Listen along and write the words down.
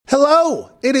Hello.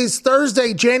 It is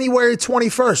Thursday, January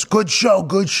 21st. Good show,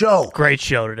 good show. Great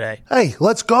show today. Hey,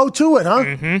 let's go to it, huh?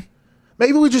 Mm-hmm.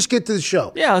 Maybe we just get to the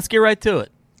show. Yeah, let's get right to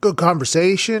it. Good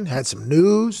conversation, had some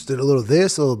news, did a little of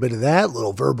this, a little bit of that, a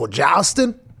little verbal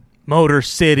jousting. Motor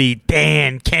City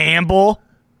Dan Campbell.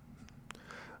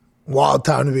 Wild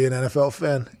time to be an NFL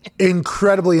fan.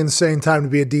 Incredibly insane time to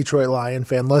be a Detroit Lion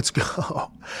fan. Let's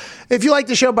go. If you like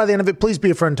the show, by the end of it, please be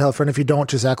a friend and tell a friend. If you don't,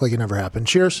 just act like it never happened.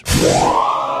 Cheers.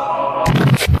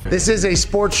 This is a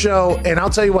sports show, and I'll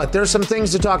tell you what, there's some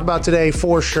things to talk about today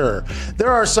for sure. There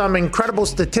are some incredible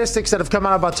statistics that have come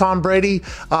out about Tom Brady.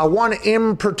 One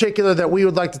in particular that we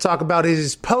would like to talk about is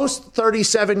his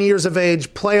post-37 years of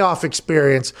age playoff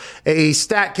experience. A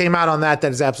stat came out on that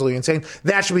is absolutely insane.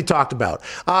 That should be talked about.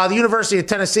 The University of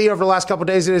Tennessee, over the last couple of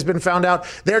days, it has been found out,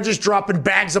 they're just dropping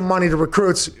bags of money to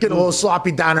recruits, get a little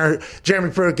sloppy down there.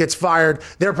 Jeremy Pruitt gets fired.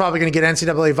 They're probably going to get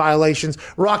NCAA violations.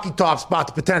 Rocky Top's about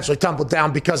to potentially tumble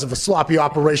down because of a sloppy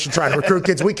operation trying to recruit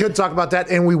kids. We could talk about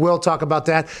that, and we will talk about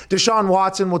that. Deshaun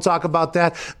Watson, we'll talk about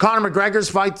that. Conor McGregor's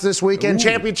fights this weekend,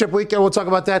 championship weekend, we'll talk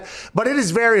about that. But it is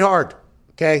very hard,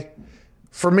 okay,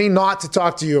 for me not to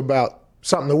talk to you about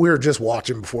something that we were just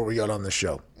watching before we got on the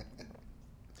show.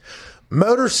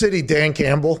 Motor City Dan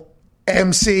Campbell,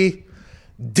 MC,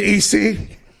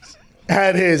 DC,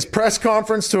 had his press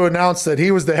conference to announce that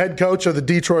he was the head coach of the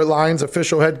Detroit Lions,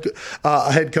 official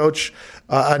head coach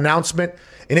announcement.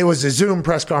 And it was a Zoom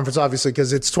press conference, obviously,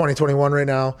 because it's 2021 right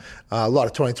now. A lot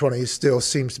of 2020 still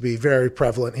seems to be very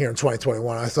prevalent here in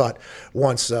 2021. I thought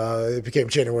once it became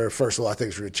January 1st, a lot of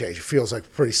things were going to change. It feels like a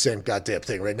pretty same goddamn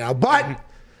thing right now. But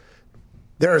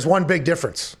there is one big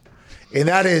difference. And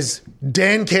that is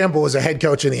Dan Campbell is a head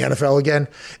coach in the NFL again.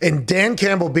 And Dan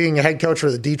Campbell being a head coach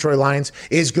for the Detroit Lions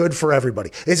is good for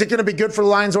everybody. Is it going to be good for the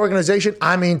Lions organization?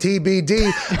 I mean, TBD.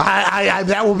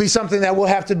 That will be something that will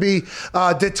have to be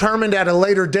determined at a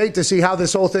later date to see how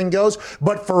this whole thing goes.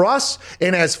 But for us,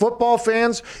 and as football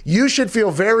fans, you should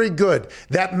feel very good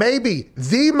that maybe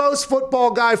the most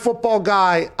football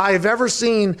guy I have ever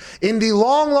seen in the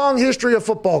long, long history of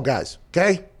football guys,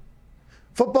 okay?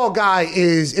 Football guy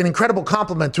is an incredible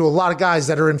compliment to a lot of guys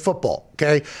that are in football,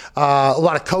 okay? A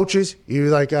lot of coaches, you're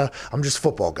like, I'm just a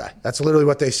football guy. That's literally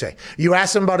what they say. You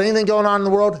ask them about anything going on in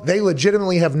the world, they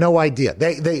legitimately have no idea.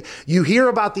 You hear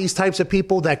about these types of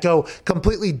people that go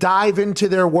completely dive into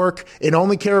their work and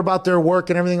only care about their work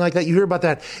and everything like that. You hear about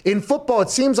that. In football, it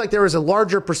seems like there is a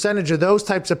larger percentage of those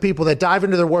types of people that dive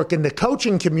into their work in the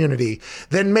coaching community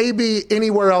than maybe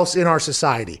anywhere else in our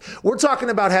society. We're talking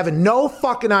about having no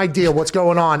fucking idea what's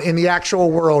going on in the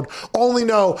actual world, only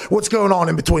know what's going on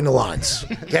in between the lines,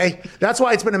 okay? That's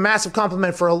why it's been a massive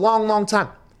compliment for a long, long time.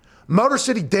 Motor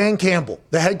City Dan Campbell,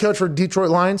 the head coach for Detroit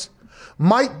Lions,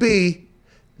 might be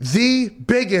the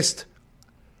biggest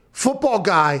football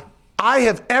guy I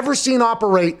have ever seen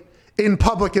operate in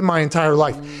public in my entire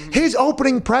life. His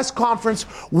opening press conference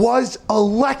was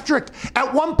electric.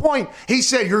 At one point, he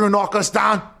said, "You're going to knock us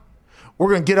down? We're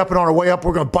going to get up, and on our way up,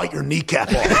 we're going to bite your kneecap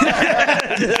off."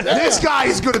 This guy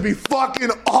is going to be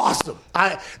fucking awesome.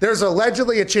 There's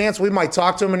allegedly a chance we might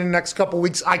talk to him in the next couple of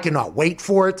weeks. I cannot wait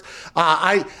for it.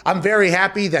 I'm very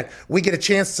happy that we get a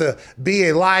chance to be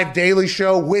a live daily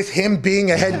show with him being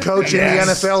a head coach in the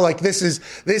NFL. Like, this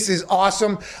is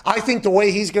awesome. I think the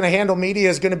way he's going to handle media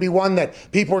is going to be one that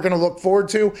people are going to look forward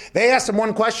to. They asked him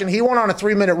one question. He went on a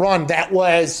 3-minute run that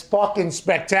was fucking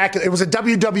spectacular. It was a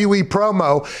WWE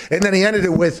promo, and then he ended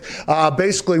it with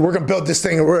basically, we're going to build this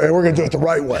thing and we're going to do it the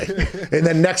right way. And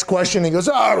then next question, he goes,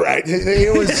 all right.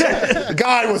 The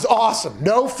guy was awesome.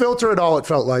 No filter at all, it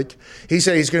felt like. He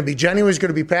said he's going to be genuine, he's going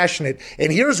to be passionate.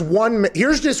 And here's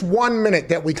just 1 minute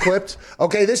that we clipped.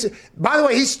 Okay, by the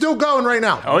way, he's still going right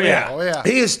now. Oh, yeah.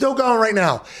 He is still going right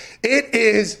now. It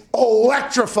is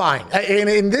electrifying. And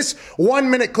in this 1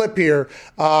 minute clip here,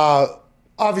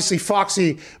 obviously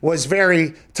Foxy was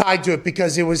very tied to it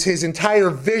because it was his entire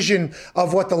vision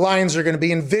of what the Lions are going to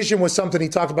be. And vision was something he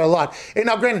talked about a lot. And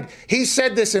now, granted, he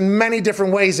said this in many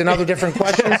different ways in other different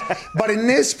questions. But in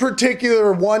this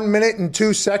particular 1 minute and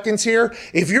 2 seconds here,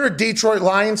 if you're a Detroit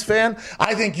Lions fan,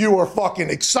 I think you are fucking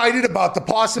excited about the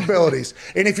possibilities.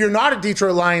 And if you're not a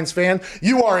Detroit Lions fan,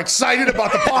 you are excited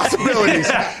about the possibilities.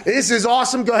 This is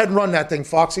awesome. Go ahead and run that thing,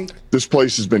 Foxy. This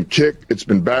place has been kicked. It's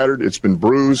been battered. It's been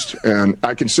bruised. And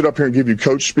I can sit up here and give you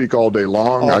coach speak all day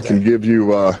long. I can give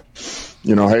you,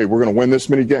 hey, we're going to win this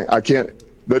many games. I can't.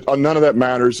 But none of that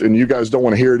matters, and you guys don't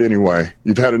want to hear it anyway.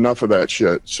 You've had enough of that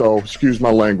shit. So excuse my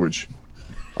language.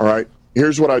 All right?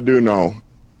 Here's what I do know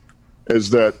is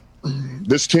that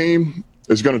this team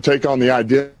is going to take on the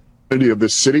identity of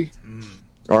this city.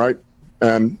 All right?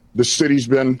 And the city's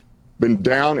been been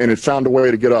down, and it found a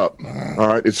way to get up. All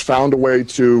right, it's found a way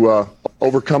to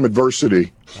overcome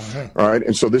adversity. All right,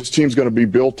 and so this team's going to be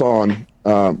built on.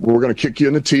 We're going to kick you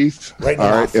in the teeth. All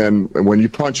right, and when you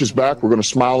punch us back, we're going to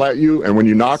smile at you, and when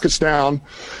you knock us down,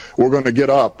 we're going to get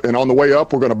up. And on the way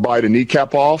up, we're going to bite a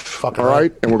kneecap off. All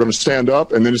right, and we're going to stand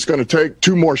up, and then it's going to take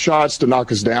 2 more shots to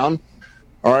knock us down.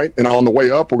 All right, and on the way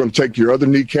up, we're going to take your other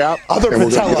kneecap, and we're going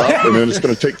to get up, and then it's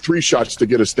going to take 3 shots to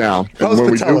get us down. And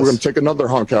when we do, we're going to take another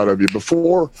hunk out of you.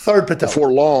 Before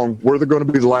long, we're going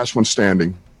to be the last one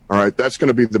standing. All right, that's going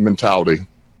to be the mentality.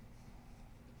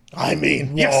 I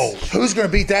mean, who's going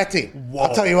to beat that team? Whoa.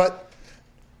 I'll tell you what,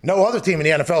 no other team in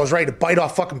the NFL is ready to bite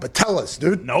off fucking patellas,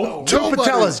 dude. Nope. 2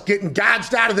 patellas getting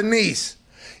gouged out of the knees.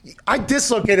 I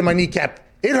dislocated my kneecap.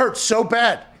 It hurt so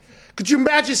bad. Could you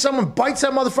imagine someone bites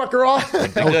that motherfucker off?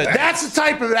 That's the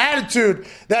type of attitude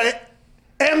that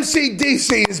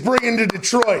MCDC is bringing to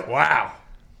Detroit. Wow.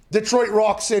 Detroit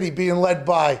Rock City being led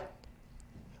by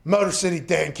Motor City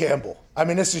Dan Campbell. I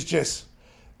mean, this is just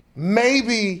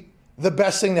maybe the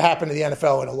best thing to happen to the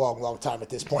NFL in a long, long time at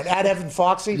this point. At Evan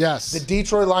Foxy, yes. The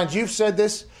Detroit Lions, you've said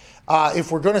this.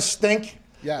 If we're going to stink,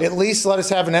 at least let us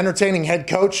have an entertaining head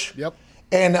coach. Yep.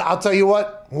 And I'll tell you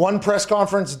what, 1 press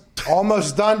conference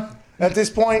almost done. At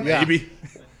this point, maybe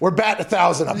we're batting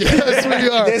 1,000 up there. Yes, we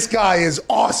are. This guy is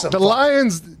awesome. The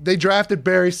Lions, they drafted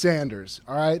Barry Sanders,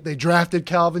 all right? They drafted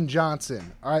Calvin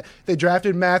Johnson, all right? They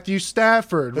drafted Matthew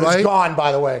Stafford, right? He's gone,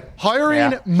 by the way.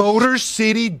 Hiring Motor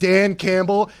City Dan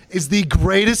Campbell is the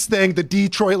greatest thing the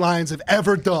Detroit Lions have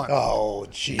ever done. Oh,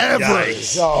 geez. Ever.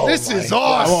 Oh, this is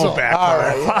awesome. I won't back all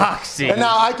right. Foxy. And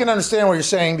now I can understand what you're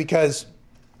saying because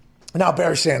now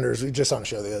Barry Sanders, we just on the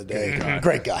show the other day.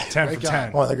 Great guy. 10 for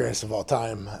 10. One of the greatest of all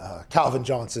time. Calvin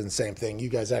Johnson, same thing. You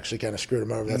guys actually kind of screwed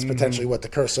him over. That's potentially what the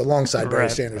curse alongside Barry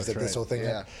Sanders that this whole thing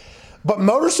had. But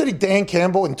Motor City Dan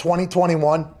Campbell in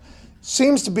 2021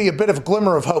 seems to be a bit of a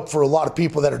glimmer of hope for a lot of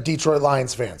people that are Detroit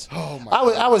Lions fans.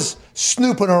 I was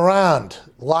snooping around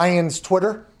Lions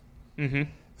Twitter.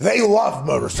 They love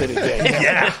Motor City Dan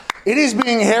Campbell. It is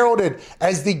being heralded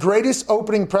as the greatest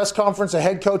opening press conference a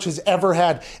head coach has ever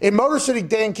had. And Motor City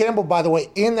Dan Campbell, by the way,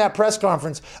 in that press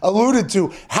conference, alluded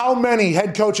to how many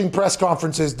head coaching press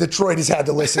conferences Detroit has had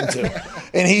to listen to.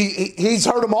 And he's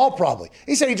heard them all probably.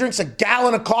 He said he drinks a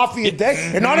gallon of coffee a day,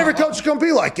 and not every coach is going to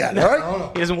be like that, all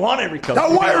right? He doesn't want every coach.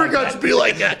 Don't want every coach to be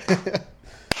like that.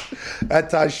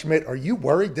 Ty Schmidt, are you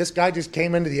worried this guy just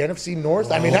came into the NFC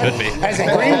North? I mean, as a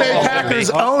Green Bay Packers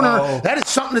owner, that is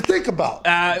something to think about.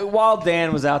 While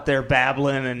Dan was out there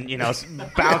babbling and,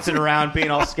 bouncing around,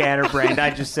 being all scatterbrained,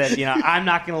 I just said, I'm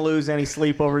not going to lose any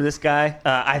sleep over this guy.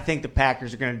 I think the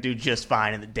Packers are going to do just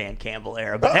fine in the Dan Campbell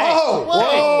era. But hey,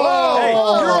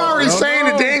 whoa. You're already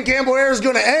saying the Dan Campbell era is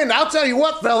going to end. I'll tell you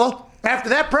what, fella. After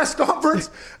that press conference,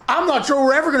 I'm not sure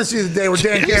we're ever going to see the day where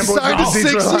Dan Campbell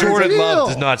is Jordan Love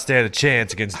does not stand a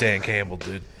chance against Dan Campbell,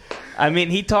 dude. I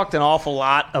mean, he talked an awful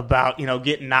lot about,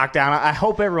 getting knocked down. I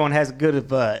hope everyone has as good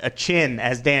of a chin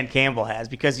as Dan Campbell has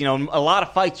because, a lot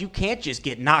of fights, you can't just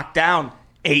get knocked down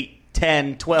 8,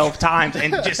 10, 12 times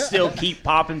and just still keep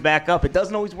popping back up. It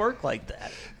doesn't always work like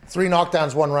that. 3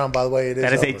 knockdowns, 1 round, by the way.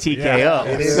 That is over. a TKO.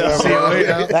 It is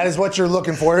that is what you're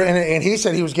looking for. And he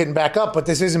said he was getting back up, but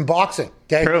this isn't boxing.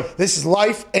 Okay? True. This is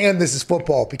life and this is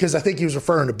football because I think he was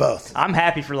referring to both. I'm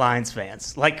happy for Lions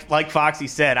fans. Like Foxy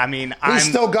said, I mean, He's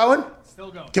still going?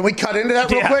 Still going. Can we cut into that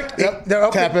real quick? Yep.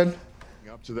 Okay. Tap in.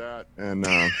 Up to that,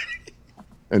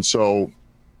 and so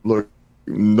look,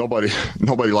 nobody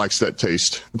likes that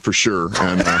taste for sure,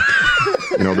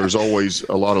 and there's always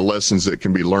a lot of lessons that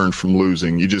can be learned from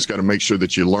losing. You just got to make sure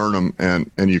that you learn them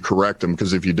and you correct them,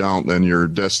 because if you don't, then you're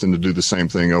destined to do the same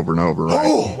thing over and over. Right?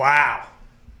 Oh, wow.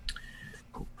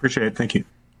 Appreciate it. Thank you.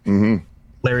 Mm-hmm.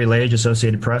 Larry Lage,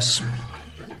 Associated Press.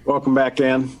 Welcome back,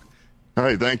 Dan.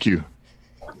 Hey, thank you.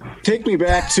 Take me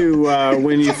back to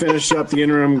when you finished up the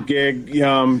interim gig,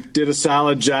 did a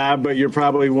solid job, but you're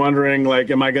probably wondering,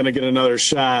 am I going to get another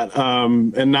shot?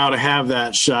 And now to have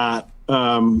that shot,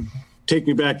 take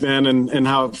me back then and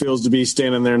how it feels to be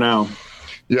standing there now.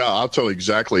 Yeah, I'll tell you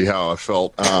exactly how I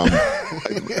felt.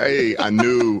 I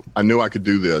knew I could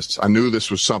do this. I knew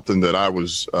this was something that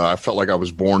I felt like I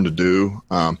was born to do.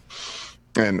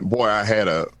 And boy,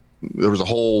 there was a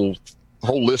whole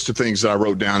list of things that I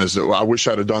wrote down is that I wish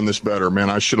I'd have done this better,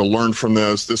 man. I should have learned from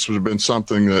this. This would have been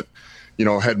something that,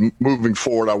 had moving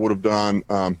forward, I would have done.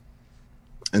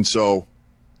 And so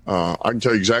I can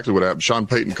tell you exactly what happened. Sean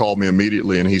Payton called me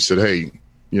immediately and he said, hey,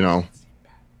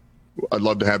 I'd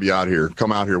love to have you out here.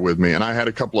 Come out here with me. And I had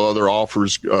a couple of other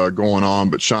offers going on,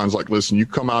 but Sean's like, listen, you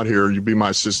come out here, you be my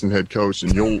assistant head coach,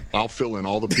 and I'll fill in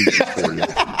all the pieces for you.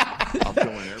 I'll fill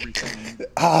in everything.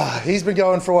 He's been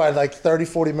going for what, like 30,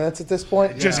 40 minutes at this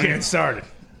point? Just getting started.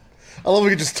 I love we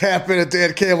can just tap in at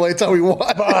Dan Campbell anytime we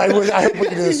want. I hope we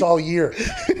can do this all year.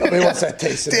 Nobody wants that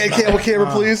taste. Dan Campbell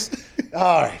camera, please.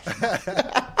 All right.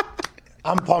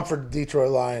 I'm pumped for the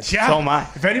Detroit Lions. Yeah. So am I.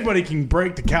 If anybody can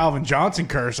break the Calvin Johnson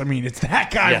curse, I mean, it's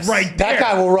that guy right there. That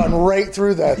guy will run right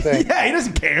through that thing. Yeah, he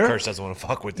doesn't care. Curse doesn't want to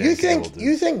fuck with Dan Campbell, dude.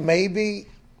 You think maybe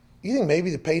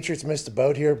the Patriots missed the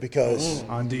boat here because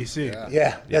on DC.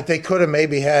 that they could have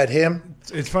maybe had him.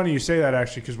 It's funny you say that,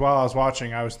 actually, because while I was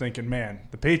watching, I was thinking, man,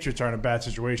 the Patriots are in a bad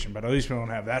situation, but at least we don't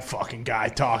have that fucking guy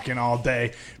talking all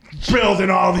day, building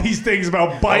all these things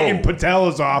about biting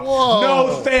patellas off. Whoa.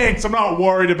 No thanks. I'm not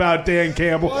worried about Dan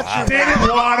Campbell. Didn't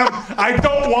want him. I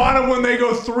don't want him when they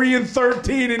go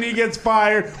 3-13 and he gets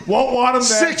fired. Won't want him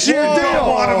then. 6-year deal. Don't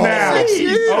want him now. 6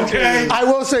 years. Okay? I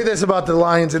will say this about the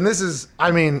Lions, and this is,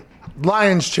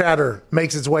 Lions chatter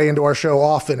makes its way into our show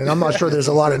often, and I'm not sure there's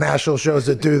a lot of national shows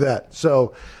that do that.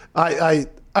 So I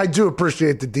do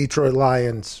appreciate the Detroit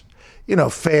Lions,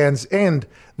 fans and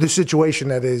the situation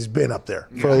that has been up there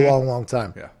for a long, long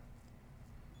time. Yeah.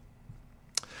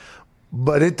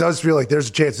 But it does feel like there's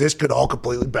a chance this could all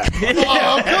completely back.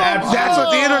 That's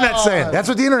what the internet's saying. That's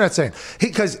what the internet's saying.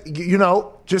 Because,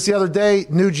 just the other day,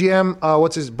 new GM,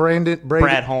 what's his,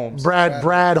 Brad Holmes.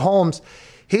 Brad Holmes.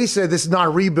 He said this is not a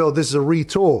rebuild, this is a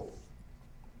retool.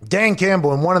 Dan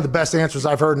Campbell, in one of the best answers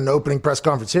I've heard in opening press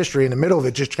conference history, in the middle of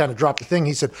it, just kind of dropped the thing.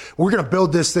 He said, we're going to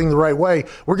build this thing the right way.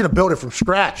 We're going to build it from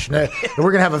scratch. And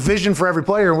we're going to have a vision for every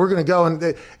player, and we're going to go. And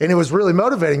it was really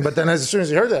motivating. But then as soon as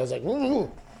he heard that, I was like,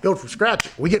 ooh, build from scratch.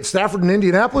 We get Stafford in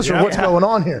Indianapolis, or what's going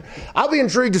on here? I'll be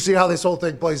intrigued to see how this whole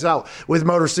thing plays out with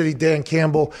Motor City Dan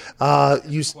Campbell.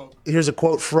 Here's a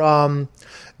quote from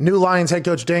new Lions head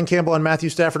coach Dan Campbell and Matthew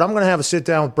Stafford. I'm going to have a sit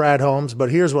down with Brad Holmes, but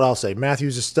here's what I'll say.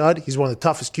 Matthew's a stud. He's one of the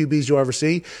toughest QBs you'll ever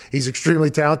see. He's extremely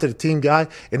talented, a team guy,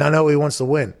 and I know he wants to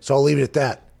win. So I'll leave it at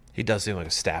that. He does seem like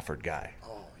a Stafford guy.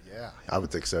 Oh, yeah. I would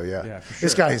think so, yeah. For sure.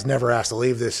 This guy has never asked to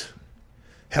leave this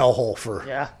hellhole for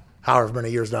however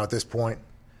many years now at this point.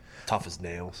 Tough as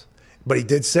nails. But he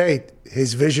did say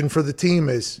his vision for the team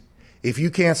is if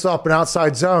you can't stop an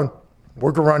outside zone,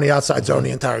 we're going to run the outside zone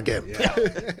the entire game. Yeah.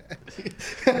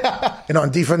 And on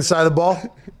defense side of the ball,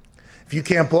 if you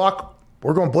can't block,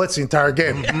 we're going to blitz the entire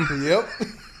game. Yep.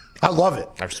 I love it.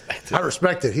 I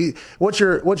respect it. What's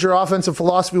your offensive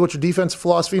philosophy? What's your defensive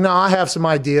philosophy? Now, I have some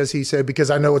ideas, he said, because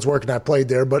I know it's working. I played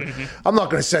there, but I'm not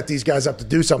going to set these guys up to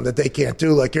do something that they can't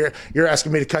do. Like you're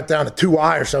asking me to cut down to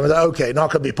 2i or something. Okay,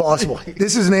 not going to be possible.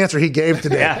 This is an answer he gave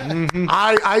today.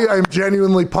 I am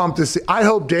genuinely pumped to see. I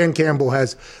hope Dan Campbell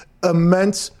has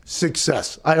immense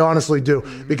success. I honestly do,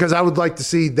 because I would like to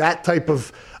see that type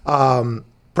of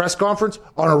press conference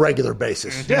on a regular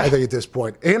basis. I think at this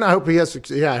point, and I hope he has.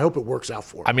 I hope it works out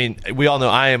for him. I mean, we all know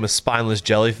I am a spineless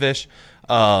jellyfish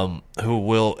who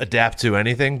will adapt to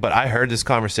anything. But I heard this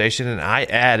conversation and I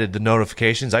added the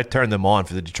notifications. I turned them on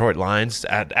for the Detroit Lions.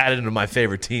 Added them to my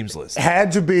favorite teams list.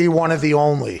 Had to be one of the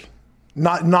only.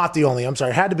 Not the only. I'm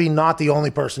sorry. Had to be not the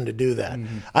only person to do that.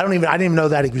 I didn't even know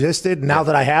that existed. Now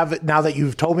that I have it, now that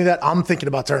you've told me that, I'm thinking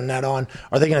about turning that on.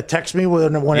 Are they going to text me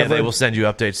whenever? Yeah, they will send you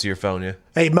updates to your phone. Yeah.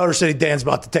 Hey, Motor City Dan's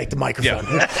about to take the microphone.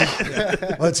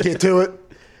 Let's get to it.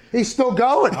 He's still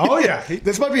going. Oh, yeah.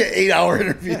 This might be an 8-hour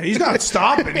interview. Yeah, he's not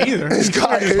stopping either. This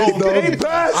guy is the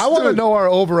best. I want to know our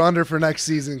over-under for next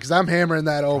season because I'm hammering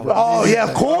that over. Oh, yeah,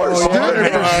 of course. Oh, yeah.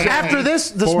 Dude. After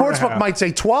this, the sportsbook might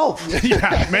say 12.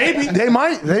 Yeah, maybe. They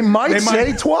might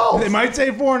say 12. They might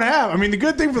say 4.5. I mean, the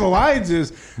good thing for the Lions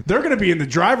is they're going to be in the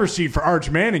driver's seat for Arch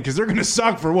Manning because they're going to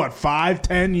suck for,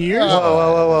 5-10 years?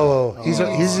 Whoa.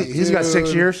 He's got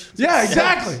 6 years? Yeah,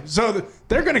 exactly. So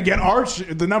they're going to get Arch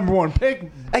the number one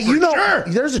pick. Hey, sure.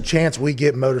 There's a chance we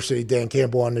get Motor City Dan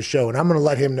Campbell on the show, and I'm going to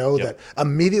let him know that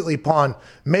immediately upon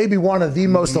maybe one of the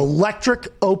most electric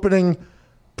opening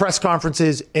press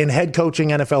conferences in head coaching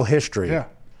NFL history. Yeah.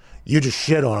 You just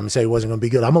shit on him and say he wasn't going to be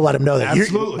good. I'm going to let him know that.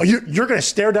 Absolutely. You're going to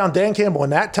stare down Dan Campbell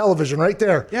in that television right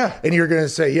there. Yeah. And you're going to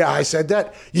say, yeah, I said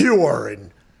that. You are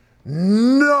in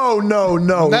no room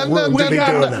to be doing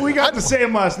that. We got the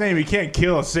same last name. He can't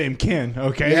kill the same kin,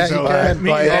 okay? Yeah, so, he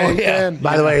can.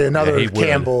 By the way, another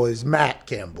Campbell is Matt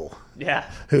Campbell. Yeah.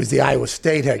 Who's the Iowa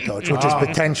State head coach, which is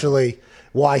potentially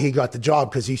why he got the job,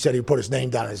 because he said he put his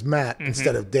name down as Matt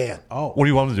instead of Dan. Oh. What do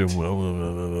you want him to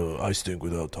do? I stink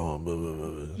without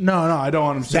Tom. No, I don't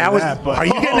want him to say that. But are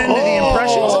you getting into the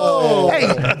impressions?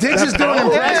 Hey, Diggs is doing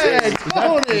impressions.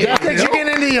 Diggs, you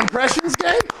getting into the impressions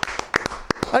game?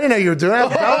 I didn't know you were doing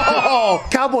that.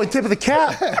 Cowboy tip of the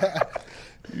cap.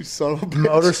 You son of a bitch.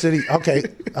 Motor City. Okay,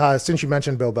 since you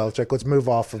mentioned Bill Belichick, let's move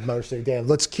off of Motor City Dan.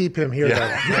 Let's keep him here.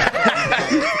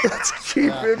 Let's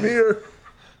keep him here.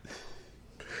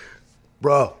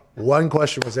 Bro, one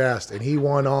question was asked, and he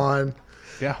went on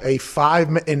a 5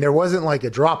 minute, and there wasn't like a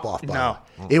drop off. No.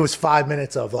 It was 5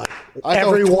 minutes of like I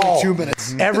every thought wall. 22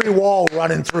 minutes. Every wall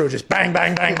running through, just bang,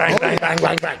 bang, bang, bang, bang, bang,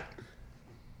 bang, bang.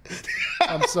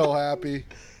 I'm so happy.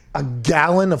 A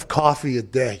gallon of coffee a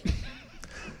day.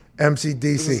 MCDC.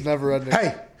 This is never ending.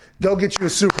 Hey, go get you a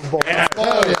Super Bowl. Yeah.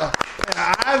 Oh, yeah.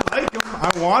 I like him.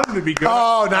 I want him to be good.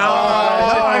 Oh, no.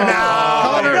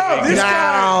 This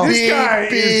guy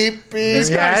This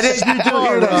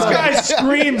guy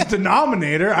screams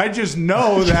denominator. I just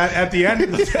know that at the end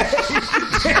of the day,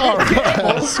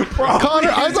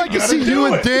 Connor, I'd like to see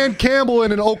you and Dan Campbell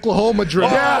in an Oklahoma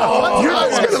draft. You're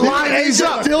just going to line these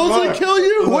up. Stills would kill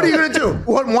you. What are you going to do?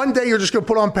 One day you're just going to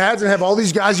put on pads and have all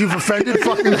these guys you've offended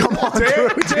fucking come on through?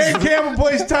 Dan Campbell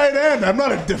plays tight end. I'm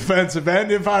not a defensive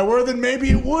end. If I were, then maybe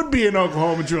it would be an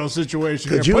Oklahoma drill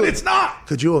situation here, but it's not.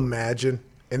 Could you imagine?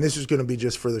 And this is going to be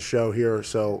just for the show here,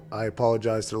 so I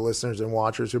apologize to the listeners and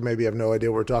watchers who maybe have no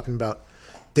idea what we're talking about.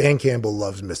 Dan Campbell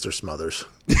loves Mr. Smothers.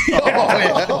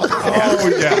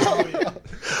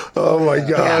 Oh, my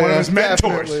God. One of his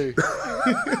mentors.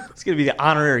 It's going to be the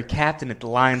honorary captain at the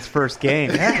Lions' first game.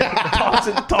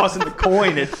 Tossing the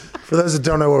coin. For those that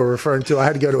don't know what we're referring to, I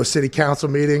had to go to a city council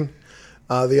meeting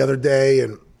the other day,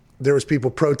 and there was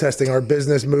people protesting our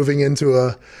business moving into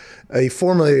a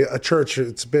formerly a church.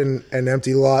 It's been an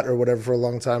empty lot or whatever for a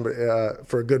long time, but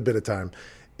for a good bit of time.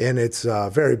 And it's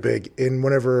very big. And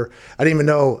whenever, I didn't even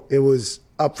know it was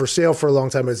up for sale for a long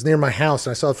time, but it's near my house,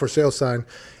 and I saw the for sale sign.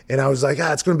 And I was like,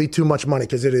 it's going to be too much money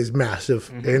because it is massive.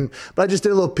 But I just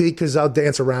did a little peek because I'll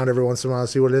dance around every once in a while and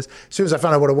see what it is. As soon as I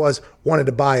found out what it was, wanted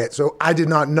to buy it. So I did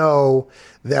not know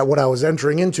that what I was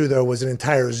entering into, though, was an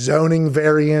entire zoning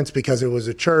variance because it was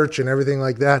a church and everything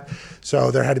like that.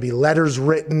 So there had to be letters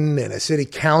written and a city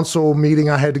council meeting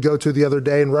I had to go to the other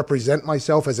day and represent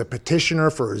myself as a petitioner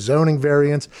for a zoning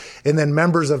variance. And then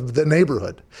members of the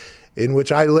neighborhood in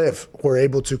which I live were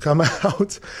able to come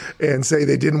out and say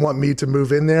they didn't want me to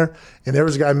move in there. And there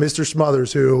was a guy, Mr.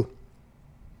 Smothers, who,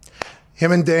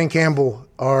 him and Dan Campbell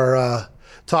are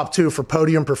top two for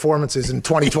podium performances in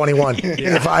 2021,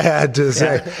 if I had to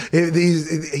say.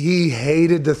 He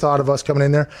hated the thought of us coming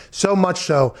in there, so much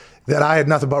so that I had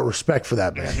nothing but respect for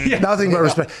that man. Nothing but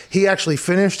respect. He actually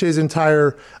finished his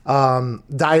entire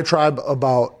diatribe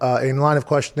about, in line of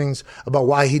questionings, about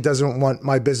why he doesn't want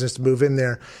my business to move in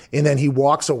there. And then he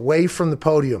walks away from the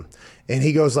podium. And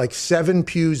he goes like 7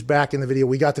 pews back in the video.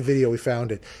 We got the video. We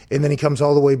found it. And then he comes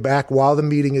all the way back while the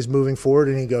meeting is moving forward.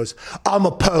 And he goes, "I'm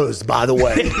opposed, by the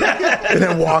way." And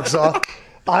then walks off.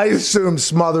 I assume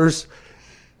Smothers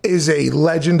is a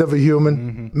legend of a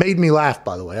human. Made me laugh,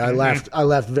 by the way. I laughed.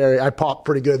 I popped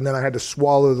pretty good. And then I had to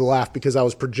swallow the laugh because I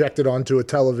was projected onto a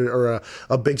television or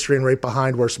a big screen right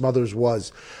behind where Smothers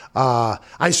was. I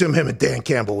assume him and Dan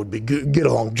Campbell would be get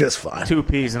along just fine. 2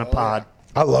 peas in a pod.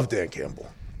 I love Dan Campbell.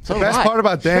 The best part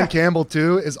about Dan Campbell,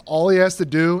 too, is all he has to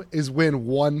do is win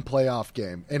one playoff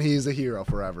game, and he's a hero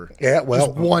forever. Yeah, well.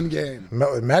 Just one game.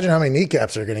 Imagine how many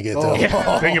kneecaps they're going to get, though.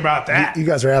 Think about that. You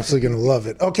guys are absolutely going to love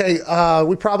it. Okay,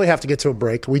 we probably have to get to a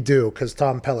break. We do, because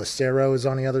Tom Pelissero is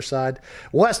on the other side.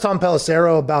 We'll ask Tom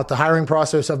Pelissero about the hiring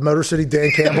process of Motor City Dan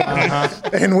Campbell.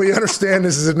 And we understand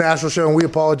this is a national show, and we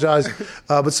apologize.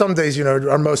 But some days,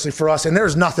 are mostly for us. And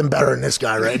there's nothing better than this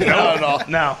guy right now.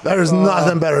 No. There's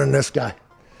nothing better than this guy.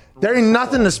 There ain't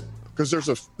nothing to... Because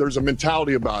there's a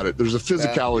mentality about it. There's a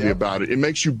physicality about it. It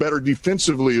makes you better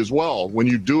defensively as well when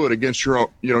you do it against your own,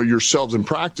 yourselves in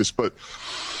practice. But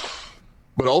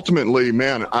ultimately,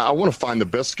 man, I want to find the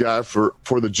best guy for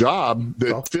the job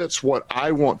that fits what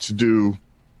I want to do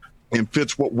and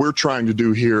fits what we're trying to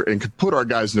do here and could put our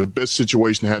guys in the best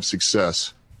situation to have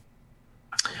success.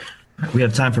 We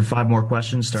have time for 5 more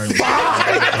questions. Starting.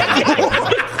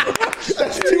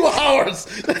 That's 2 hours.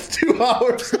 That's 2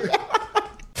 hours.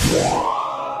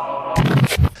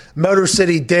 Motor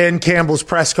City Dan Campbell's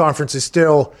press conference is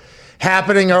still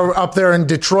happening up there in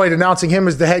Detroit, announcing him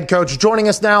as the head coach. Joining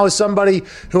us now is somebody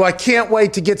who I can't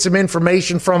wait to get some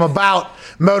information from about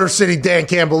Motor City Dan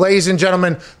Campbell. Ladies and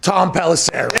gentlemen, Tom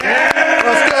Pelissero.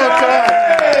 Let's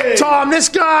go, Tom. Tom, this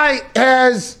guy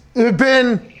has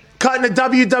been cutting a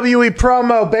WWE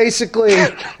promo basically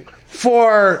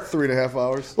for 3.5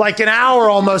 hours. like an hour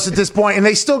almost at this point, and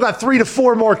they still got 3 to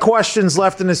 4 more questions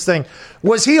left in this thing.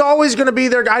 Was he always going to be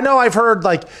there? I know I've heard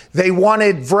like they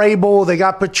wanted Vrabel, they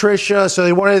got Patricia, so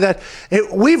they wanted that.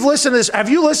 We've listened to this. Have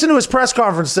you listened to his press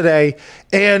conference today?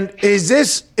 And is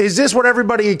this what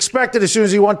everybody expected as soon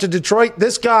as he went to Detroit?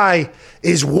 This guy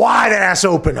is wide ass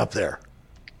open up there.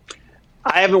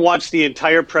 I haven't watched the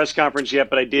entire press conference yet,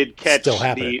 but I did catch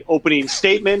the opening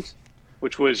statement,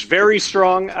 which was very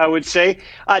strong, I would say.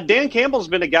 Dan Campbell's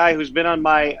been a guy who's been on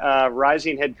my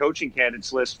rising head coaching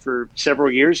candidates list for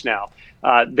several years now.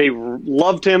 They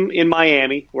loved him in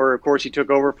Miami, where, of course, he took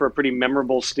over for a pretty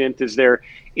memorable stint as their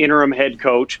interim head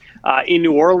coach. In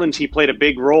New Orleans, he played a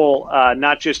big role,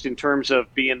 not just in terms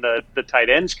of being the tight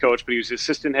ends coach, but he was the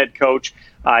assistant head coach.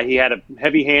 He had a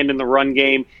heavy hand in the run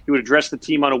game. He would address the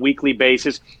team on a weekly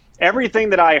basis. Everything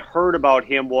that I heard about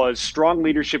him was strong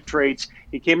leadership traits.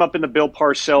 He came up in the Bill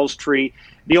Parcells tree.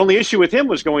 The only issue with him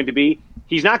was going to be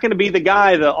he's not going to be the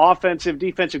guy, the offensive,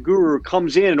 defensive guru who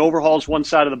comes in and overhauls one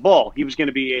side of the ball. He was going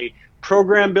to be a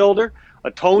program builder, a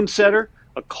tone setter,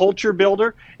 a culture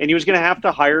builder, and he was going to have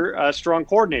to hire strong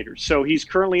coordinators. So he's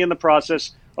currently in the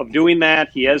process of doing that.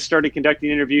 He has started conducting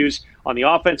interviews on the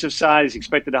offensive side. He's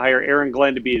expected to hire Aaron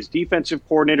Glenn to be his defensive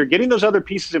coordinator. Getting those other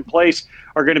pieces in place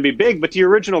are going to be big. But to your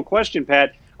original question,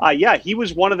 Pat, he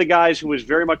was one of the guys who was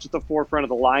very much at the forefront of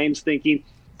the Lions thinking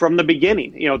from the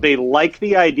beginning. You know, they like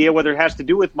the idea, whether it has to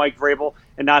do with Mike Vrabel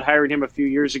and not hiring him a few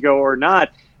years ago or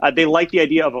not. They like the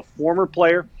idea of a former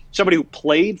player, somebody who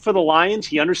played for the Lions.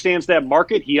 He understands that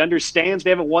market. He understands they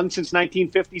haven't won since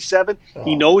 1957.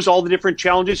 He knows all the different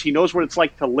challenges. He knows what it's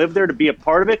like to live there, to be a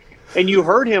part of it. And you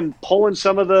heard him pulling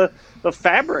some of the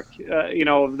fabric,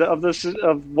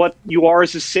 of what you are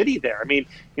as a city there. I mean,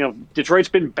 Detroit's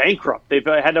been bankrupt. They've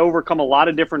had to overcome a lot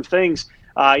of different things.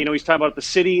 He's talking about the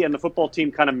city and the football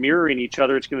team kind of mirroring each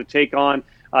other. It's going to take on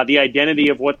the identity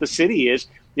of what the city is.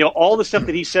 All the stuff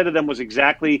that he said to them was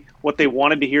exactly what they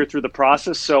wanted to hear through the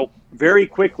process. So very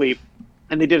quickly,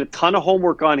 and they did a ton of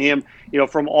homework on him,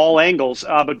 from all angles.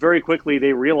 But very quickly,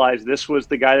 they realized this was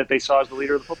the guy that they saw as the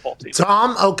leader of the football team.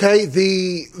 Tom, okay,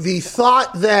 the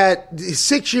thought that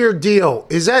 6-year deal,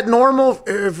 is that normal?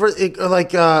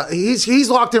 He's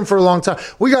locked in for a long time.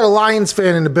 We got a Lions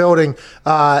fan in the building,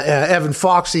 Evan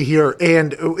Foxy here,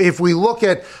 and if we look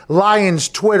at Lions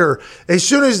Twitter, as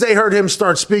soon as they heard him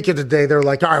start speaking today, they're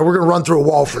like, all right, we're going to run through a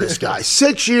wall for this guy.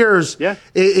 6 years, yeah.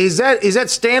 Is that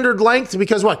standard length?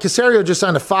 Because Caserio just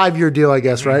signed a 5-year deal, I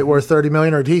guess, right? Worth $30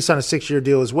 million, or did he sign a 6-year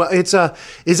deal as well? Is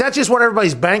that just what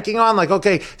everybody's banking on? Like,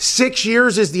 okay, 6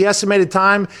 years is the estimated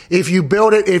time. If you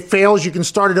build it, it fails, you can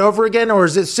start it over again? Or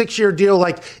is it 6-year deal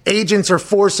like agents are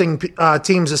forcing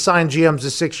teams to sign GMs to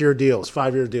 6-year deals,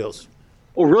 5-year deals?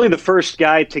 Well, really the first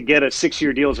guy to get a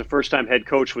 6-year deal as a first-time head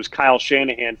coach was Kyle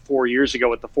Shanahan 4 years ago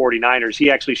with the 49ers.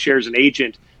 He actually shares an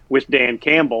agent with Dan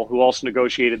Campbell, who also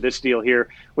negotiated this deal here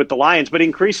with the Lions. But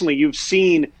increasingly, you've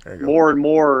seen more and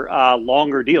more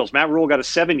longer deals. Matt Rule got a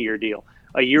 7-year deal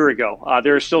a year ago.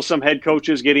 There are still some head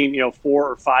coaches getting 4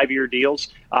 or 5-year deals.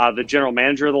 The general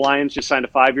manager of the Lions just signed a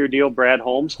 5-year deal, Brad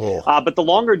Holmes. Cool. But the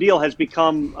longer deal has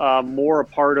become more a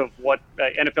part of what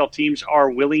NFL teams are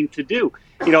willing to do.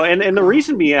 And the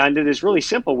reason behind it is really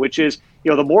simple, which is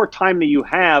the more time that you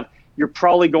have, you're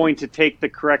probably going to take the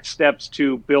correct steps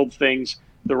to build things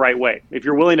the right way. If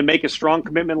you're willing to make a strong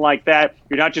commitment like that,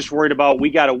 you're not just worried about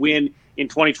we got to win in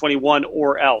 2021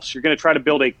 or else. You're going to try to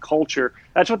build a culture.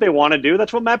 That's what they want to do.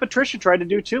 That's what Matt Patricia tried to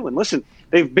do too. And listen,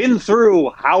 they've been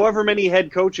through however many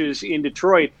head coaches in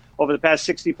Detroit over the past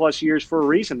 60-plus years for a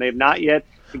reason. They've not yet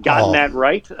gotten that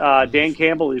right. Dan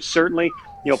Campbell is certainly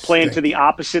playing to the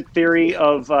opposite theory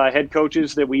of head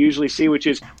coaches that we usually see, which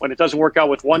is when it doesn't work out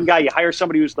with one guy, you hire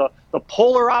somebody who's the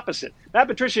polar opposite. Matt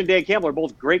Patricia and Dan Campbell are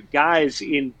both great guys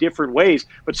in different ways,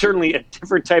 but certainly a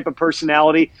different type of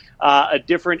personality, a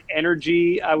different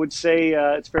energy, I would say.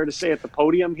 It's fair to say at the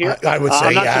podium here. I would say,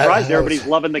 I'm not surprised everybody's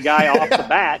loving the guy off the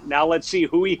bat. Now let's see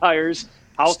who he hires,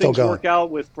 how things work out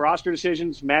with roster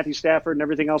decisions, Matthew Stafford, and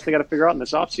everything else they got to figure out in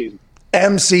this offseason.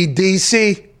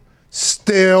 MCDC.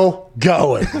 Still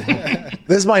going.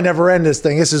 This might never end, this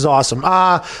thing. This is awesome.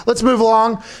 Let's move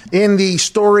along in the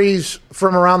stories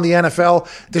from around the NFL.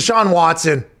 Deshaun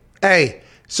Watson. Hey,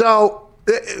 so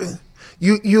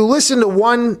you listen to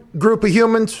one group of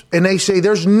humans and they say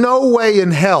there's no way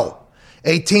in hell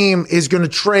a team is going to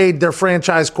trade their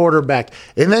franchise quarterback.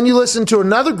 And then you listen to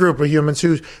another group of humans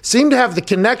who seem to have the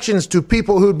connections to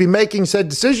people who'd be making said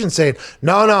decisions saying,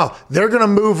 no, they're going to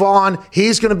move on.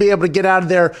 He's going to be able to get out of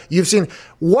there. You've seen,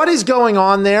 What is going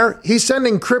on there? He's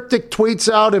sending cryptic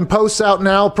tweets out and posts out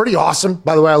now. Pretty awesome.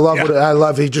 By the way, I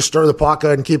love he just stir the pot, go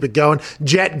ahead and keep it going.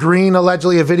 Jet Green,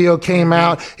 allegedly a video came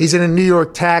out. He's in a New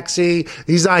York taxi.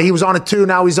 He was on a 2,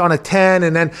 now he's on a 10.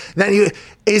 And then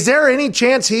is there any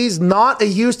chance he's not a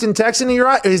Houston Texan in your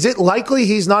eye? Is it likely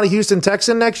he's not a Houston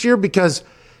Texan next year? Because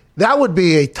that would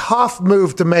be a tough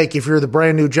move to make if you're the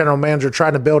brand new general manager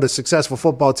trying to build a successful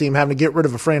football team, having to get rid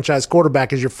of a franchise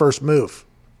quarterback as your first move.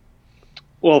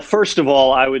 Well, first of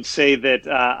all, I would say that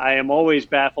I am always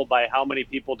baffled by how many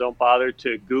people don't bother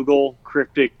to Google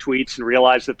cryptic tweets and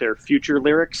realize that they're future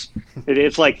lyrics.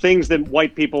 It's like things that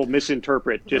white people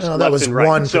misinterpret just left and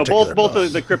right. So both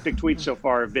of the cryptic tweets so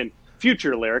far have been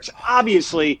future lyrics.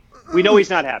 Obviously, we know he's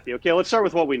not happy. Okay, let's start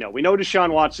with what we know. We know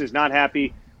Deshaun Watson is not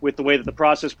happy with the way that the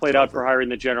process played out for hiring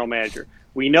the general manager.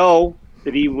 We know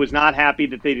that he was not happy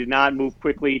that they did not move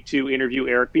quickly to interview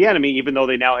Eric Bieniemy, even though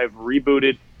they now have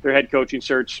rebooted their head coaching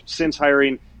search since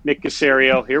hiring Nick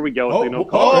Caserio. Here we go. What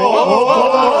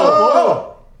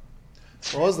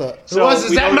was that?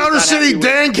 Is that Motor City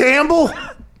Dan Campbell?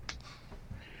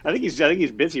 I think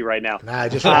he's busy right now. Nah, I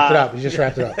just wrapped it up. He just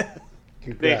wrapped it up.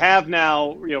 They have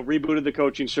now, rebooted the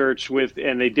coaching search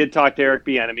and they did talk to Eric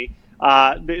Bieniemy.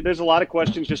 There's a lot of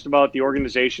questions just about the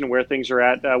organization and where things are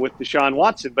at with Deshaun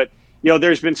Watson, but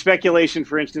there's been speculation,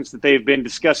 for instance, that they've been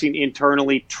discussing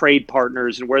internally trade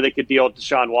partners and where they could deal with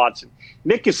Deshaun Watson.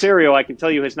 Nick Caserio, I can tell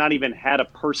you, has not even had a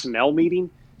personnel meeting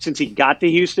since he got to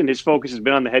Houston. His focus has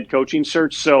been on the head coaching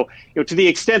search. So, to the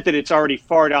extent that it's already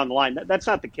far down the line, that's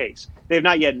not the case. They have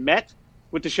not yet met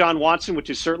with Deshaun Watson,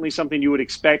 which is certainly something you would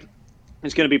expect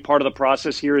is going to be part of the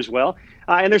process here as well.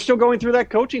 And they're still going through that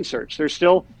coaching search. They're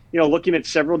still, looking at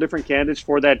several different candidates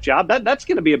for that job. That's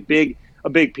going to be a big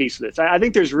piece of this. I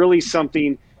think there's really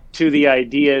something to the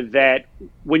idea that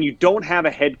when you don't have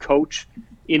a head coach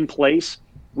in place,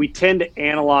 we tend to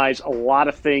analyze a lot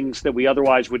of things that we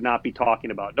otherwise would not be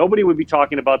talking about. Nobody would be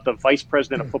talking about the vice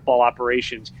president of football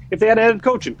operations if they had a head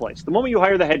coach in place. The moment you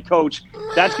hire the head coach,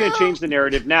 that's going to change the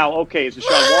narrative. Now, okay, is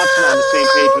Deshaun Watson on the same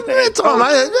page with the head coach?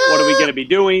 What are we going to be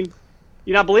doing?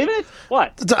 You not believing it?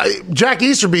 What? Jack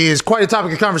Easterby is quite a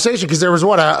topic of conversation because there was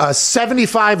a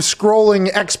 75 scrolling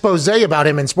expose about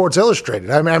him in Sports Illustrated.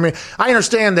 I mean, I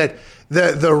understand that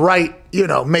the right,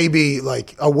 maybe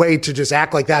like a way to just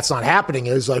act like that's not happening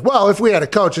is like, well, if we had a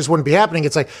coach, this wouldn't be happening.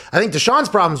 It's like, I think Deshaun's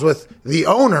problems with the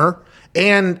owner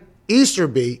and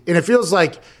Easterby, and it feels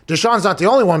like Deshaun's not the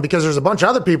only one because there's a bunch of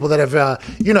other people that have,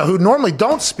 who normally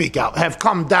don't speak out, have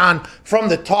come down from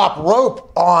the top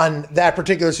rope on that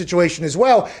particular situation as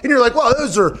well. And you're like, well,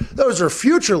 those are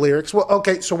future lyrics. Well,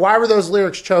 okay, so why were those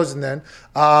lyrics chosen then?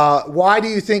 Why do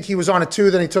you think he was on a 2,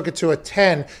 then he took it to a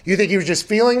 10? You think he was just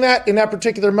feeling that in that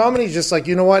particular moment? He's just like,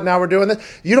 you know what, now we're doing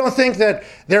this. You don't think that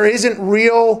there isn't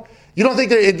real... You don't think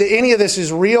that any of this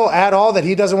is real at all, that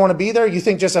he doesn't want to be there? You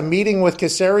think just a meeting with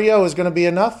Caserio is going to be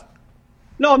enough?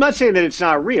 No, I'm not saying that it's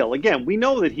not real. Again, we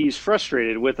know that he's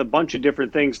frustrated with a bunch of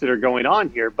different things that are going on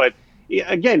here. But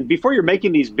again, before you're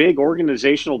making these big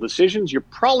organizational decisions, you're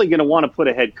probably going to want to put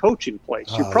a head coach in place.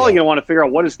 You're probably going to want to figure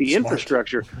out what is the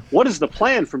infrastructure, what is the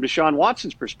plan from Deshaun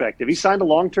Watson's perspective. He signed a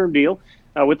long-term deal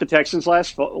with the Texans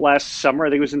last summer. I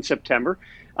think it was in September.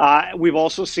 We've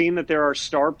also seen that there are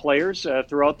star players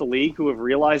throughout the league who have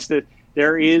realized that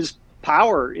there is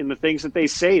power in the things that they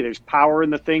say. There's power in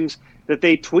the things that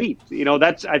they tweet.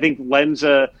 That's, I think, lends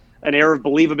an air of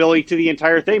believability to the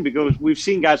entire thing because we've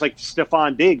seen guys like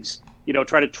Stephon Diggs,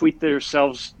 try to tweet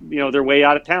themselves, their way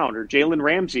out of town, or Jalen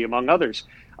Ramsey, among others.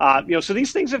 So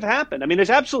these things have happened. I mean, there's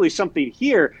absolutely something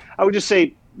here. I would just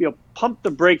say, pump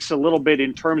the brakes a little bit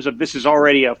in terms of this is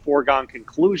already a foregone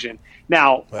conclusion.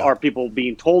 Now, are people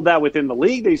being told that within the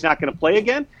league that he's not going to play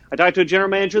again? I talked to a general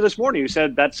manager this morning who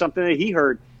said that's something that he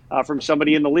heard from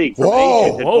somebody in the league. From an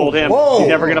agent that told him he's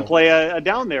never going to play a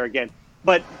down there again.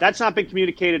 But that's not been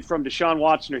communicated from Deshaun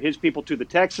Watson or his people to the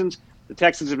Texans. The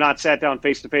Texans have not sat down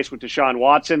face-to-face with Deshaun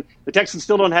Watson. The Texans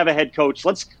still don't have a head coach.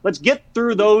 Let's get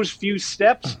through those few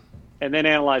steps and then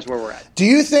analyze where we're at. Do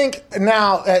you think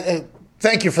now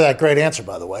thank you for that great answer,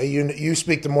 by the way. You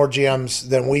speak to more GMs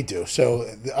than we do, so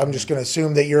I'm just going to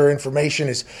assume that your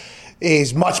information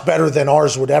is much better than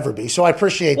ours would ever be. So I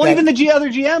appreciate that. Well, even the other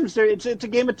GMs, it's a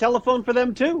game of telephone for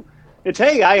them too. It's,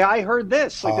 hey, I heard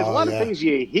this. Like, there's a lot of things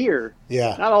you hear.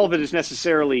 Yeah. Not all of it is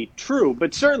necessarily true,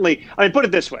 but certainly, put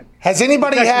it this way. Has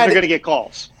anybody the Texans are going to get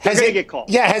calls. They're going to get calls.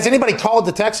 Yeah, has anybody called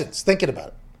the Texans thinking about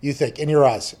it, you think, in your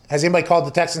eyes? Has anybody called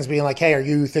the Texans being like, hey, are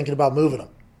you thinking about moving them?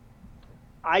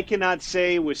 I cannot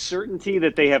say with certainty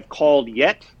that they have called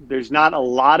yet. There's not a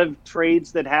lot of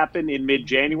trades that happen in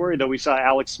mid-January, though we saw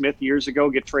Alex Smith years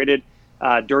ago get traded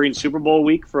during Super Bowl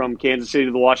week from Kansas City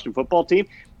to the Washington football team.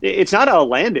 It's not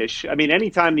outlandish. I mean,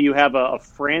 anytime that you have a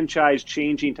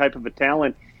franchise-changing type of a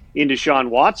talent in Deshaun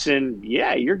Watson,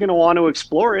 yeah, you're going to want to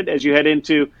explore it as you head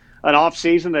into an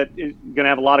offseason that is going to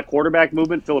have a lot of quarterback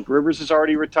movement. Phillip Rivers is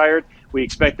already retired. We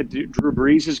expect that Drew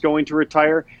Brees is going to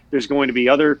retire. There's going to be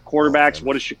other quarterbacks.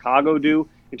 What does Chicago do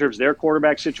in terms of their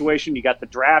quarterback situation? You got the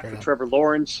draft for Trevor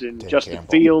Lawrence and Justin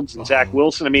Campbell. Fields and Zach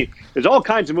Wilson. I mean, there's all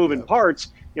kinds of moving parts.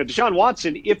 Deshaun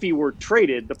Watson, if he were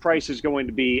traded, the price is going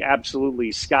to be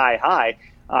absolutely sky high.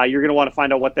 You're going to want to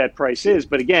find out what that price is.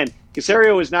 But again,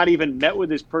 Caserio has not even met with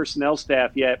his personnel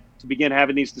staff yet to begin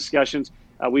having these discussions.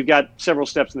 We've got several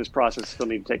steps in this process that still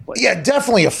need to take place. Yeah,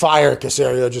 definitely a fire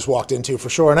Caserio just walked into for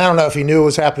sure. And I don't know if he knew it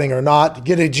was happening or not. To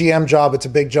get a GM job, it's a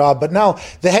big job. But now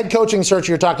the head coaching search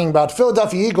you're talking about,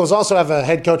 Philadelphia Eagles also have a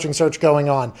head coaching search going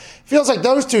on. Feels like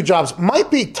those two jobs might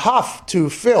be tough to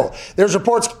fill. There's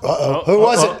reports. Who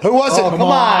was it? Who was it? Come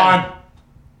on.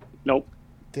 Nope.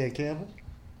 Dan Campbell?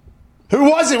 Who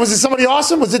was it? Was it somebody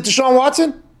awesome? Was it Deshaun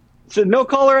Watson? So no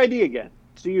caller ID again.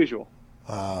 It's the usual.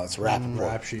 It's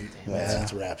rap sheet. Yeah,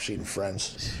 it's a rap sheet and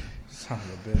friends. Son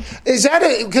of a bitch. Is that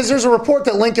it? Because there's a report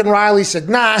that Lincoln Riley said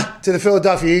nah to the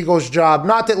Philadelphia Eagles job.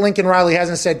 Not that Lincoln Riley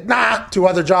hasn't said nah to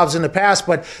other jobs in the past,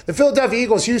 but the Philadelphia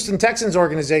Eagles, Houston Texans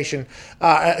organizations,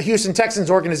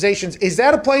 is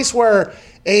that a place where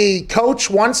a coach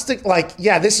wants to, like,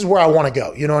 yeah, this is where I want to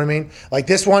go. You know what I mean? Like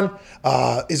this one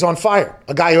is on fire.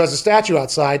 A guy who has a statue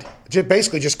outside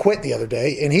basically just quit the other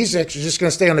day, and he's actually just going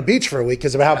to stay on the beach for a week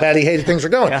because of how bad he hated things were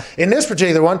going. Yeah. In this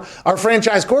particular one, our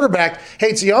franchise quarterback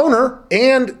hates the owner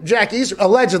and Jack Easter,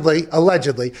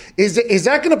 allegedly. Is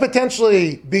that going to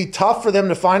potentially be tough for them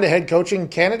to find a head coaching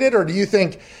candidate, or do you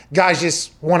think guys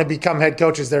just want to become head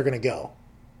coaches, they're going to go?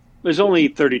 There's only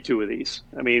 32 of these,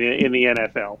 in the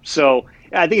NFL. So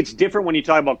I think it's different when you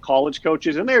talk about college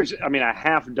coaches. And there's, a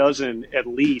half dozen at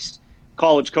least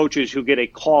college coaches who get a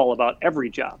call about every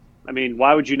job.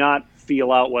 Why would you not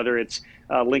feel out whether it's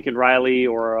Lincoln Riley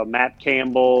or a Matt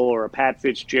Campbell or a Pat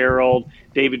Fitzgerald,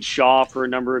 David Shaw for a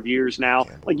number of years now?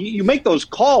 Like you make those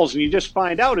calls and you just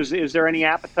find out, is there any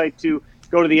appetite to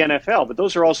go to the NFL? But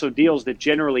those are also deals that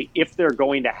generally, if they're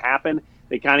going to happen,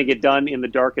 they kind of get done in the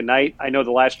dark of night. I know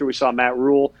the last year we saw Matt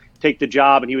Rule take the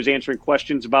job, and he was answering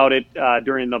questions about it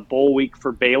during the bowl week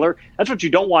for Baylor. That's what you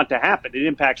don't want to happen. It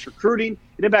impacts recruiting.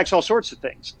 It impacts all sorts of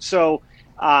things. So,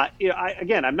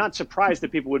 I'm not surprised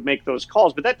that people would make those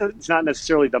calls, but that's not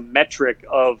necessarily the metric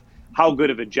of how good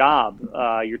of a job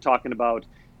you're talking about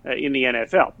in the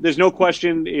NFL. There's no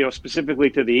question, specifically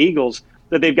to the Eagles,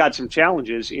 that they've got some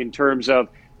challenges in terms of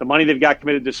the money they've got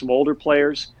committed to some older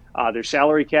players, their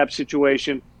salary cap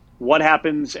situation, what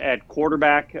happens at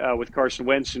quarterback with Carson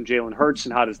Wentz and Jalen Hurts,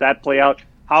 and how does that play out?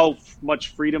 How much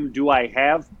freedom do I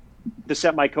have to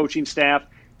set my coaching staff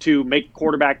to make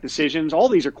quarterback decisions? All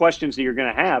these are questions that you're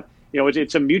going to have.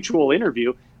 It's a mutual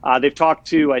interview. They've talked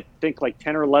to, I think, like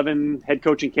 10 or 11 head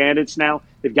coaching candidates now.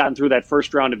 They've gotten through that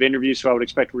first round of interviews, so I would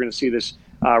expect we're going to see this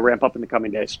ramp up in the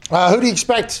coming days. Who do you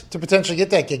expect to potentially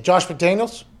get that gig? Josh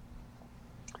McDaniels?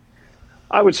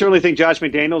 I would certainly think Josh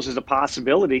McDaniels is a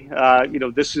possibility.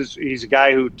 He's a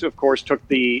guy who, of course, took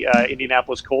the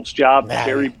Indianapolis Colts job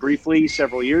very briefly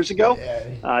several years ago.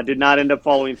 Did not end up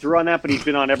following through on that, but he's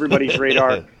been on everybody's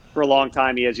radar for a long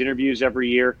time. He has interviews every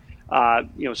year.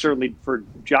 Certainly for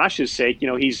Josh's sake,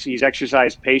 he's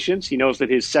exercised patience. He knows that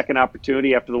his second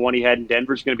opportunity after the one he had in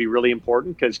Denver is going to be really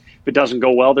important because if it doesn't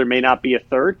go well, there may not be a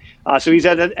third. So he's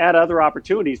had other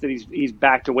opportunities that he's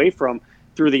backed away from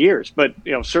through the years. But,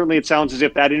 certainly it sounds as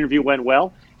if that interview went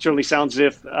well. It certainly sounds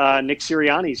as if Nick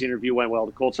Sirianni's interview went well,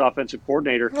 the Colts offensive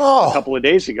coordinator, a couple of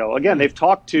days ago. Again, they've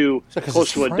talked to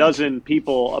close to a dozen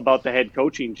people about the head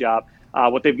coaching job.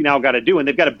 What they've now got to do, and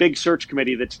they've got a big search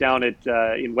committee that's down at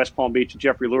in West Palm Beach at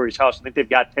Jeffrey Lurie's house. I think they've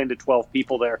got 10 to 12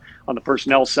 people there on the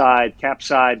personnel side, cap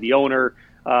side, the owner,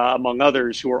 among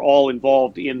others, who are all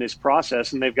involved in this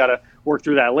process, and they've got to work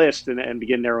through that list and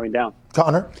begin narrowing down.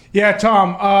 Connor? Yeah,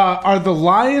 Tom, are the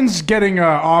Lions getting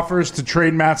offers to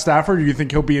trade Matt Stafford, or do you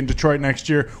think he'll be in Detroit next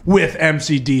year with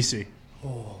MCDC?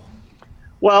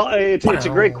 Well, it's a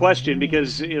great question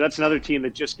because that's another team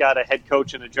that just got a head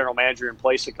coach and a general manager in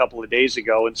place a couple of days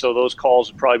ago, and so those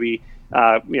calls would probably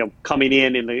be coming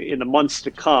in the months to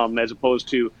come as opposed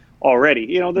to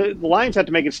already. The Lions have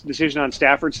to make a decision on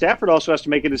Stafford. Stafford also has to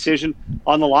make a decision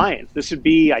on the Lions. This would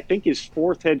be, I think, his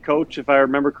fourth head coach, if I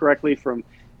remember correctly, from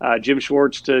Jim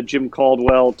Schwartz to Jim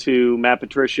Caldwell to Matt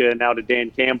Patricia and now to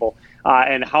Dan Campbell.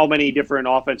 And how many different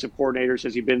offensive coordinators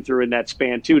has he been through in that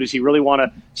span, too? Does he really want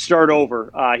to start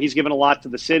over? He's given a lot to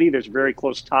the city. There's a very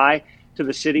close tie to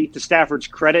the city. To Stafford's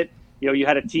credit, You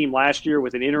had a team last year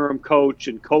with an interim coach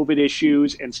and COVID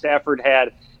issues, and Stafford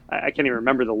had, I can't even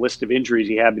remember the list of injuries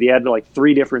he had, but he had like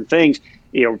 3 different things,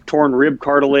 torn rib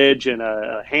cartilage and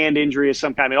a hand injury of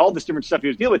some kind. I mean, all this different stuff he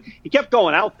was dealing with. He kept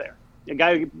going out there. A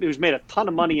guy who's made a ton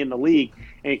of money in the league,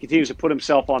 and he continues to put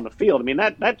himself on the field. I mean,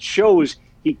 that shows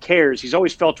he cares. He's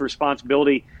always felt a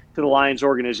responsibility to the Lions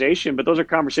organization, but those are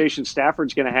conversations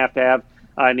Stafford's going to have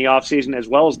in the offseason as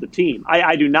well as the team.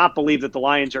 I do not believe that the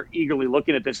Lions are eagerly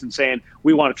looking at this and saying,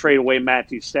 we want to trade away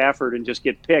Matthew Stafford and just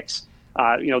get picks.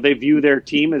 They view their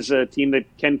team as a team that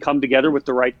can come together with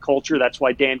the right culture. That's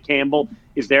why Dan Campbell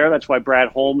is there. That's why Brad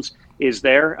Holmes is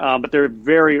there. But they're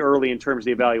very early in terms of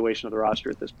the evaluation of the roster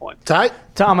at this point.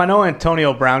 Tom, I know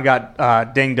Antonio Brown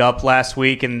got dinged up last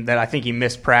week and that I think he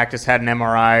missed practice, had an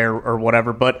MRI or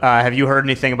whatever. But have you heard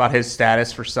anything about his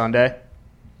status for Sunday?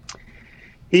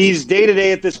 He's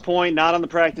day-to-day at this point, not on the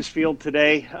practice field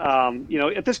today.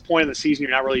 At this point in the season,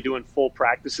 you're not really doing full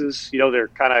practices. They're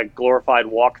kind of glorified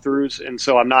walkthroughs. And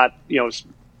so I'm not,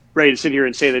 ready to sit here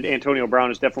and say that Antonio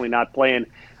Brown is definitely not playing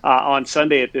on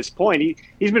Sunday at this point.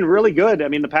 He's been really good. I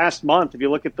mean, the past month, if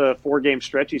you look at the 4-game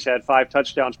stretch, he's had 5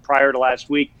 touchdowns prior to last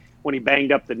week when he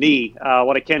banged up the knee.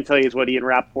 What I can tell you is what Ian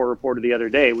Rappaport reported the other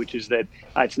day, which is that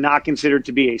it's not considered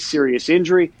to be a serious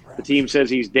injury. The team says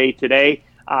he's day-to-day.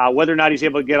 Whether or not he's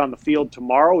able to get on the field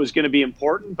tomorrow is going to be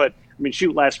important. But,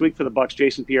 last week for the Bucs,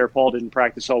 Jason Pierre-Paul didn't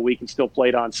practice all week and still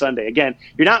played on Sunday. Again,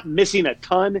 you're not missing a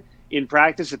ton in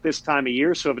practice at this time of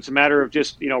year. So if it's a matter of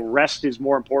just, rest is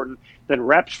more important than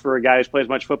reps for a guy who's played as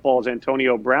much football as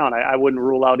Antonio Brown, I wouldn't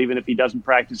rule out, even if he doesn't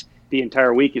practice the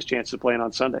entire week, his chance of playing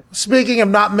on Sunday. Speaking of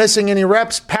not missing any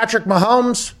reps, Patrick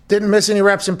Mahomes didn't miss any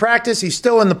reps in practice. He's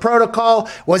still in the protocol.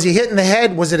 Was he hitting the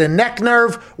head? Was it a neck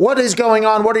nerve? What is going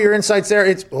on? What are your insights there?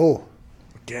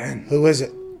 Again. Who is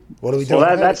it? What are we doing?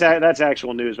 Well, that's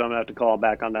actual news. I'm going to have to call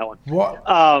back on that one. What?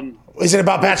 Is it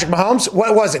about Patrick Mahomes?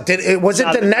 What was it? Was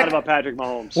it the neck? Not about Patrick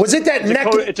Mahomes. Was it that neck?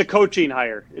 It's a coaching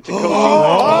hire. It's a coaching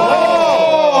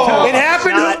hire. It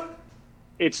happened?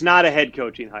 It's not a head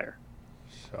coaching hire.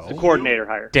 It's a coordinator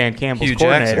hire. Dan Campbell's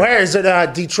coordinator. Where is it?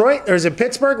 Detroit or is it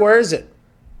Pittsburgh? Where is it?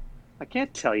 I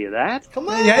can't tell you that. Come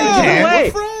on. Yeah, you can.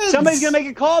 Wait, somebody's going to make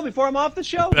a call before I'm off the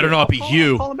show. Better not be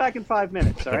Hugh. I'll call him back in 5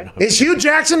 minutes, all right? Is Hugh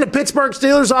Jackson the Pittsburgh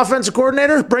Steelers offensive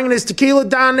coordinator, bringing his tequila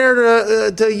down there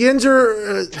to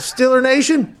Yinzer, Steeler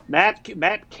Nation?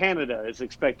 Matt Canada is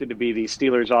expected to be the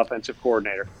Steelers offensive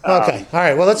coordinator. Okay. All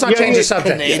right. Well, let's not change the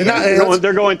subject.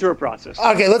 They're going through a process.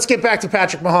 Okay. Let's get back to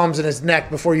Patrick Mahomes and his neck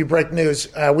before you break news.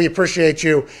 We appreciate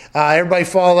you. Everybody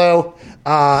follow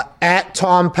at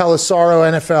Tom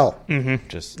Pelissero NFL. Mm-hmm.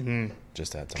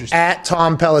 Just at Tom. At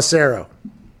Tom Pelissero.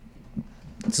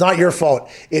 It's not your fault.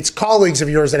 It's colleagues of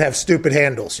yours that have stupid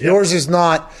handles. Yep. Yours is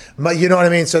not. You know what I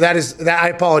mean? So that. I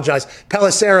apologize.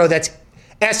 Pelissero. That's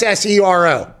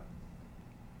SSERO.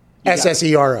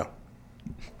 SSERO.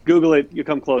 Google it. You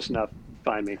come close enough.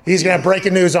 Find me. He's going to have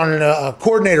breaking news on a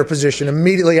coordinator position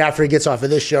immediately after he gets off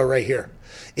of this show right here.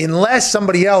 Unless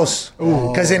somebody else,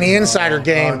 because in the insider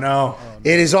game,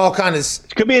 it is all kind of.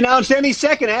 It could be announced any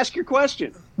second. Ask your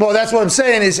question. Well, that's what I'm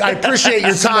saying is I appreciate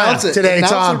your time today,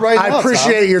 Tom. I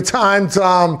appreciate your time,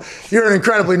 Tom. You're an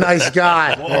incredibly nice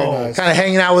guy. Nice. Kind of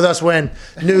hanging out with us when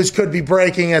news could be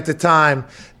breaking at the time.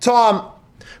 Tom,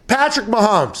 Patrick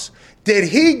Mahomes, did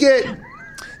he get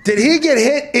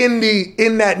hit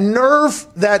in that nerve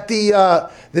that the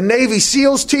Navy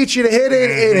SEALs teach you to hit it,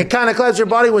 and it kind of collapses your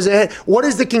body? Was it? What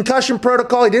is the concussion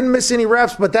protocol? He didn't miss any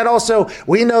reps, but that also,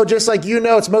 we know, just like you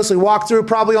know, it's mostly walkthrough,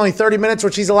 probably only 30 minutes,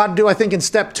 which he's allowed to do, I think, in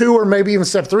step 2 or maybe even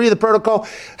step 3 of the protocol.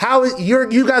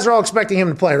 You guys are all expecting him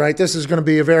to play, right? This is going to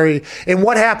be and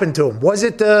what happened to him? Was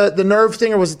it the nerve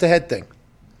thing or was it the head thing?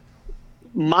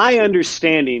 My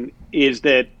understanding is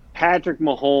that Patrick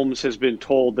Mahomes has been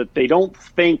told that they don't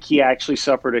think he actually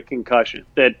suffered a concussion,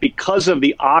 that because of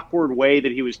the awkward way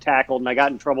that he was tackled, and I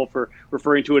got in trouble for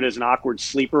referring to it as an awkward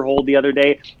sleeper hold the other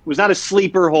day. It was not a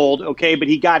sleeper hold, okay, but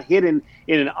he got hit in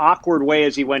an awkward way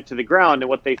as he went to the ground, and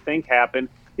what they think happened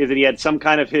is that he had some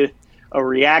kind of a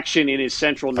reaction in his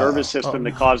central nervous system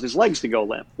that caused his legs to go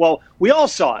limp. Well, we all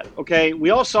saw it, okay? We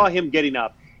all saw him getting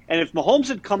up. And if Mahomes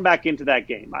had come back into that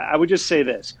game, I would just say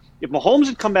this. If Mahomes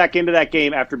had come back into that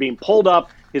game after being pulled up,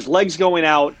 his legs going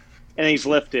out, and he's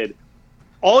lifted,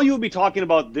 all you would be talking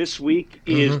about this week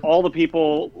is all the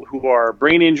people who are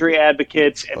brain injury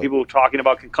advocates and people who are talking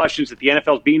about concussions, that the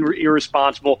NFL is being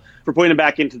irresponsible for putting them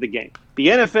back into the game. The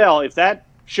NFL, if that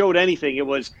showed anything, it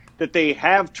was that they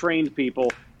have trained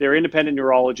people, they're independent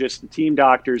neurologists, the team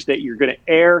doctors, that you're going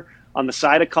to err on the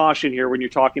side of caution here when you're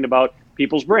talking about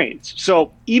people's brains.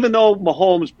 So even though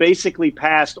Mahomes basically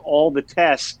passed all the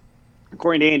tests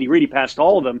according to Andy Reid, he passed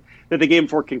all of them, that they gave him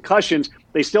for concussions.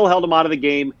 They still held him out of the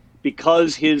game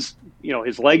because his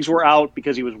legs were out,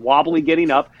 because he was wobbly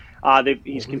getting up.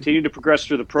 He's continued to progress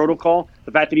through the protocol.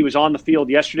 The fact that he was on the field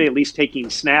yesterday, at least taking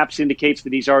snaps, indicates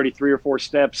that he's already 3 or 4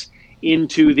 steps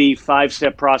into the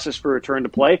 5-step process for return to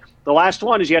play. The last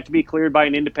one is you have to be cleared by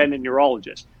an independent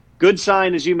neurologist. Good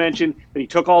sign, as you mentioned, that he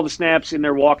took all the snaps in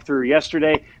their walkthrough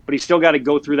yesterday, but he's still got to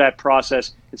go through that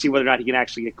process and see whether or not he can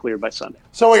actually get cleared by Sunday.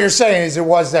 So what you're saying is it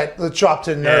was the chopped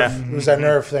in nerve. Yeah. It was that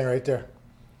nerve thing right there.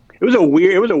 It was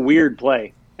a weird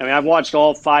play. I mean, I've watched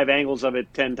all 5 angles of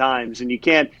it 10 times, and he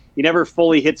never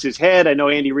fully hits his head. I know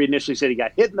Andy Reid initially said he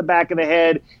got hit in the back of the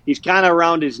head. He's kind of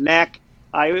around his neck.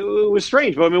 It was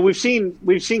strange, but I mean, we've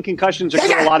seen concussions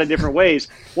occur a lot of different ways.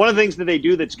 One of the things that they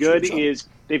do that's good is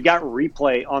they've got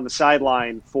replay on the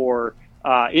sideline for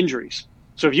injuries.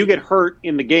 So if you get hurt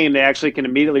in the game, they actually can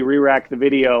immediately re-rack the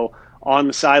video on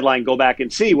the sideline, go back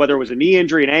and see whether it was a knee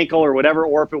injury, an ankle, or whatever,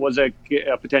 or if it was a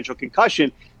potential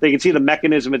concussion. They can see the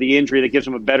mechanism of the injury that gives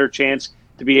them a better chance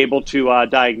to be able to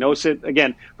diagnose it.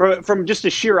 Again, from just a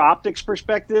sheer optics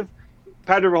perspective,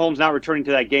 Patrick Mahomes not returning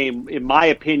to that game, in my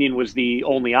opinion, was the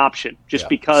only option, just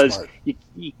because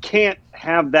you can't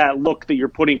have that look that you're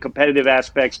putting competitive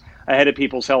aspects ahead of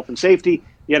people's health and safety.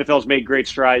 The NFL's made great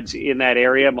strides in that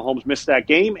area. Mahomes missed that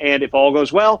game, and if all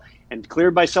goes well and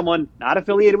cleared by someone not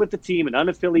affiliated with the team, an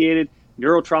unaffiliated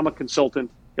neurotrauma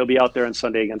consultant, he'll be out there on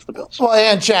Sunday against the Bills. Well,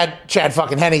 and Chad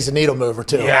fucking Henney's a needle mover,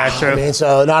 too. Yeah, true. I mean,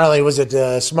 so not only was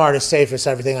it smartest, safest,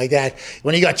 everything like that,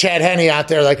 when you got Chad Henney out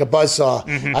there like a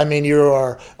buzzsaw, I mean, you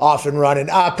are off and running.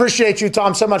 I appreciate you,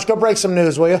 Tom, so much. Go break some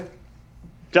news, will you?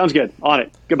 Sounds good. On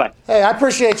it. Goodbye. Hey, I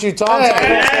appreciate you, Tom.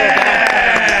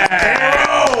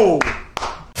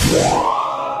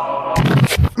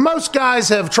 Most guys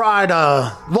have tried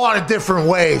a lot of different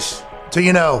ways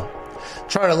to,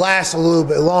 try to last a little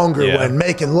bit longer when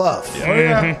making love.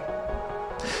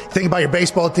 Think about your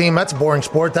baseball team. That's a boring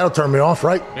sport. That'll turn me off,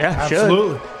 right? Yeah,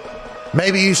 absolutely.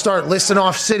 Maybe you start listing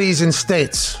off cities and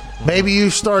states. Maybe you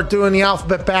start doing the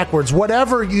alphabet backwards.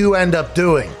 Whatever you end up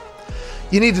doing,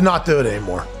 you need to not do it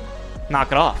anymore.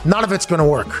 Knock it off. None of it's going to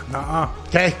work.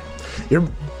 Okay?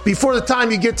 Before the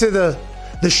time you get to the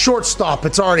shortstop,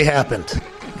 it's already happened.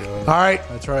 All right?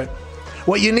 That's right.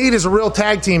 What you need is a real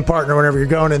tag team partner whenever you're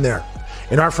going in there.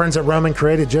 And our friends at Roman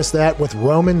created just that with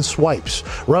Roman Swipes.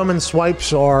 Roman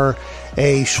Swipes are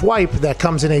a swipe that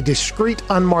comes in a discreet,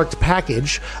 unmarked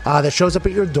package that shows up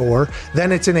at your door.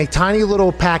 Then it's in a tiny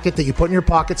little packet that you put in your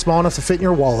pocket, small enough to fit in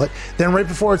your wallet. Then right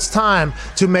before it's time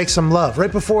to make some love,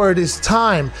 right before it is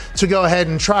time to go ahead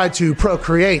and try to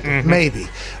procreate, maybe.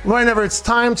 Whenever it's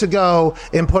time to go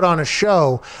and put on a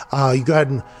show, you go ahead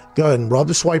and rub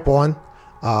the swipe on.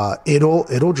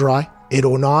 It'll dry.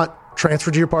 It'll not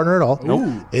transfer to your partner at all.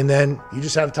 Nope. And then you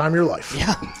just have the time of your life.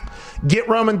 Yeah.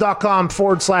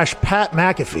 GetRoman.com/Pat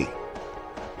McAfee.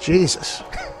 Jesus.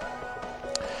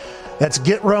 That's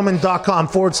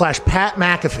GetRoman.com/Pat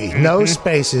McAfee. No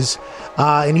spaces.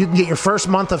 And you can get your first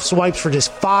month of swipes for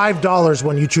just $5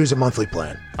 when you choose a monthly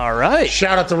plan. All right.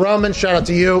 Shout out to Roman. Shout out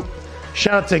to you.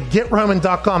 Shout out to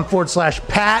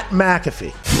GetRoman.com/Pat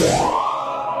McAfee.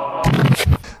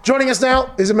 Joining us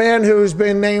now is a man who's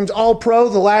been named All-Pro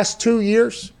the last 2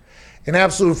 years, an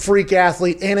absolute freak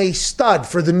athlete, and a stud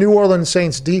for the New Orleans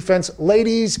Saints defense.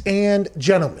 Ladies and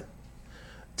gentlemen,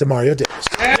 Demario Davis.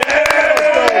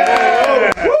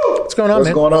 What's going on,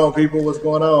 man? What's going on, people? What's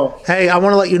going on? Hey, I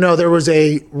want to let you know there was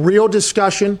a real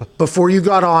discussion before you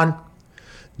got on.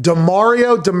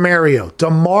 Demario.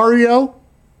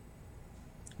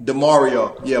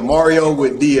 Yeah, Mario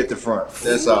with D at the front.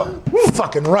 That's all.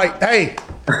 Fucking right. Hey,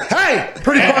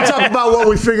 pretty pumped up about what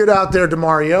we figured out there,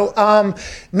 Demario.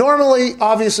 Normally,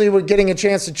 obviously, we're getting a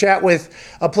chance to chat with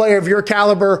a player of your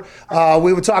caliber.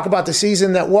 We would talk about the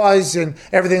season that was and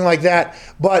everything like that.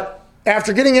 But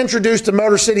after getting introduced to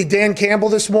Motor City Dan Campbell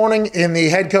this morning in the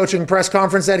head coaching press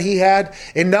conference that he had,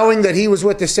 and knowing that he was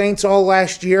with the Saints all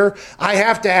last year, I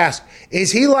have to ask,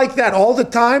 is he like that all the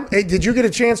time? Hey, did you get a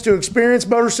chance to experience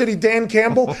Motor City Dan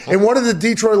Campbell? And what do the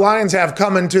Detroit Lions have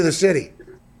coming to the city?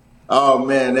 Oh,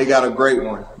 man, they got a great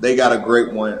one.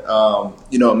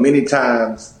 Many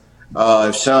times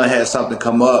if Sean had something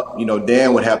come up,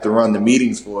 Dan would have to run the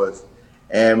meetings for us.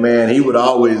 And, man, he would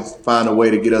always find a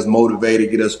way to get us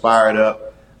motivated, get us fired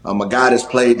up. A guy that's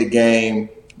played the game,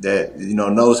 that,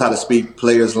 knows how to speak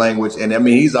players' language. And,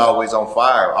 he's always on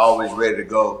fire, always ready to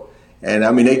go. And,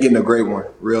 they're getting a great one.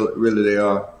 Really they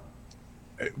are.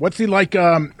 What's he like?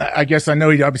 I guess I know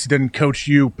he obviously didn't coach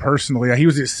you personally. He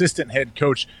was the assistant head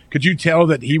coach. Could you tell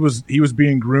that he was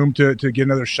being groomed to get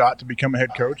another shot to become a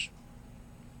head coach?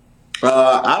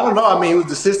 I don't know. I mean, he was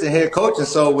the assistant head coach, and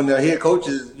so when the head coach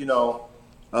is,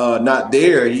 not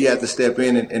there, he had to step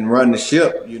in and run the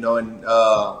ship,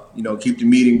 and keep the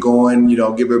meeting going,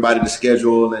 give everybody the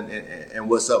schedule and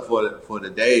what's up for the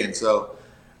day. And so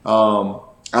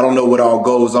I don't know what all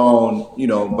goes on,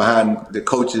 behind the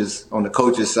coaches on the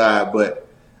coaches side, but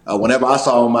whenever I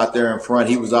saw him out there in front,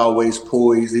 he was always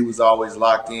poised, he was always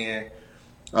locked in.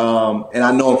 And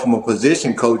I know him from a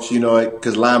position coach,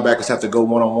 because linebackers have to go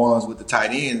one-on-ones with the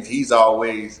tight ends. He's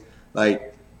always like,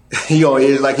 he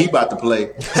is like he about to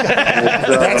play.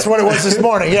 That's what it was this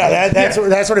morning. Yeah, that's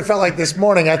what it felt like this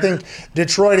morning. I think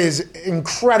Detroit is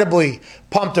incredibly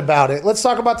pumped about it. Let's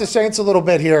talk about the Saints a little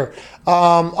bit here.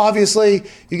 Obviously,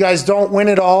 you guys don't win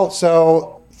it all,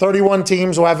 so 31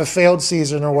 teams will have a failed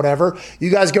season or whatever.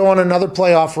 You guys go on another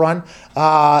playoff run.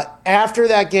 After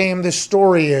that game, the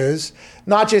story is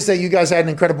not just that you guys had an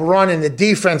incredible run and the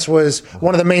defense was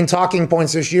one of the main talking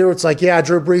points this year. It's like, yeah,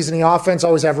 Drew Brees and the offense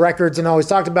always have records and always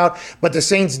talked about, but the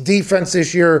Saints defense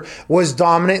this year was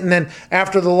dominant. And then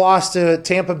after the loss to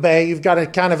Tampa Bay, you've got a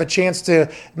kind of a chance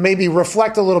to maybe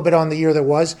reflect a little bit on the year that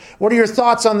was. What are your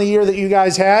thoughts on the year that you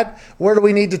guys had? Where do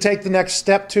we need to take the next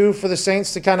step to for the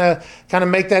Saints to kind of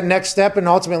make that next step and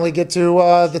ultimately get to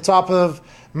the top of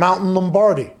Mountain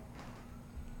Lombardi?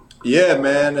 Yeah,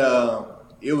 man.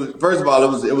 It was, first of all,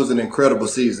 it was an incredible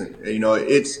season.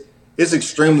 It's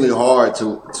extremely hard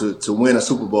to win a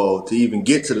Super Bowl. To even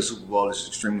get to the Super Bowl is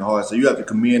extremely hard. So you have to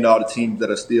commend all the teams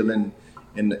that are still in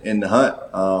the hunt.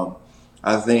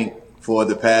 I think for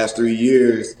the past 3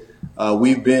 years,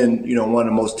 we've been one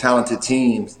of the most talented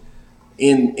teams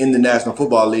in the National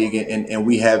Football League, and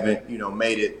we haven't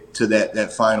made it to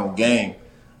that final game.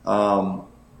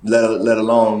 Let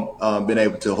alone been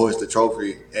able to hoist the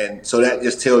trophy. And so that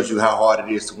just tells you how hard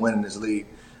it is to win in this league.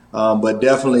 But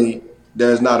definitely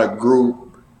there's not a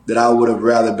group that I would have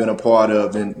rather been a part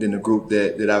of than the group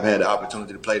that I've had the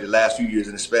opportunity to play the last few years,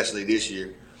 and especially this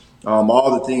year.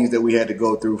 All the things that we had to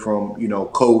go through from,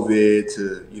 COVID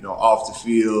to, off the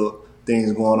field,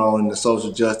 things going on in the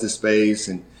social justice space,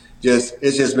 and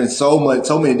it's just been so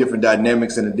many different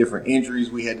dynamics and the different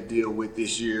injuries we had to deal with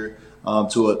this year.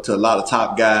 To a lot of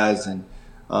top guys, and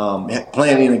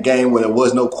playing in a game where there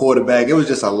was no quarterback. It was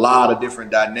just a lot of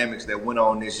different dynamics that went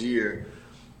on this year.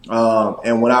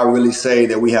 And when I really say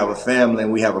that we have a family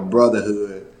and we have a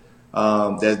brotherhood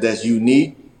that's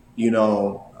unique, this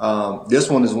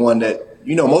one is one that,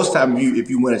 most times if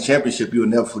you win a championship, you'll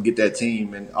never forget that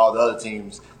team, and all the other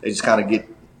teams, they just kind of get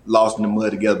lost in the mud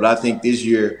together. But I think this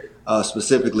year,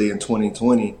 specifically in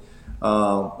 2020,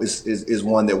 is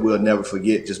one that we'll never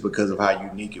forget just because of how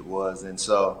unique it was. And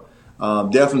so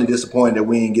definitely disappointed that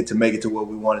we didn't get to make it to where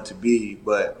we wanted to be,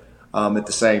 but at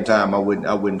the same time, I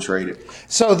wouldn't trade it.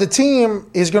 So the team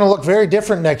is going to look very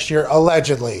different next year,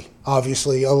 allegedly.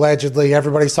 Obviously, allegedly,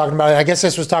 everybody's talking about it. I guess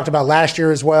this was talked about last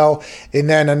year as well, and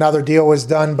then another deal was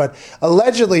done. But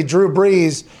allegedly, Drew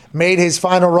Brees made his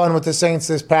final run with the Saints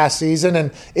this past season,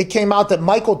 and it came out that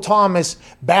Michael Thomas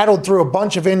battled through a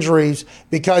bunch of injuries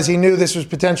because he knew this was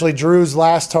potentially Drew's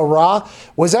last hurrah.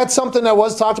 Was that something that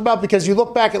was talked about? Because you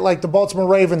look back at like the Baltimore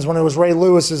Ravens when it was Ray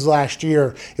Lewis's last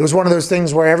year, it was one of those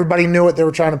things where everybody knew it. They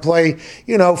were trying to play,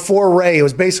 for Ray. It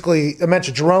was basically, I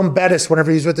mentioned Jerome Bettis whenever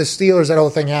he was with the Steelers, that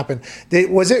whole thing happened.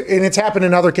 Was it? And it's happened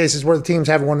in other cases where the teams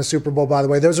haven't won the Super Bowl, by the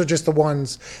way. Those are just the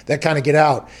ones that kind of get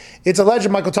out. It's alleged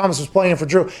Michael Thomas was playing for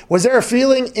Drew. Was there a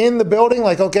feeling in the building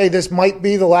like, okay, this might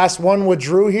be the last one with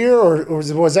Drew here, or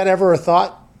was that ever a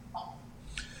thought?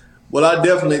 Well, I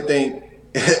definitely think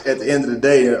at the end of the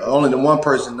day, only the one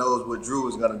person knows what Drew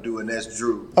is going to do, and that's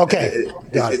Drew. Okay.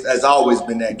 It's always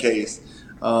been that case.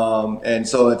 And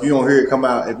so if you don't hear it come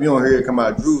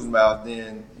out Drew's mouth,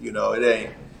 then, it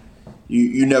ain't.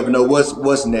 You never know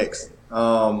what's next.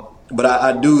 But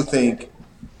I do think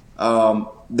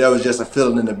there was just a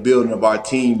feeling in the building of our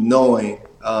team knowing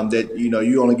that,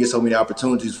 you only get so many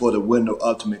opportunities for the window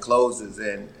ultimate closes.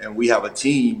 And we have a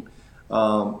team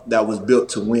that was built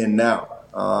to win now.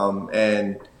 So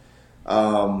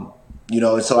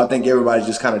I think everybody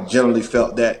just kind of generally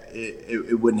felt that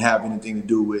it wouldn't have anything to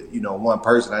do with, one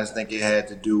person. I just think it had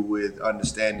to do with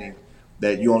understanding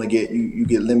that you only get you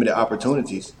get limited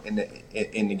opportunities in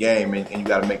the game, and you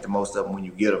got to make the most of them when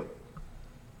you get them.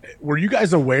 Were you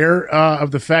guys aware of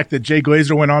the fact that Jay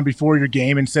Glazer went on before your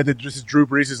game and said that this is Drew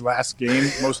Brees' last game,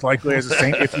 most likely as a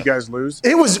Saint, if you guys lose?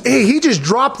 He just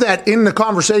dropped that in the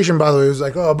conversation, by the way. It was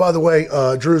like, oh, by the way,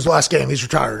 Drew's last game, he's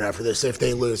retiring after this if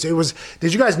they lose.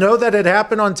 Did you guys know that it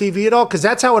happened on TV at all? Because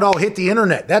that's how it all hit the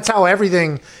internet. That's how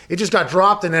everything, it just got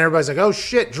dropped, and then everybody's like, oh,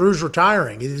 shit, Drew's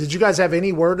retiring. Did you guys have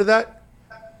any word of that?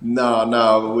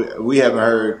 No, we haven't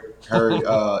heard heard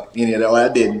any of that. Well,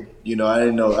 I didn't. I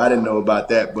didn't know about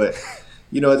that. But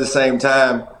at the same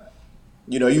time,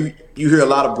 you hear a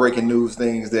lot of breaking news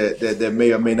things that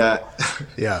may or may not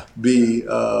be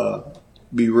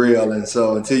real. And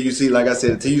so until you see, like I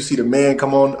said, until you see the man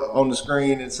come on the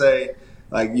screen and say,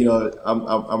 like,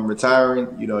 I'm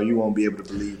retiring, you won't be able to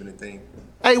believe anything.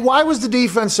 Hey, why was the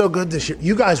defense so good this year?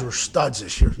 You guys were studs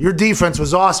this year. Your defense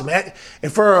was awesome.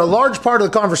 And for a large part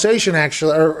of the conversation,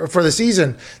 actually, or for the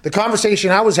season, the conversation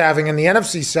I was having on the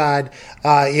NFC side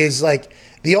is like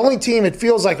the only team it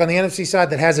feels like on the NFC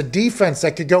side that has a defense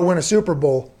that could go win a Super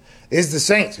Bowl is the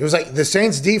Saints. It was like the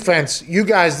Saints defense, you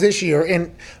guys this year,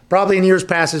 and probably in years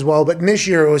past as well, but in this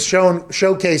year it was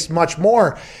showcased much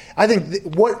more. I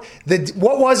think what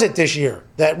was it this year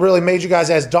that really made you guys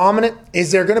as dominant?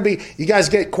 Is there going to be – you guys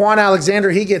get Quan Alexander,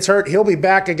 he gets hurt. He'll be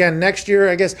back again next year,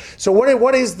 I guess. So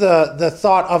what is the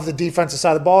thought of the defensive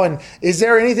side of the ball, and is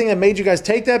there anything that made you guys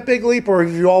take that big leap, or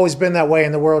have you always been that way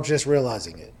and the world's just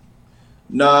realizing it?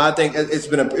 No, I think it's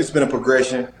been a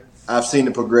progression. I've seen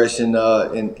the progression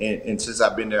and since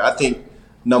I've been there. I think,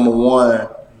 number one,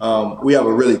 we have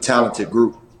a really talented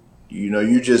group.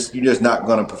 You're just not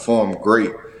going to perform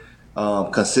great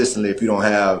consistently if you don't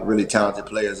have really talented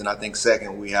players. And I think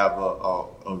second, we have a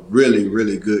really,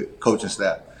 really good coaching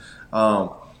staff.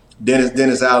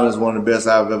 Dennis Allen is one of the best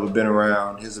I've ever been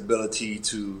around. His ability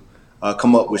to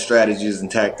come up with strategies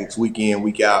and tactics week in,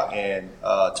 week out, and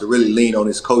to really lean on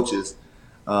his coaches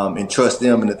and trust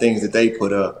them and the things that they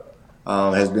put up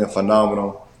has been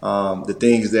phenomenal. The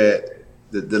things that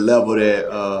the level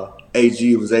that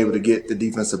AG was able to get the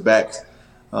defensive backs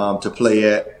to play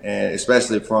at, and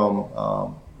especially from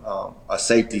a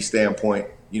safety standpoint,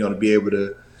 to be able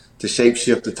to shape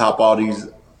shift to top all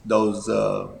those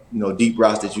deep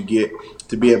routes that you get,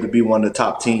 to be able to be one of the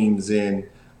top teams in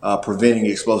preventing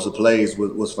explosive plays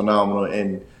was phenomenal.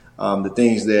 And the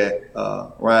things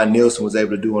that Ryan Nielsen was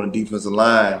able to do on the defensive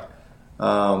line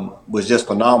was just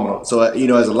phenomenal. So, as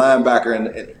a linebacker,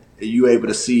 and you able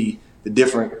to see the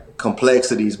different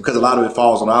complexities, because a lot of it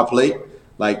falls on our plate.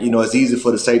 Like, it's easy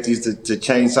for the safeties to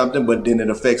change something, but then it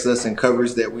affects us in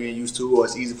coverage that we ain't used to, or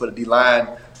it's easy for the D-line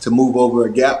to move over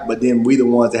a gap, but then we the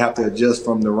ones that have to adjust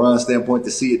from the run standpoint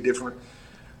to see it different.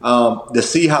 To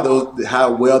see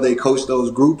how well they coach those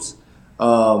groups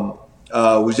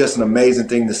was just an amazing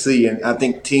thing to see. And I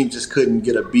think teams just couldn't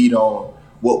get a beat on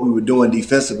what we were doing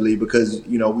defensively because,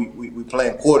 we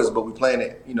playing quarters, but we playing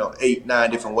it, 8,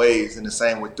 9 different ways, and the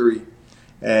same with 3.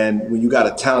 And when you got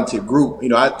a talented group,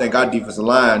 I think our defensive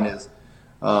line is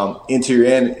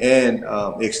interior and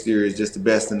exterior is just the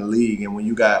best in the league. And when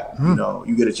you got,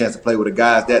 you get a chance to play with a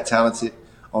guys that talented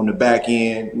on the back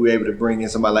end, we were able to bring in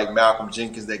somebody like Malcolm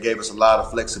Jenkins that gave us a lot of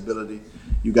flexibility.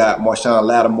 You got Marshawn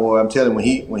Lattimore. I'm telling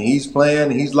you, when he's playing,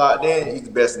 he's locked in, he's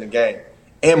the best in the game.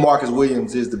 And Marcus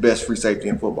Williams is the best free safety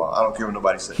in football. I don't care what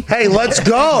nobody says. Hey, let's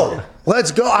go.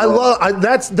 Let's go.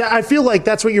 I feel like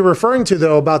that's what you're referring to,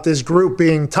 though, about this group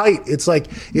being tight. It's like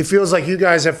it feels like you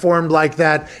guys have formed like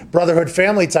that brotherhood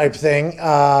family type thing,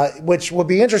 which will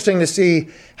be interesting to see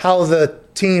how the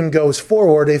team goes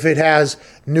forward if it has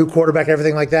new quarterback,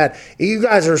 everything like that. You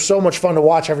guys are so much fun to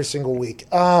watch every single week.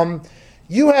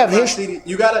 You have history.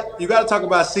 You gotta talk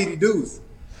about CD Deuce.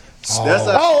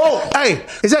 Hey,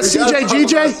 is that CJ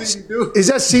GJ? Is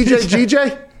that CJ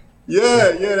GJ?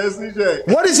 Yeah, that's CJ.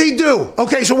 What does he do?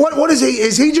 Okay, so what is he?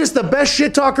 Is he just the best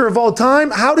shit talker of all time?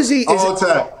 How does he? All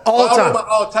time.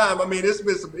 All time. I mean, it's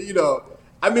been some, but you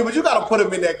got to put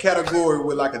him in that category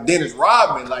with like a Dennis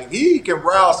Rodman. Like, he can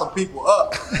rile some people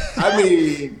up. I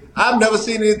mean, I've never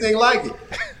seen anything like it.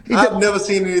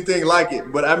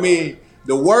 But I mean,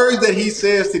 the words that he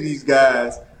says to these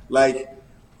guys, like,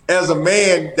 as a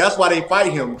man, that's why they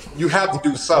fight him. You have to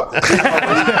do something.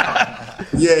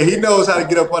 Yeah, he knows how to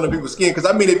get up under people's skin. Because,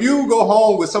 I mean, if you go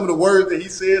home with some of the words that he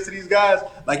says to these guys,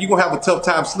 like, you're going to have a tough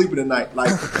time sleeping tonight.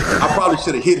 Like, I probably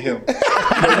should have hit him.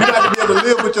 You're not going to be able to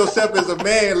live with yourself as a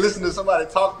man, listen to somebody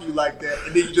talk to you like that,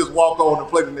 and then you just walk on and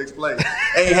play the next play.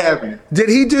 Ain't happening. Did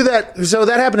he do that? So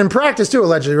that happened in practice, too,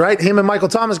 allegedly, right? Him and Michael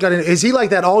Thomas got in. Is he like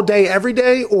that all day, every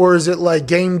day? Or is it like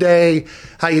game day,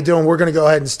 how you doing? We're going to go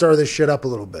ahead and stir this shit up a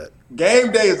little bit.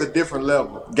 Game day is a different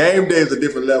level.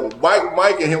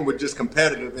 Mike and him were just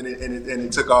competitive, and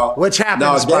it took off. Which happened?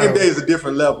 No, game day is a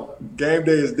different level. Game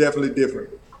day is definitely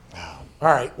different. All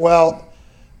right. Well,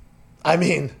 I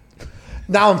mean,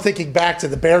 now I'm thinking back to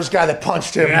the Bears guy that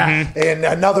punched him, and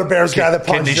another Bears guy that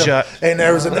punched him. Shot. And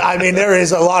there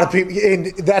is a lot of people, and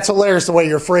that's hilarious the way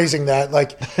you're phrasing that.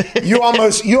 Like, you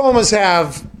almost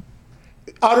have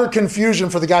utter confusion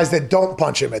for the guys that don't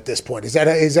punch him at this point. Is that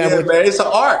what? Man, it's an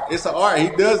art. It's an art. He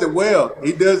does it well.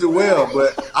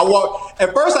 But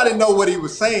at first I didn't know what he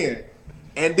was saying.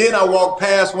 And then I walked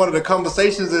past one of the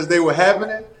conversations as they were having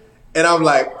it, and I'm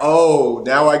like, oh,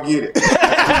 now I get it.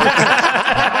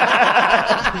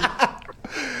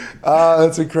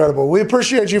 That's incredible. We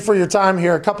appreciate you for your time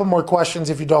here. A couple more questions,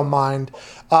 if you don't mind.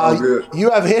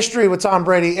 You have history with Tom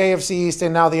Brady, AFC East,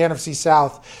 and now the NFC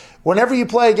South. Whenever you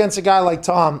play against a guy like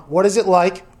Tom, what is it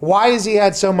like? Why has he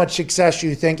had so much success,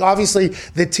 you think? Obviously,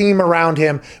 the team around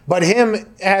him, but him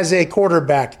as a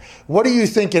quarterback, what do you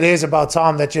think it is about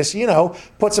Tom that just,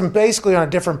 puts him basically on a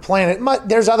different planet?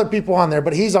 There's other people on there,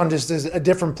 but he's on just a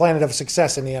different planet of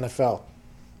success in the NFL.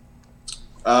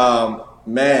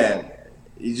 Man,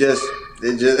 it's just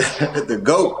the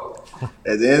GOAT.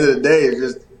 At the end of the day, it's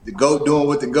just the GOAT doing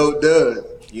what the GOAT does.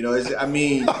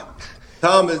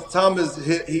 Tom is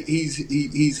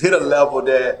he's hit a level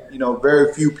that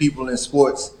very few people in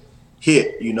sports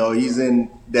hit. He's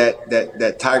in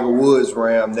that Tiger Woods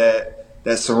realm, that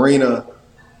Serena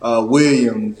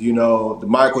Williams, the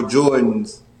Michael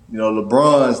Jordans,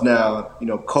 LeBron's now,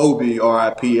 Kobe,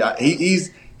 R.I.P. He's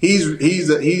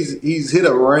hit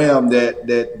a realm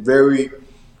that very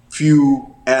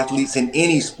few athletes in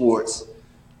any sport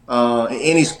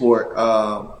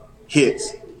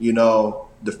hits.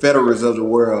 The Federers of the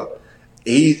world.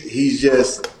 He's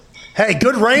just. Hey,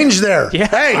 good range there. Yeah.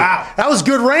 Hey, wow. That was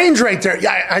good range right there.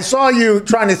 Yeah, I saw you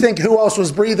trying to think who else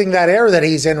was breathing that air that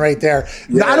he's in right there.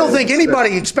 Yeah, I don't think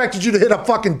anybody expected you to hit a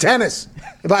fucking tennis.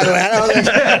 By the way, I don't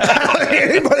think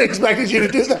anybody expected you to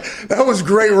do that. That was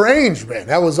great range, man.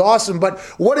 That was awesome. But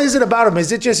what is it about him?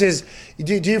 Is it just his –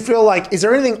 do you feel like – is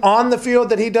there anything on the field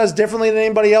that he does differently than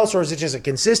anybody else, or is it just a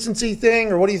consistency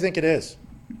thing, or what do you think it is?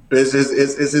 It's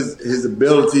his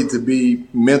ability to be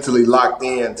mentally locked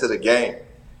in to the game.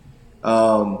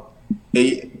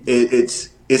 It's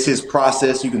his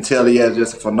process. You can tell he has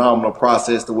just a phenomenal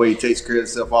process, the way he takes care of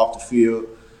himself off the field.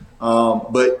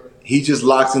 But he just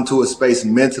locks into a space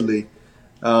mentally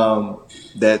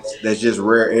that's just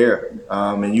rare air.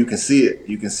 And you can see it.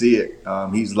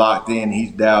 He's locked in.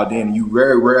 He's dialed in. You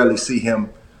very rarely see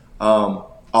him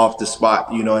off the spot,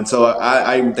 And so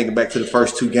I even think back to the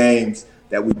first two games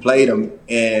that we played him,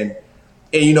 and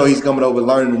he's coming over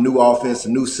learning a new offense, a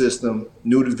new system,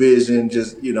 new division,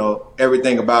 just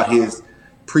everything about his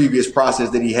previous process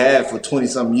that he had for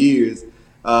 20-something years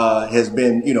has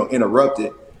been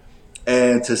interrupted.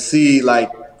 And to see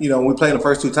when we played the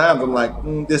first two times, I'm like,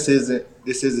 this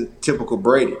isn't typical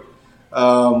Brady.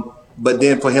 But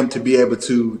then for him to be able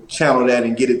to channel that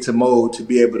and get it to mode to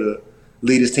be able to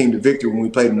lead his team to victory when we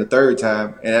played him the third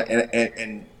time,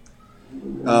 and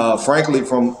frankly,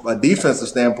 from a defensive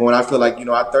standpoint, I feel like,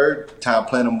 our third time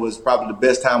playing him was probably the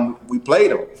best time we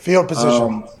played him. Field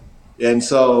position. And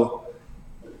so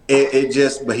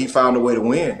but he found a way to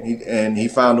win. He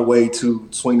found a way to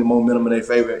swing the momentum in their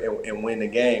favor and win the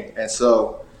game. And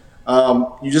so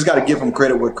you just got to give him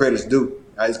credit where credit's due.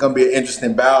 It's going to be an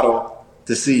interesting battle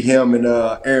to see him and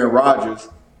Aaron Rodgers,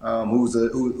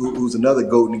 who's another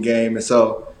GOAT in the game. And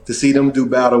so to see them do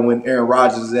battle when Aaron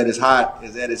Rodgers is at his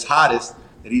hottest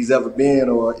that he's ever been,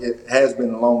 or it has been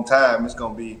in a long time, it's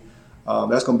gonna be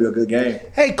that's gonna be a good game.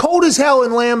 Hey, cold as hell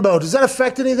in Lambeau. Does that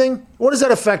affect anything? What does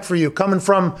that affect for you, coming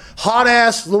from hot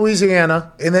ass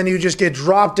Louisiana and then you just get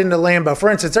dropped into Lambeau? For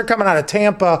instance, they're coming out of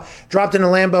Tampa, dropped into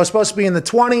Lambeau, supposed to be in the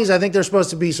 20s. I think there's supposed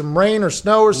to be some rain or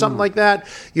snow or something like that.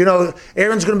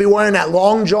 Aaron's going to be wearing that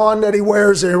long john that he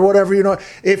wears or whatever.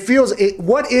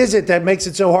 What is it that makes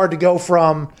it so hard to go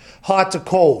from hot to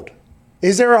cold?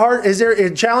 Is there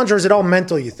a challenge, or is it all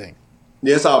mental, you think?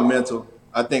 Yeah, it's all mental.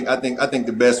 I think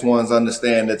the best ones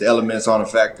understand that the elements aren't a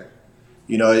factor.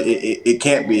 It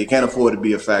can't be. It can't afford to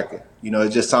be a factor.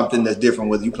 It's just something that's different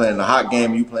whether you playing in a hot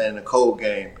game or you playing in a cold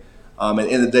game. At the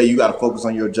end of the day, you got to focus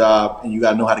on your job, and you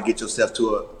got to know how to get yourself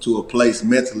to a place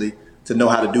mentally to know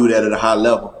how to do that at a high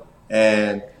level.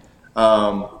 And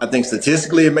I think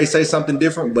statistically it may say something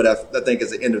different, but I think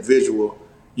as an individual,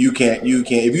 you can't.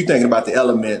 If you're thinking about the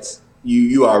elements,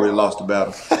 you already lost the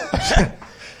battle.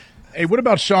 Hey, what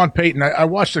about Sean Payton? I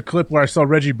watched a clip where I saw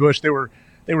Reggie Bush. They were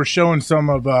showing some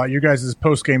of your guys'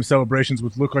 post-game celebrations,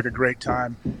 which looked like a great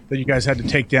time that you guys had to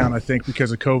take down, I think,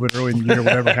 because of COVID early in the year,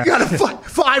 whatever happened. You got a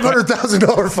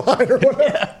 $500,000 fine or whatever.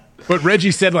 Yeah. But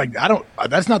Reggie said,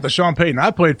 that's not the Sean Payton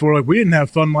I played for. We didn't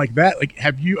have fun like that.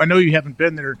 I know you haven't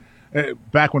been there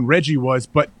back when Reggie was,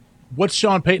 but what's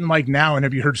Sean Payton like now, and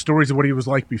have you heard stories of what he was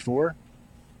like before?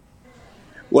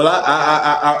 Well,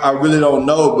 I really don't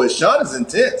know, but Sean is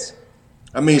intense.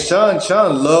 I mean, Sean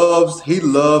loves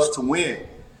to win.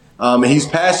 And he's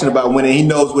passionate about winning. He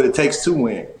knows what it takes to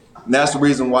win. And that's the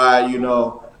reason why,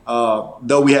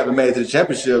 though we haven't made it to the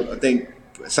championship, I think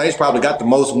Saints probably got the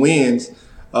most wins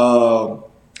out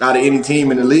of any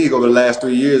team in the league over the last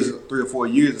 3 or 4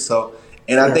 years or so.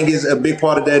 And I think a big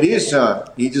part of that is Sean.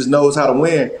 He just knows how to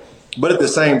win. But at the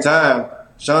same time,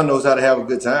 Sean knows how to have a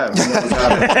good time. He knows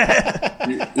how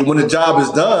to, when the job is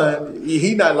done,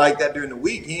 he not like that during the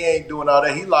week. He ain't doing all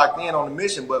that. He locked in on the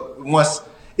mission. But once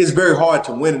it's very hard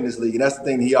to win in this league. And that's the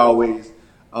thing he always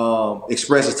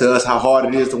expresses to us, how hard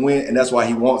it is to win. And that's why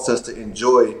he wants us to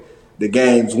enjoy the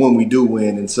games when we do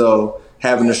win. And so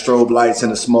having the strobe lights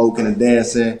and the smoke and the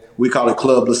dancing, we call it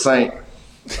Club La Saint.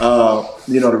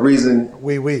 The reason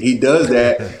he does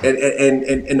that,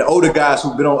 and the older guys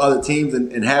who've been on other teams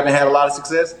and haven't had a lot of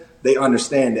success, they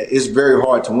understand that it's very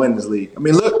hard to win this league. I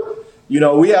mean, look,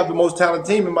 we have the most talented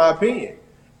team in my opinion,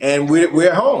 and we're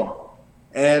at home.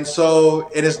 And so,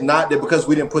 and it's not that because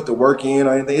we didn't put the work in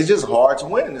or anything. It's just hard to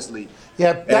win in this league.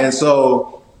 Yeah. And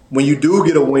so, when you do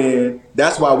get a win,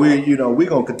 that's why we're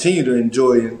gonna continue to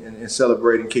enjoy and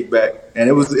celebrate and kick back. And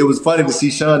it was funny to see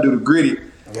Sean do the gritty.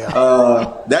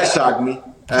 Yeah. That shocked me.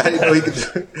 I didn't know he could.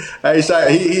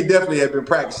 He definitely had been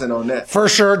practicing on that. For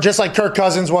sure, just like Kirk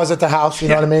Cousins was at the house. You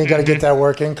know what I mean? You got to get that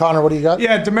work in. Connor, what do you got?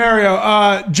 Yeah,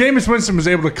 Demario. Jameis Winston was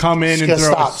able to come in and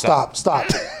throw. Stop.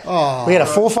 Oh, we had a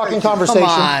full fucking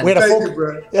conversation. We had a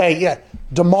full. Yeah.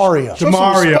 Demario.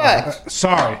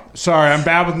 Sorry. I'm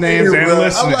bad with names and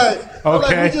listening.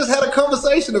 Okay. We just had a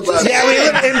conversation about it.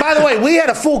 Yeah, and by the way, we had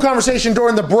a full conversation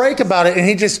during the break about it, and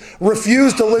he just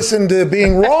refused to listen to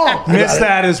being wrong. Missed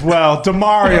that as well.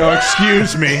 Demario,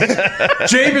 excuse me.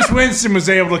 Jameis Winston was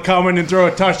able to come in and throw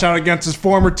a touchdown against his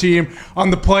former team on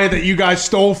the play that you guys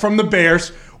stole from the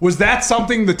Bears. Was that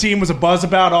something the team was a buzz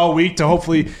about all week to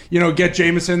hopefully, get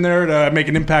Jameis in there to make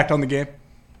an impact on the game?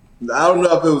 I don't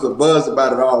know if it was a buzz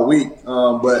about it all week,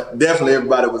 but definitely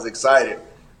everybody was excited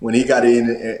when he got in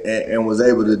and was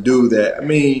able to do that. I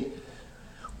mean,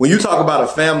 when you talk about a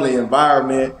family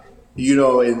environment,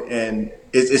 and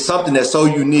it's something that's so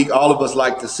unique, all of us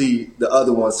like to see the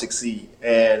other one succeed.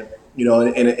 And, in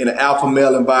an alpha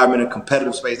male environment, a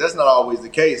competitive space, that's not always the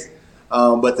case.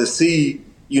 But to see,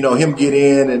 him get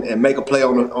in and make a play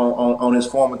on his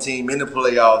former team in the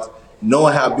playoffs,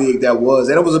 knowing how big that was,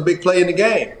 and it was a big play in the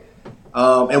game.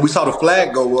 And we saw the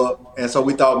flag go up, and so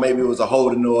we thought maybe it was a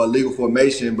holding or a legal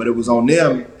formation, but it was on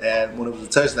them. And when it was a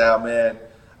touchdown, man,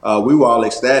 we were all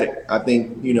ecstatic. I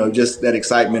think, just that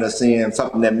excitement of seeing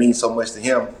something that means so much to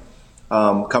him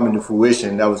coming to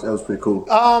fruition, that was pretty cool.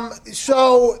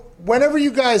 So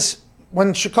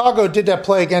when Chicago did that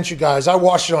play against you guys, I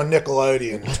watched it on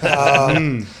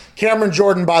Nickelodeon. Cameron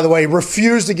Jordan, by the way,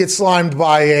 refused to get slimed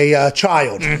by a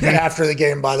child after the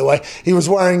game, by the way. He was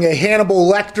wearing a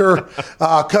Hannibal Lecter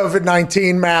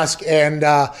COVID-19 mask, and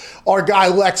our guy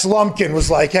Lex Lumpkin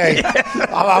was like, hey,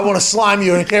 I want to slime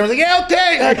you. And Cameron's like, yeah,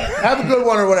 okay, have a good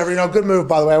one or whatever. Good move,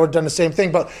 by the way. I would have done the same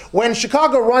thing. But when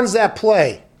Chicago runs that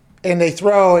play and they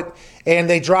throw it and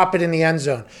they drop it in the end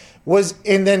zone,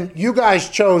 and then you guys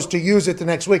chose to use it the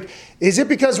next week. Is it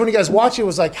because when you guys watch it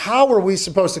was like, how are we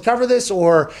supposed to cover this?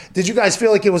 Or did you guys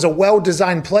feel like it was a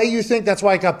well-designed play, you think? That's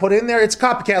why it got put in there? It's a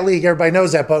copycat league. Everybody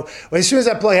knows that. But as soon as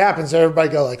that play happens, everybody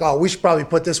go like, oh, we should probably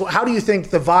put this one. How do you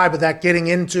think the vibe of that getting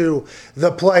into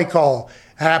the play call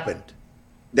happened?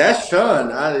 That's Sean.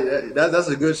 That's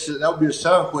a good – that would be a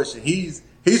Sean question. He's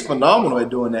phenomenal at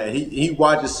doing that. He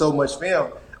watches so much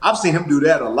film. I've seen him do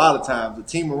that a lot of times. The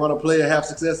team will run a play and have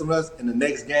success on us, and the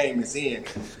next game it's in.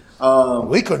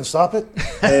 We couldn't stop it.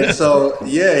 And so,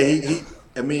 yeah,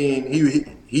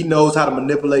 he knows how to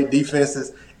manipulate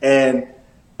defenses. And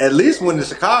at least when the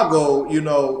Chicago,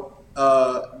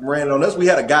 ran on us, we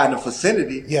had a guy in the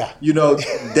vicinity. Yeah.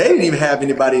 They didn't even have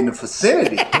anybody in the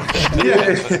vicinity.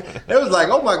 It was like,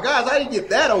 oh my gosh, how did you get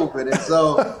that open? And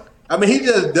so, he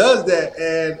just does that.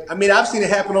 And I've seen it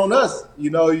happen on us.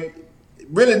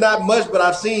 Really not much, but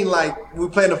I've seen, like, we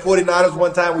played the 49ers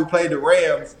one time, we played the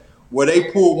Rams, where they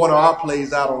pulled one of our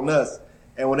plays out on us.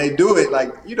 And when they do it,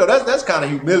 like, that's kind of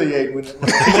humiliating.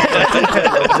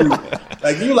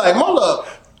 Like, you like, hold up,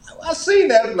 I've seen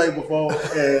that play before.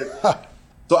 And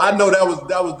so I know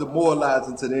that was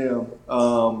demoralizing to them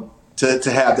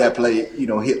to have that play,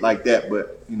 hit like that.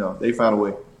 But, they found a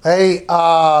way. Hey,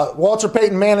 Walter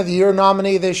Payton Man of the Year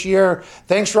nominee this year.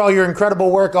 Thanks for all your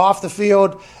incredible work off the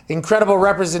field, incredible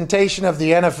representation of the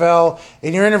NFL,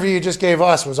 and your interview you just gave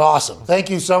us was awesome.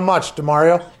 Thank you so much,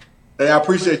 Demario. Hey, I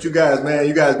appreciate you guys, man.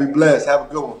 You guys be blessed.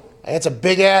 Have a good one. Hey, it's a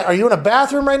big ass. Are you in a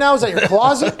bathroom right now? Is that your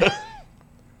closet?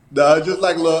 No, just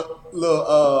like a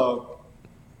little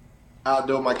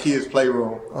outdoor, my kids'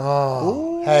 playroom.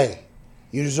 Oh, ooh. Hey.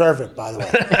 You deserve it, by the way.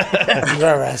 You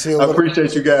deserve it. I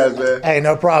appreciate you guys, man. Hey,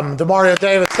 no problem. Demario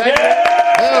Davis, thank you.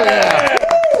 Hell yeah.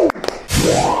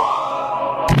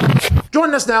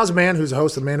 Joining us now is a man who's a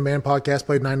host of the Man to Man podcast,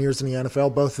 played 9 years in the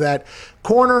NFL, both at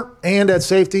corner and at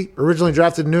safety. Originally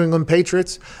drafted New England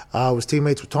Patriots, was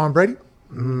teammates with Tom Brady.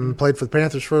 Played for the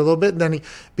Panthers for a little bit, and then he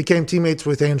became teammates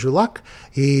with Andrew Luck.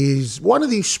 He's one of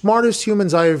the smartest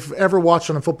humans I've ever watched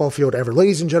on a football field ever.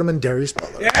 Ladies and gentlemen, Darius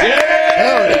Butler.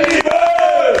 Yeah!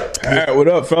 All right, what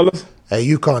up, fellas? Hey,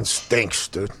 UConn stinks,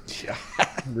 dude. Yeah.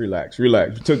 Relax. We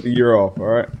took the year off, all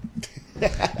right?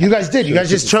 You guys did. You guys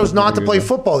just chose not to play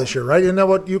football this year, right? Isn't that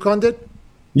what UConn did?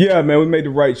 Yeah, man, we made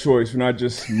the right choice. We're not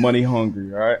just money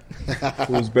hungry, all right? It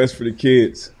was best for the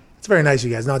kids. It's very nice of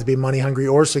you guys not to be money hungry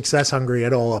or success hungry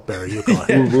at all up there at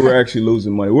UConn. we were actually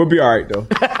losing money. We'll be all right, though.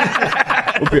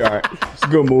 We'll be all right. It's a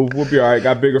good move. We'll be all right.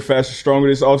 Got bigger, faster, stronger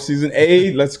this offseason.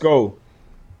 Hey, let's go.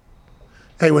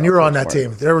 Hey, when you were on that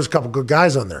team, there was a couple good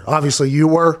guys on there. Obviously, you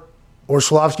were.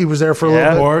 Orlovsky was there for a little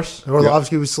bit. Of course.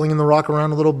 Orlovsky was slinging the rock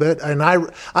around a little bit. And I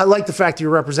like the fact that you're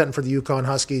representing for the UConn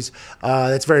Huskies.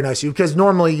 That's very nice of you, because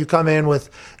normally you come in with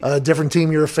a different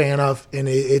team you're a fan of, and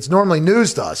it's normally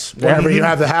news to us. Whenever you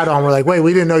have the hat on, we're like, wait,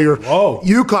 we didn't know you're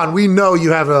UConn. We know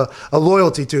you have a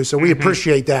loyalty to, so we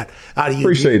appreciate that out of you.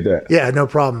 Appreciate that. Yeah, no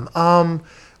problem.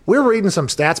 We're reading some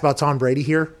stats about Tom Brady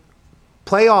here.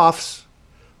 Playoffs.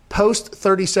 Post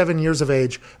 37 years of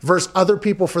age versus other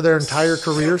people for their entire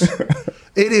careers.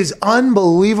 It is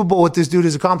unbelievable what this dude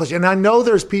has accomplished. And I know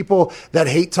there's people that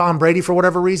hate Tom Brady for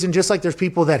whatever reason, just like there's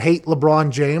people that hate LeBron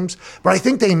James. But I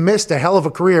think they missed a hell of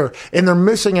a career, and they're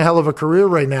missing a hell of a career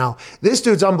right now. This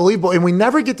dude's unbelievable. And we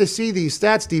never get to see these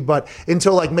stats, D, but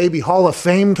until like maybe Hall of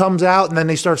Fame comes out and then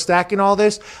they start stacking all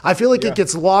this. I feel like it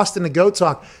gets lost in the GOAT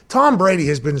talk. Tom Brady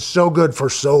has been so good for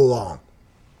so long.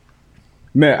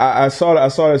 Man, I saw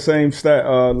the same stat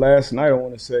last night, I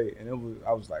want to say, and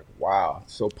I was like, wow.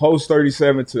 So post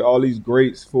 37 to all these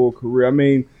greats, full career. I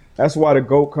mean, that's why the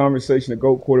GOAT conversation, the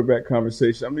GOAT quarterback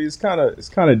conversation, I mean, it's kind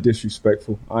of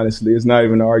disrespectful, honestly. It's not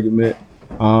even an argument.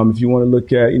 If you want to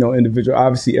look at, individual,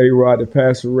 obviously A-Rod, the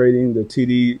passer rating, the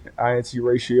TD-INT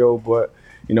ratio, but,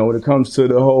 when it comes to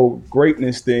the whole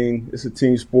greatness thing, it's a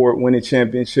team sport, winning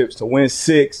championships. To win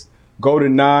 6, go to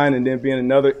 9, and then be in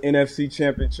another NFC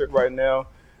championship right now.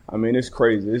 I mean, it's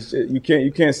crazy. You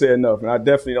can't say enough. And I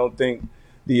definitely don't think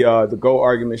the GOAT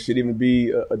argument should even be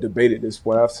a debate at this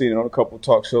point. I've seen it on a couple of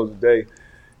talk shows today.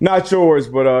 Not yours,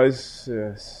 but it's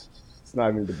not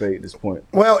even a debate at this point.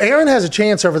 Well, Aaron has a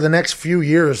chance over the next few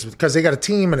years because they got a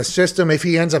team and a system. If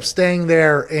he ends up staying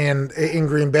there and in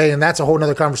Green Bay, and that's a whole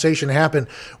nother conversation to happen,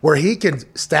 where he can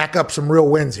stack up some real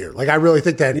wins here. Like, I really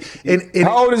think that.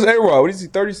 How old is A-Rod? What is he,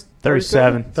 30?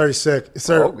 37. 36.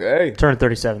 Okay. Turned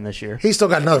 37 this year. He's still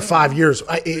got another 5 years,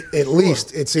 at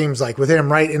least, it seems like, with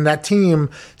him, right? And that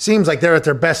team seems like they're at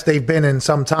their best they've been in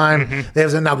some time.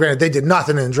 Now, granted, they did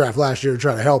nothing in the draft last year to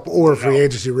try to help, or free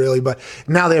agency, really, but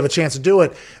now they have a chance to do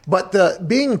it. But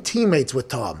being teammates with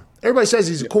Tom, everybody says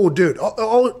he's a cool dude.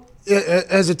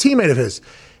 As a teammate of his,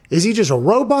 is he just a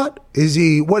robot? Is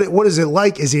he what is it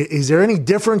like? Is there any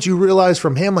difference you realize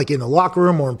from him, like in the locker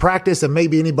room or in practice, than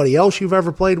maybe anybody else you've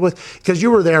ever played with? Because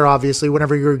you were there, obviously,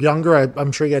 whenever you were younger.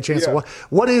 I'm sure you got a chance to watch.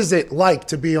 What is it like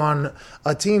to be on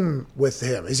a team with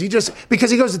him? Is he just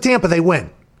because he goes to Tampa, they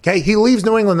win? Okay, he leaves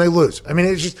New England, they lose. I mean,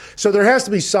 it's just so there has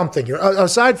to be something here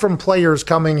aside from players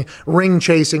coming ring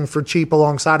chasing for cheap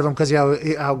alongside of him because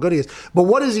how good he is. But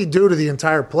what does he do to the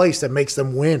entire place that makes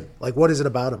them win? Like, what is it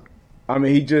about him? I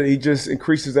mean, he just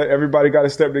increases that. Everybody got to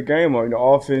step the game on.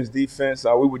 Offense, defense.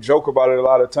 We would joke about it a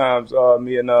lot of times.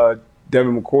 Me and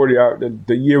Devin McCourty,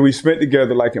 the year we spent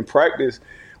together, like in practice,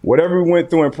 whatever we went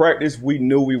through in practice, we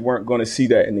knew we weren't going to see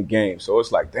that in the game. So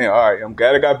it's like, damn, all right, I'm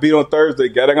glad I got beat on Thursday,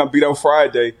 glad I got beat on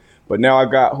Friday, but now I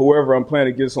got whoever I'm playing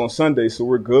against on Sunday, so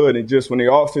we're good. And just when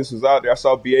the offense was out there, I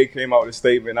saw BA came out with a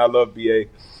statement. I love BA,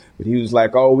 but he was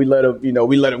like, oh, we let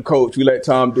him coach, we let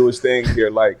Tom do his thing here,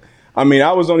 like. I mean,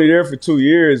 I was only there for 2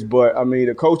 years, but, I mean,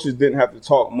 the coaches didn't have to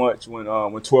talk much when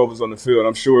 12 was on the field.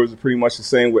 I'm sure it was pretty much the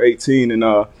same with 18 in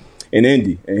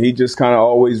Indy. And he just kind of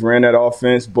always ran that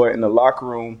offense. But in the locker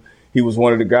room, he was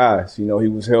one of the guys. He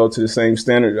was held to the same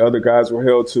standard the other guys were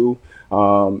held to.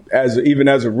 Even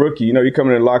as a rookie, you come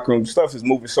in the locker room, stuff is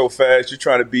moving so fast. You're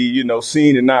trying to be,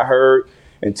 seen and not heard.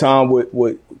 And Tom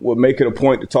would make it a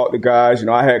point to talk to guys.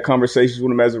 I had conversations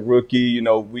with him as a rookie.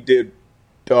 We did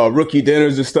rookie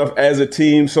dinners and stuff as a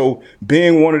team. So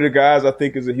being one of the guys, I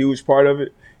think, is a huge part of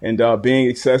it. And being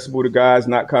accessible to guys,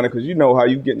 not kind of because how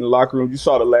you get in the locker room. You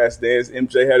saw The Last Dance.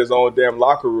 MJ had his own damn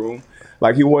locker room.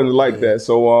 Like, he wasn't like that.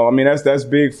 So, I mean, that's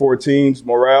big for a team's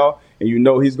morale. and you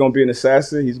know he's going to be an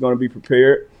assassin. He's going to be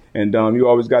prepared. And you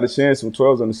always got a chance when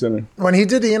 12's on the center. When he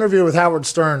did the interview with Howard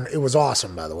Stern, it was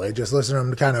awesome, by the way. Just listening to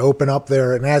him to kind of open up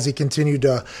there. And as he continued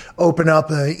to open up,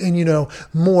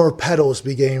 more petals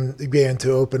began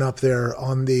to open up there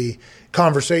on the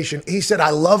conversation. He said,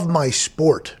 I love my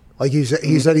sport. Like he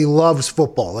said he loves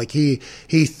football. Like he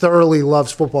thoroughly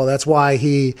loves football. That's why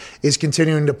he is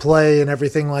continuing to play and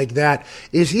everything like that.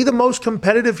 Is he the most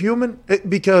competitive human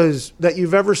that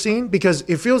you've ever seen? Because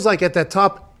it feels like at that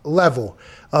top level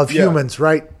of humans,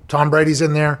 right? Tom Brady's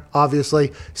in there,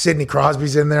 obviously. Sidney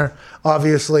Crosby's in there,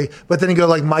 obviously. But then you go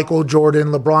like Michael Jordan,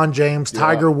 LeBron James,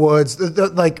 Tiger Woods.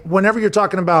 Like whenever you're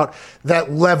talking about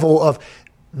that level of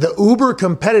the uber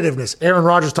competitiveness, Aaron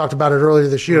Rodgers talked about it earlier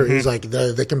this year. He's like,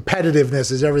 the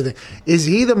competitiveness is everything. Is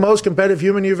he the most competitive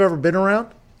human you've ever been around?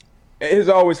 It's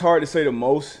always hard to say the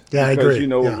most. Yeah, I because,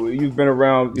 agree. You've been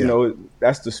around,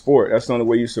 that's the sport. That's the only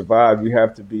way you survive. You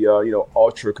have to be,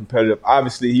 ultra competitive.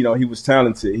 Obviously, he was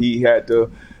talented. He had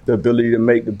the ability to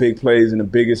make the big plays in the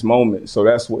biggest moments. So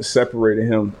that's what separated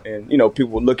him. And,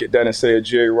 people would look at that and say a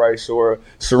Jerry Rice or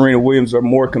Serena Williams are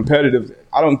more competitive.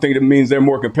 I don't think it means they're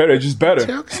more competitive, just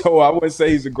better. So I wouldn't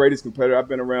say he's the greatest competitor. I've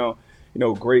been around,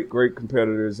 great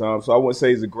competitors. So I wouldn't say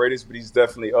he's the greatest, but he's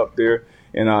definitely up there.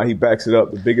 And he backs it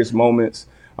up. The biggest moments,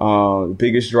 the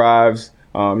biggest drives,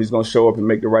 he's going to show up and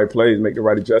make the right plays, make the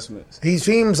right adjustments. He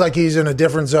seems like he's in a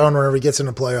different zone whenever he gets in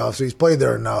the playoffs. He's played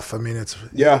there enough. I mean, it's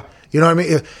you know what I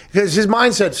mean? Because his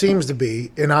mindset seems to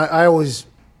be, and I always,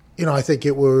 I think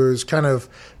it was kind of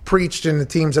preached in the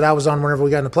teams that I was on whenever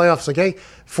we got in the playoffs. Like, hey,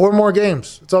 4 more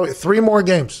games. It's always 3 more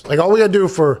games. Like, all we got to do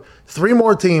for 3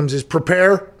 more teams is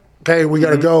prepare. Okay, we got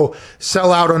to go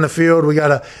sell out on the field. We got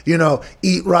to,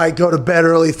 eat right, go to bed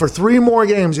early for 3 more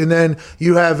games, and then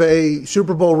you have a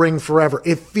Super Bowl ring forever.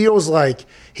 It feels like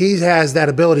he has that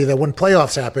ability that when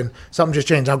playoffs happen, something just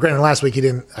changed. Now, granted, last week he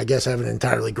didn't, I guess, have an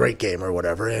entirely great game or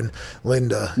whatever, and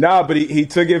Linda. Nah, but he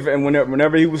took it, and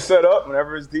whenever he was set up,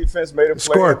 whenever his defense made a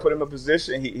play and put him in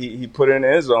position, he put it in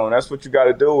the end zone. That's what you got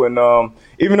to do. And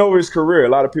even over his career, a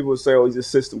lot of people would say, oh, he's a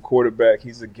system quarterback.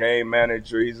 He's a game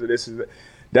manager. He's a this, is that.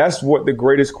 That's what the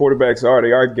greatest quarterbacks are.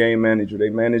 They are game manager. They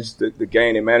manage the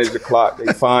game. They manage the clock.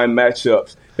 They find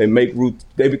matchups. They make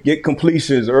they get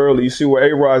completions early. You see what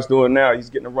A-Rod's doing now. He's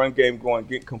getting the run game going,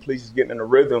 getting completions, getting in the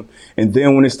rhythm. And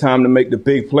then when it's time to make the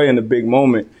big play in the big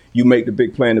moment, you make the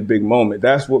big play in the big moment.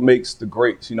 That's what makes the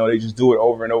greats. They just do it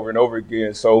over and over and over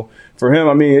again. So for him,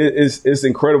 I mean, it's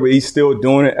incredible. He's still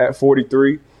doing it at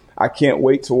 43. I can't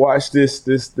wait to watch this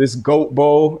GOAT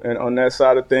Bowl, and on that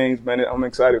side of things, man, I'm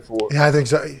excited for it. Yeah, I think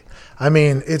so. I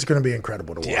mean, it's going to be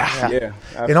incredible to watch. Yeah.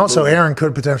 And also, Aaron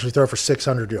could potentially throw for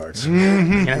 600 yards.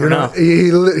 Mm-hmm. You never know.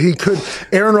 He could.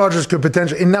 Aaron Rodgers could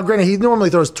potentially. And now, granted, he normally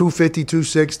throws 250,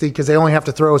 260 because they only have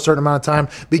to throw a certain amount of time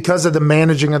because of the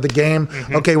managing of the game.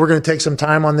 Mm-hmm. Okay, we're going to take some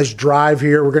time on this drive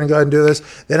here. We're going to go ahead and do this.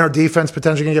 Then our defense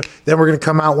potentially going to go. Then we're going to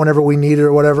come out whenever we need it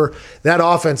or whatever. That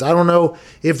offense, I don't know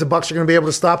if the Bucs are going to be able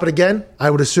to stop it again.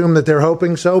 I would assume that they're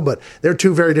hoping so, but they're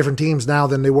 2 very different teams now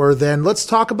than they were then. Let's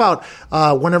talk about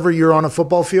whenever you're on a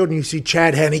football field and you see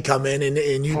Chad Henne come in and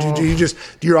do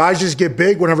your eyes just get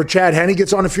big whenever Chad Henne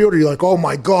gets on the field, or you're like, oh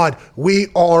my God, we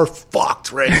are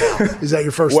fucked right now? Is that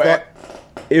your first thought?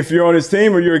 If you're on his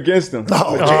team or you're against him?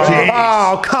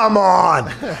 Oh, come on.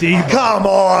 Come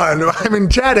on. I mean,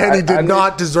 Chad Henne did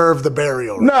not deserve the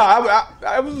burial. No,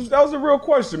 that was a real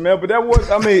question, man. But that was,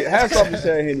 I mean, hats off to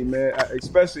Chad Henne, man,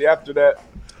 especially after that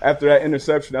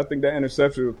interception. I think that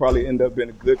interception would probably end up being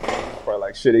a good thing. Probably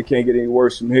like, shit, it can't get any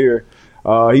worse from here.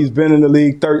 He's been in the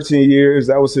league 13 years.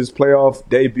 That was his playoff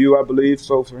debut, I believe.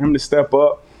 So for him to step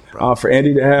up, for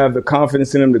Andy to have the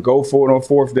confidence in him to go for it on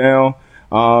 4th down,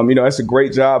 that's a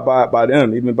great job by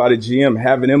them, even by the GM,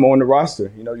 having him on the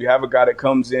roster. You have a guy that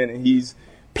comes in and he's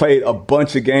played a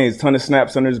bunch of games, a ton of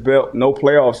snaps under his belt, no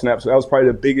playoff snaps. So that was probably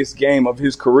the biggest game of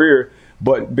his career.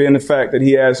 But being the fact that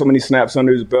he had so many snaps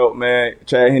under his belt, man,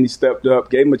 Chad Henne stepped up,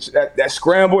 gave him that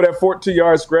scramble, that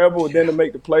 14-yard scramble, and then to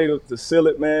make the play to seal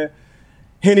it, man.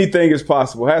 Anything is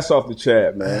possible. Hats off to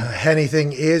Chad, man.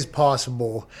 Anything is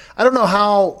possible. I don't know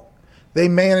how they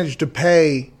managed to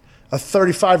pay a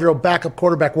 35-year-old backup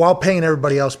quarterback while paying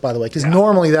everybody else, by the way. Because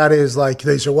normally that is like,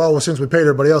 they say, well, since we paid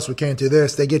everybody else, we can't do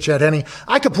this. They get Chad Henne.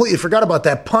 I completely forgot about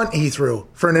that punt he threw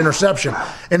for an interception.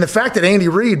 And the fact that Andy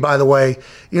Reid, by the way,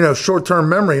 short-term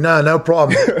memory, no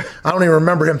problem. I don't even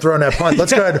remember him throwing that punt.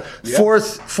 Let's go ahead,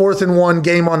 fourth and 1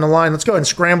 game on the line. Let's go ahead and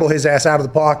scramble his ass out of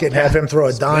the pocket and have him throw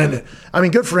a dime. I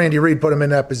mean, good for Andy Reid, put him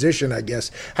in that position, I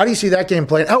guess. How do you see that game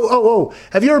playing? Oh.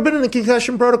 Have you ever been in the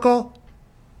concussion protocol?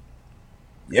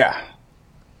 Yeah.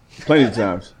 Plenty of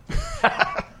times.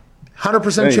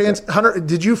 100% chance. 100.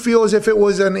 Did you feel as if it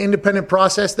was an independent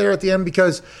process there at the end?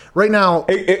 Because right now,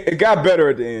 it got better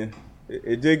at the end.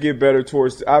 It did get better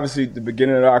towards obviously the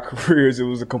beginning of our careers. It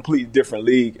was a completely different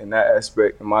league in that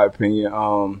aspect, in my opinion.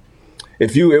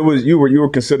 You were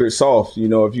considered soft. You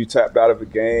know, if you tapped out of a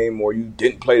game or you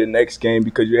didn't play the next game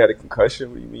because you had a concussion,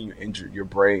 what do you mean you injured your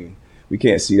brain? We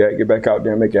can't see that. Get back out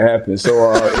there and make it happen.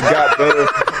 So it got better.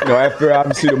 You know, after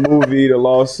obviously the movie, the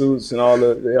lawsuits, and all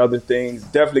the other things,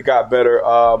 definitely got better.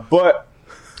 But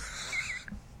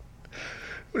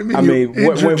what do you mean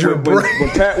when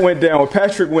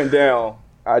Patrick went down,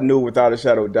 I knew without a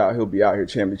shadow of doubt he'll be out here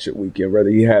championship weekend, whether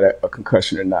he had a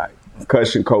concussion or not.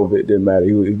 Concussion, COVID, didn't matter.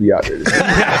 He'd be out there. Let's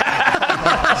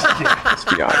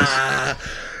be honest.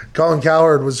 Colin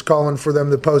Cowherd was calling for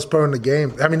them to postpone the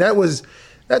game. I mean, that's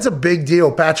a big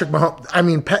deal. Patrick Mahomes. I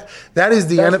mean,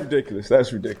 that's ridiculous.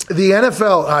 That's ridiculous. The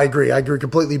NFL, I agree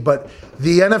completely. But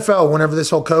the NFL, whenever this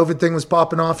whole COVID thing was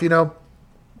popping off, you know,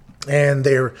 and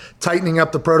they're tightening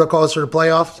up the protocols for the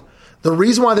playoffs. The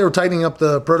reason why they were tightening up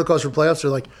the protocols for playoffs,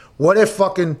 they're like, what if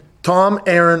fucking Tom,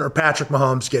 Aaron, or Patrick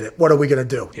Mahomes get it? What are we going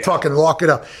to do? Yeah. Fucking lock it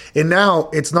up. And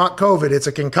now it's not COVID. It's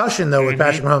a concussion, though, with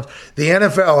Patrick Mahomes. The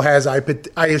NFL has, I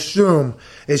assume,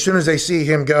 as soon as they see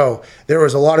him go, there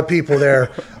was a lot of people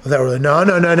there that were like,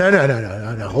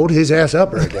 no, hold his ass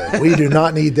up right there. We do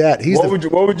not need that.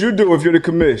 What would you do if you're the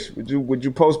commish? Would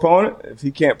you postpone it if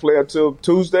he can't play until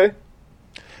Tuesday?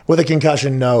 With a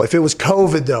concussion, no. If it was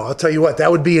COVID, though, I'll tell you what,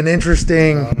 that would be an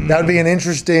interesting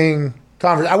conversation.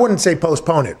 I wouldn't say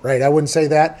postpone it, right? I wouldn't say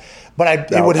that,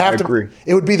 but it would have to. Agree.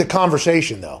 It would be the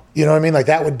conversation, though. You know what I mean? Like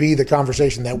that would be the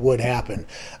conversation that would happen.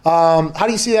 How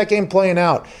do you see that game playing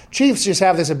out? Chiefs just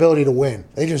have this ability to win.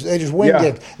 They just win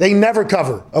games. They never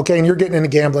cover. Okay, and you're getting into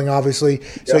gambling, obviously,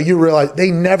 so you realize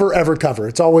they never ever cover.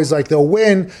 It's always like they'll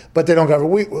win, but they don't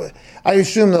cover. I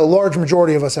assume the large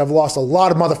majority of us have lost a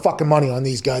lot of motherfucking money on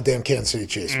these goddamn Kansas City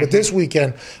Chiefs. But this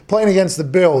weekend, playing against the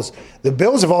Bills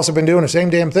have also been doing the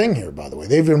same damn thing here, by the way.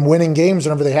 They've been winning games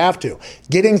whenever they have to.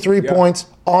 Getting 3 points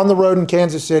on the road in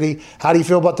Kansas City. How do you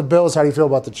feel about the Bills? How do you feel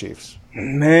about the Chiefs?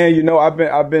 Man, you know, I've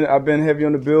been heavy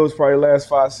on the Bills probably the last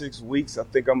 5-6 weeks. I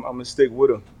think I'm gonna stick with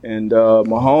them. And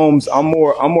Mahomes, I'm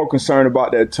more concerned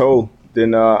about that toe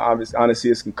than honestly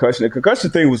his concussion. The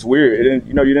concussion thing was weird.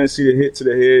 You didn't see the hit to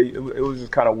the head. It was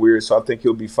just kind of weird. So I think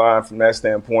he'll be fine from that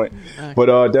standpoint. But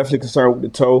definitely concerned with the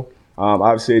toe.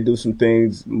 Obviously, they do some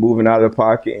things moving out of the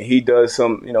pocket, and he does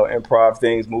some, improv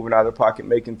things, moving out of the pocket,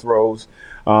 making throws,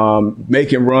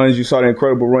 making runs. You saw the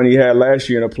incredible run he had last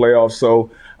year in the playoffs.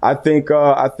 So I think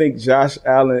Josh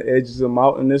Allen edges him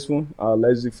out in this one.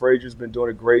 Leslie Frazier's been doing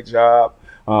a great job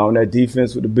on that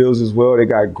defense with the Bills as well. They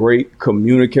got great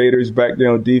communicators back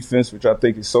there on defense, which I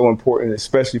think is so important,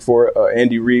 especially for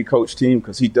Andy Reid coach team,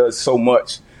 because he does so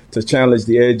much to challenge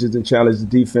the edges and challenge the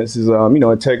defense's,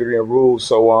 integrity and rules.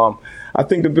 So I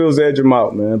think the Bills edge them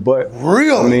out, man. But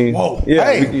really, I mean, whoa,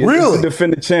 really,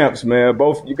 defending champs, man.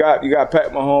 Both you got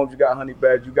Pat Mahomes, you got Honey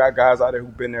Badger, you got guys out there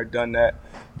who've been there, done that.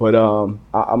 But I'm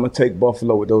gonna take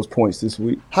Buffalo with those points this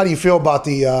week. How do you feel about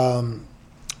the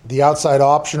outside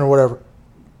option or whatever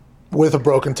with a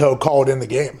broken toe called in the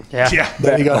game? Yeah.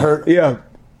 Then he got hurt. Yeah.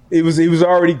 He was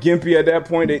already gimpy at that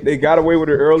point. They got away with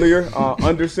it earlier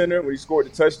under center when he scored the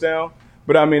touchdown.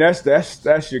 But I mean,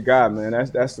 that's your guy, man.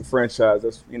 That's the franchise.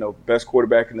 That's best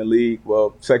quarterback in the league.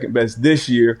 Well, second best this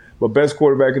year, but best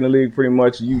quarterback in the league. Pretty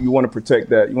much, you want to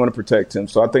protect that. You want to protect him.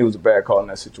 So I think it was a bad call in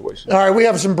that situation. All right, we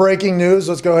have some breaking news.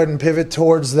 Let's go ahead and pivot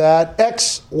towards that.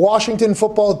 Ex-Washington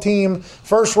football team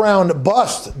first round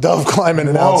bust. Dove Kleiman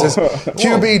announces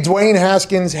QB Dwayne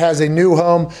Haskins has a new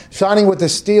home, signing with the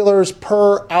Steelers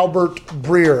per Albert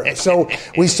Breer. So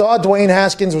we saw Dwayne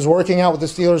Haskins was working out with the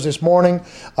Steelers this morning.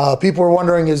 People were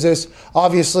wondering, is this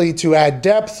obviously to add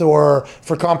depth or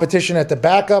for competition at the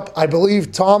backup? I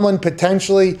believe Tomlin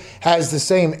potentially has the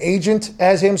same agent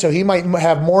as him, so he might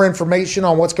have more information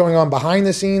on what's going on behind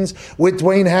the scenes with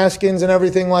Dwayne Haskins and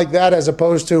everything like that, as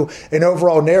opposed to an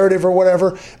overall narrative or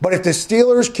whatever. But if the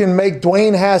Steelers can make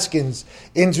Dwayne Haskins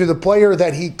into the player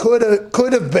that he could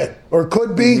have been or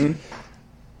could be,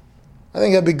 I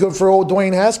think that'd be good for old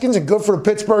Dwayne Haskins and good for the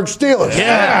Pittsburgh Steelers.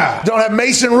 Yeah. Don't have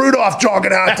Mason Rudolph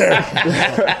jogging out there.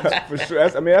 For sure.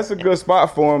 That's a good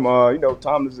spot for him.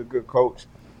 Tomlin's a good coach.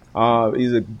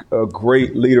 He's a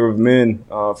great leader of men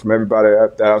from everybody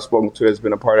that I've spoken to has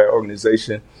been a part of that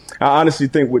organization. I honestly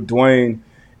think with Dwayne,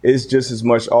 it's just as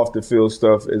much off the field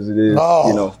stuff as it is,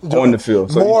 on the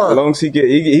field. So as long as he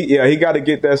got to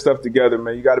get that stuff together,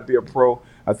 man. You got to be a pro.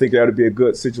 I think that would be a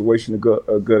good situation, a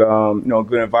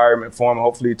good environment for him.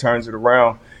 Hopefully, he turns it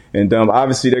around. And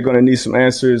obviously, they're going to need some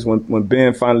answers when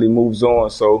Ben finally moves on.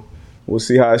 So we'll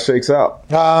see how it shakes out.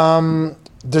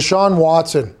 Deshaun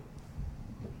Watson.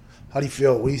 How do you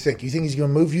feel? What do you think? You think he's going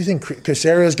to move? You think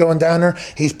Casareo's going down there?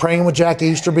 He's praying with Jack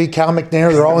Easterby, Cal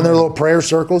McNair. They're all in their little prayer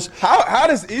circles. How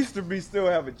does Easterby still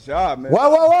have a job, man?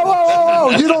 Whoa.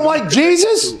 You don't like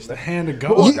Jesus? It's the hand of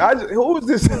God. Who is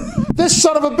this? This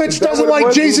son of a bitch doesn't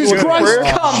like Jesus Christ.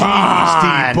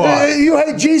 Come on. You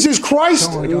hate Jesus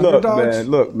Christ?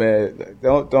 Look, man.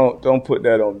 Don't put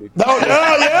that on me. No,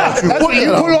 yeah. That's what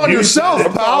you put on yourself,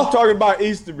 pal. I'm talking about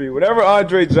Easterby. Whenever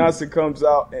Andre Johnson comes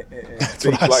out and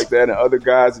speaks like that, and other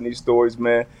guys in these stories,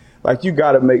 man, like, you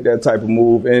got to make that type of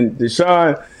move. And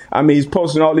Deshaun, I mean, he's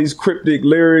posting all these cryptic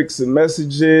lyrics and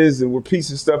messages, and we're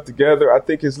piecing stuff together. I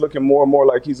think it's looking more and more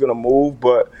like he's going to move.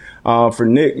 But for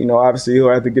Nick, obviously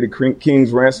he'll have to get a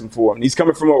king's ransom for him. He's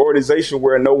coming from an organization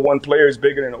where no one player is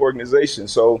bigger than the organization.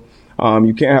 So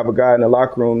you can't have a guy in the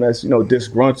locker room that's,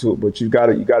 disgruntled, but you got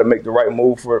to make the right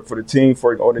move for the team,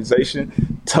 for the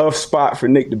organization. Tough spot for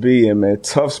Nick to be in, man.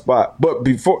 Tough spot. But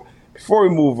before we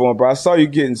move on, bro, I saw you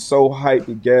getting so hyped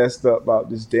and gassed up about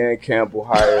this Dan Campbell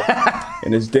hire.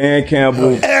 And this Dan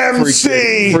Campbell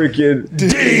freaking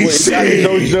DC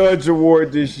No Judge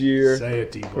Award this year. Say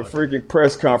it, D-Boy. For freaking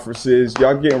press conferences.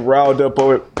 Y'all getting riled up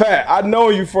over it. Pat, I know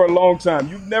you for a long time.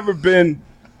 You've never been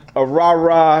a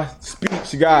rah-rah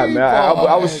speech guy, man.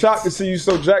 I was shocked to see you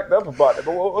so jacked up about it.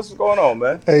 But what's going on,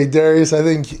 man? Hey, Darius, I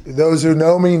think those who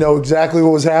know me know exactly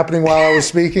what was happening while I was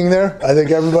speaking there. I think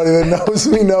everybody that knows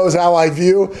me knows how I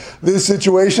view this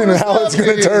situation and how it's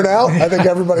going to turn out. I think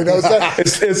everybody knows that.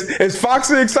 Is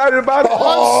Foxy excited about it? I'm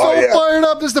so fired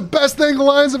up. This is the best thing the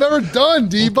Lions have ever done,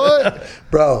 D-Bud.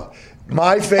 Bro.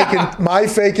 My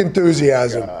fake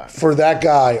enthusiasm for that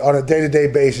guy on a day-to-day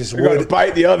basis would gonna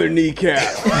bite the other kneecap.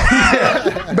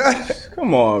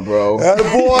 Come on, bro.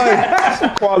 Attaboy.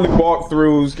 Some quality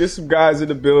walkthroughs. Get some guys in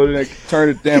the building that can turn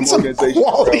the damn organization.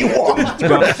 Quality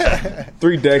walkthroughs.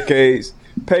 3 decades.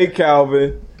 Pay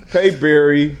Calvin. Pay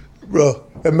Barry. Bro,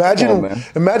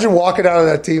 imagine walking out of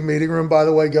that team meeting room, by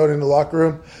the way, going in the locker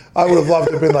room. I would have loved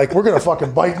to have been like, we're going to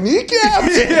fucking bite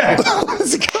kneecaps. Yeah.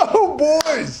 Let's go,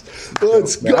 boys.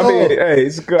 Let's go. I mean, hey,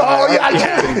 it's good. Oh, yeah.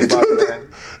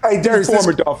 Hey, Darius.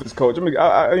 Former Dolphins coach. I mean,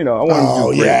 I want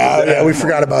him to do yeah, we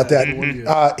forgot about that.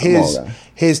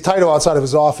 His title outside of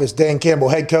his office, Dan Campbell,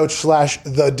 head coach /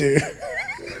 the dude.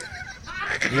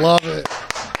 Love it.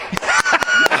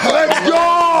 Let's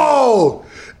go.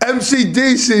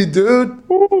 MCDC, dude.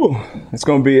 Ooh, it's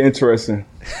going to be interesting.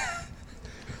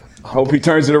 Hope he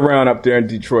turns it around up there in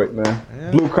Detroit, man.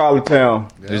 Yeah. Blue collar town.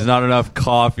 There's not enough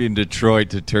coffee in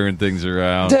Detroit to turn things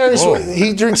around. Darius,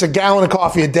 he drinks a gallon of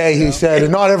coffee a day, he said,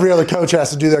 and not every other coach has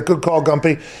to do that. Good call,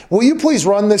 Gumpy. Will you please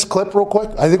run this clip real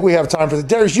quick? I think we have time for this.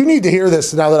 Darius, you need to hear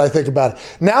this now that I think about it.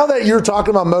 Now that you're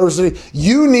talking about Motor City,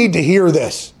 you need to hear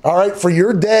this, all right, for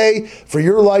your day, for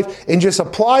your life, and just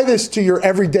apply this to your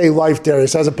everyday life,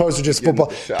 Darius, as opposed to just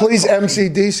football. Please,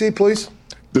 MCDC, please.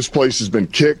 This place has been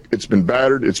kicked, it's been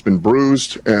battered, it's been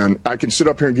bruised, and I can sit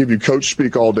up here and give you coach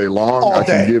speak all day long. I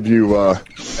can give you, hey,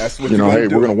 we're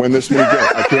going to win this many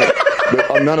games. I can't.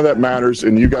 But none of that matters,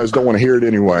 and you guys don't want to hear it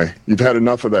anyway. You've had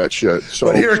enough of that shit. So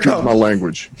excuse my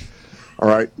language. All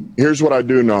right. Here's what I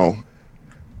do know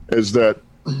is that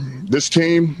this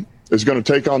team is going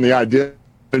to take on the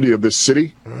identity of this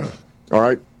city. All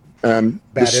right. And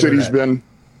this city's been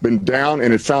down,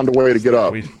 and it found a way to get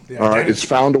up. All right, it's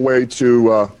found a way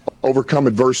to overcome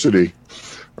adversity.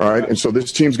 All right, and so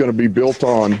this team's going to be built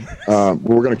on.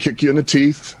 We're going to kick you in the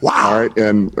teeth. Wow. All right,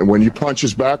 and when you punch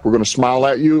us back, we're going to smile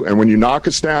at you, and when you knock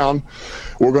us down,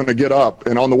 we're going to get up.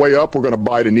 And on the way up, we're going to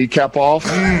bite a kneecap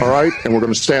off. All right, and we're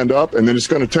going to stand up, and then it's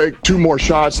going to take 2 more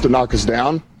shots to knock us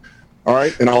down. All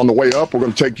right, and on the way up, we're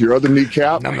going to take your other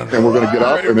kneecap, and we're going to get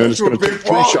up, and then it's going to take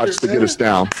 3 shots to get us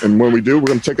down. And when we do, we're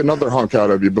going to take another hunk out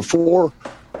of you. Before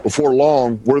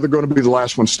long, we're going to be the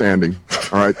last one standing.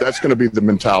 All right, that's going to be the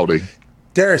mentality.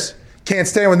 Darius, can't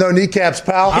stand with no kneecaps,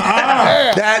 pal.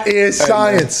 That is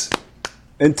science.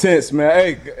 Man. Intense,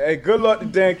 man. Hey, good luck to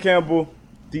Dan Campbell,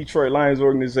 Detroit Lions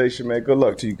organization, man. Good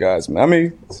luck to you guys, man. I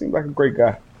mean, seems like a great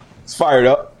guy. He's fired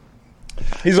up.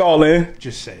 He's all in.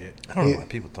 Just say it. I don't know why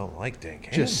people don't like Dan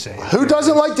Campbell. Just say it. Who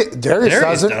doesn't like it? Darius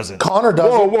doesn't. Connor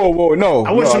doesn't. Whoa. No.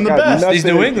 I wish him the best. These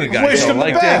New England guys don't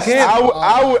like Dan Campbell.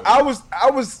 I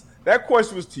was. That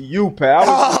question was to you, pal.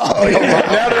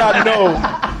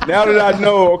 Now that I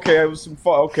know, okay, it was some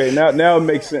fun. Okay, now it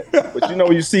makes sense. But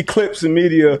you see clips in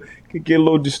media, it can get a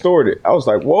little distorted. I was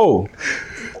like, whoa.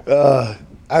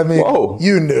 I mean,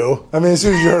 you knew. I mean, as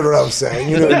soon as you heard what I was saying,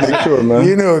 you knew exactly. Sure, man.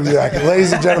 You knew exactly.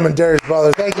 Ladies and gentlemen, Darius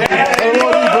Butler. Thank you.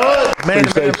 Man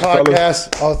to Man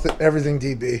podcast, everything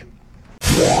DB.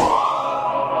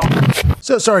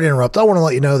 So sorry to interrupt. I want to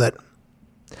let you know that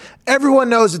everyone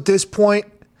knows at this point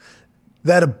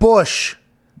that a bush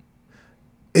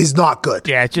is not good.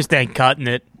 Yeah, it just ain't cutting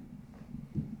it.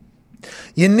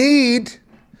 You need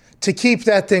to keep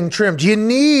that thing trimmed. You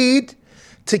need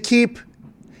to keep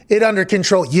it under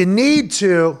control. You need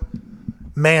to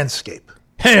manscape.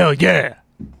 Hell yeah.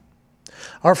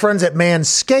 Our friends at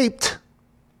Manscaped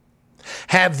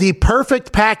have the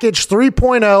perfect package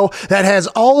 3.0 that has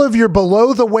all of your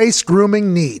below-the-waist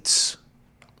grooming needs.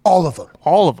 All of them.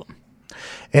 All of them.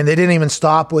 And they didn't even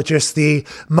stop with just the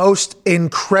most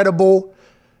incredible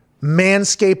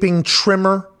manscaping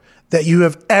trimmer that you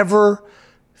have ever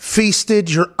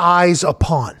feasted your eyes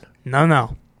upon.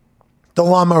 No. The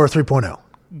Lawnmower 3.0.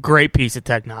 Great piece of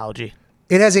technology.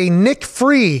 It has a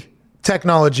nick-free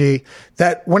technology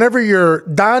that whenever you're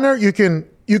diner, you can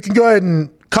go ahead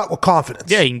and cut with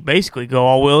confidence. Yeah, you can basically go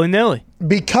all willy-nilly.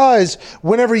 Because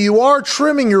whenever you are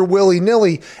trimming your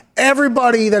willy-nilly,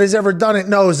 everybody that has ever done it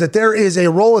knows that there is a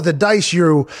roll of the dice.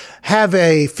 You have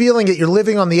a feeling that you're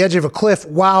living on the edge of a cliff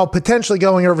while potentially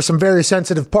going over some very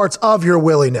sensitive parts of your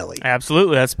willy-nilly.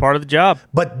 Absolutely, that's part of the job.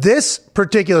 But this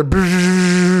particular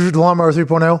Lawnmower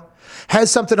 3.0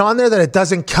 has something on there that it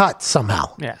doesn't cut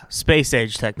somehow. Yeah, space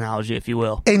age technology, if you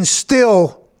will. And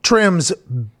still trims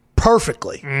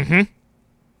perfectly. Mm-hmm.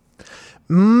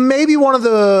 Maybe one of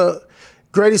the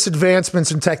greatest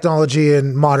advancements in technology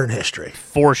in modern history.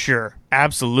 For sure.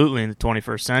 Absolutely in the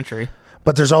 21st century.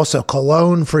 But there's also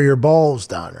cologne for your balls,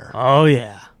 Donner. Oh,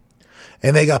 yeah.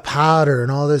 And they got powder and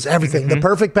all this, everything. The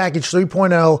Perfect Package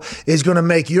 3.0 is going to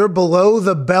make your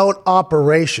below-the-belt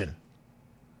operation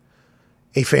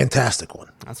a fantastic one.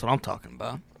 That's what I'm talking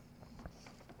about.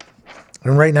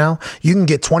 And right now, you can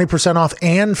get 20% off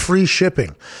and free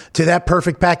shipping to that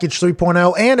Perfect Package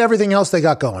 3.0 and everything else they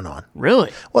got going on.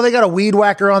 Really? Well, they got a weed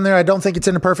whacker on there. I don't think it's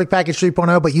in the Perfect Package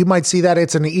 3.0, but you might see that.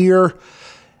 It's an ear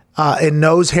and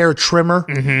nose hair trimmer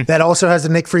that also has the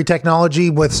nick-free technology,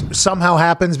 which somehow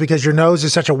happens because your nose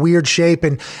is such a weird shape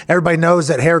and everybody knows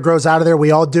that hair grows out of there.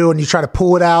 We all do. And you try to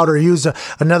pull it out or use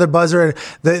another buzzer. And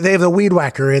they have the weed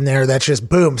whacker in there that's just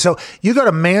boom. So you go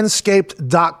to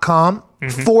manscaped.com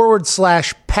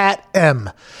 /Pat M.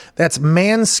 That's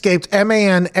Manscaped,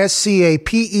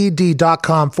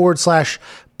 manscaped.com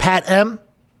 /Pat M.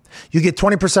 You get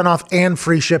 20% off and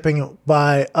free shipping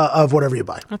of whatever you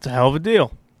buy. That's a hell of a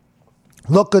deal.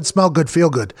 Look good, smell good,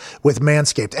 feel good with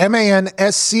Manscaped.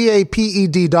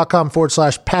 manscaped.com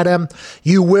 /Pat M.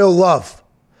 You will love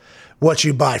what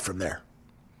you buy from there.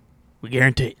 We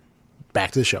guarantee.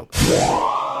 Back to the show.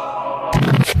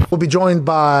 We'll be joined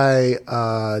by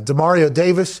Demario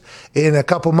Davis in a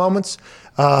couple moments.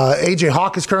 AJ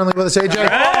Hawk is currently with us. AJ?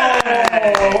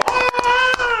 Hey!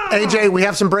 AJ, we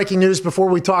have some breaking news before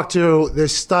we talk to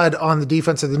this stud on the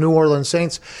defense of the New Orleans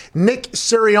Saints. Nick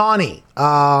Sirianni,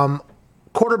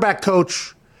 quarterback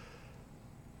coach,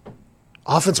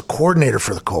 offensive coordinator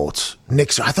for the Colts. I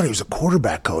thought he was a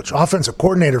quarterback coach. Offensive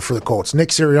coordinator for the Colts. Nick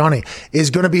Sirianni is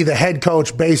going to be the head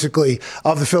coach, basically,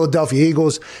 of the Philadelphia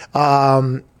Eagles.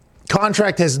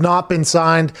 Contract has not been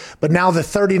signed, but now the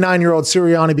 39-year-old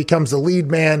Sirianni becomes the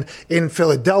lead man in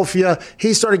Philadelphia.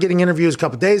 He started getting interviews a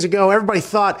couple days ago. Everybody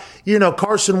thought,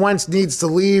 Carson Wentz needs to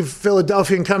leave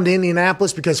Philadelphia and come to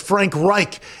Indianapolis because Frank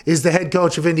Reich is the head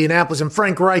coach of Indianapolis. And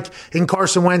Frank Reich and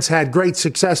Carson Wentz had great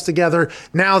success together.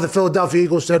 Now the Philadelphia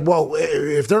Eagles said, well,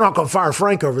 if they're not going to fire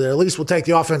Frank over there, at least we'll take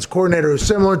the offense coordinator who's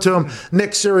similar to him.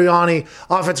 Nick Sirianni,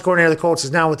 offense coordinator of the Colts,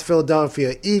 is now with the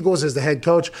Philadelphia Eagles as the head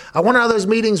coach. I wonder how those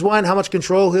meetings went. How much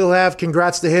control he'll have.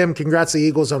 Congrats to him. Congrats to the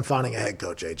Eagles on finding a head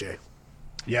coach, AJ.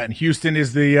 Yeah, and Houston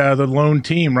is the lone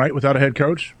team, right, without a head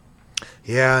coach?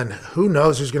 Yeah, and who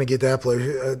knows who's going to get that place.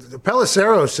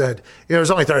 Pelissero said, there's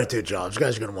only 32 jobs. You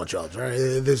guys are going to want jobs, right?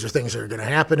 These are things that are going to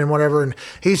happen and whatever. And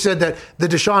he said that the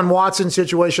Deshaun Watson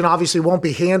situation obviously won't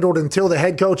be handled until the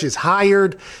head coach is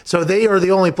hired. So they are the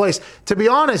only place. To be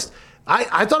honest,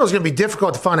 I thought it was going to be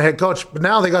difficult to find a head coach, but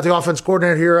now they got the offense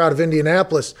coordinator here out of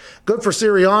Indianapolis. Good for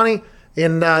Sirianni,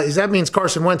 and that means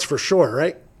Carson Wentz for sure,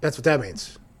 right? That's what that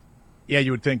means. Yeah,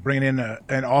 you would think bringing in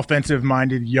an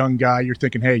offensive-minded young guy, you're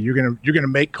thinking, hey, you're gonna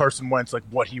make Carson Wentz like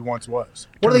what he once was.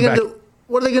 What are they going to do?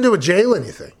 What are they going to do with Jalen,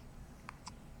 you think?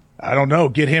 I don't know.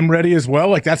 Get him ready as well?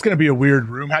 Like, that's going to be a weird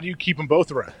room. How do you keep them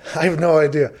both around? I have no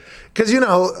idea. Because,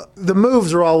 the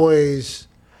moves are always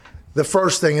the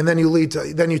first thing, and then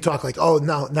you talk like, oh,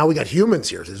 now we got humans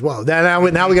here as well. Now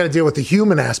we got to deal with the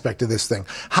human aspect of this thing.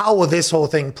 How will this whole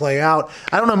thing play out?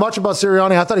 I don't know much about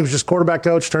Sirianni. I thought he was just quarterback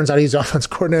coach. Turns out he's offense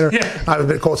coordinator. Yeah. I've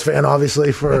been a Colts fan,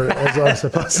 obviously, for as long as I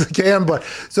possibly can. But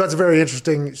so that's a very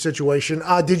interesting situation.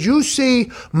 Did you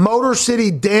see Motor City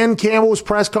Dan Campbell's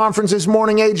press conference this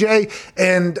morning, AJ?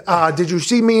 And did you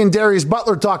see me and Darius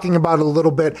Butler talking about it a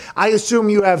little bit? I assume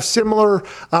you have similar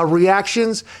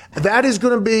reactions. That is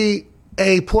going to be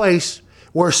a place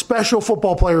where special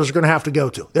football players are going to have to go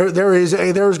to.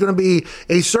 There's going to be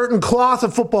a certain cloth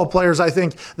of football players, I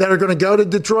think, that are going to go to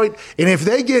Detroit. And if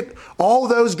they get all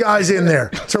those guys in there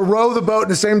to row the boat in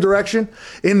the same direction,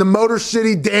 in the Motor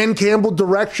City Dan Campbell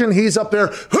direction, he's up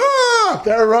there,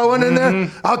 they're rowing in there.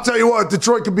 I'll tell you what,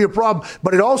 Detroit could be a problem.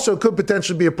 But it also could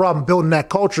potentially be a problem building that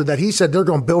culture that he said they're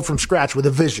going to build from scratch with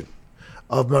a vision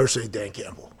of Motor City Dan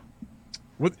Campbell.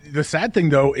 The sad thing,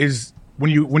 though, is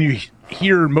when you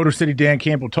hear Motor City Dan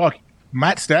Campbell talk,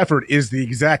 Matt Stafford is the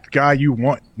exact guy you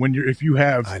want if you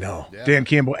have Dan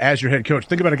Campbell as your head coach.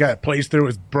 Think about a guy that plays through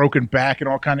his broken back and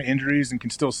all kind of injuries and can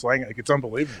still sling it. Like, it's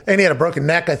unbelievable. And he had a broken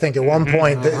neck, I think, at one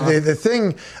point. The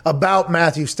thing about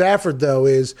Matthew Stafford, though,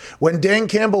 is when Dan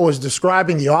Campbell was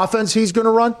describing the offense he's going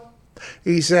to run,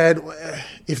 he said,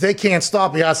 if they can't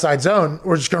stop the outside zone,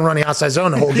 we're just going to run the outside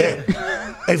zone the whole game.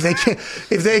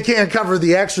 If they can't cover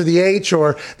the X or the H,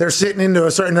 or they're sitting into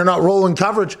they're not rolling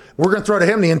coverage, we're going to throw to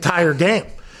him the entire game.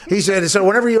 He said, so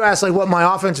whenever you ask like what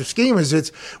my offensive scheme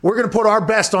is, we're going to put our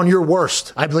best on your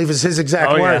worst, I believe is his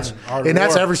exact words. And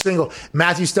that's every single.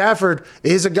 Matthew Stafford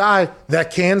is a guy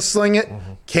that can sling it,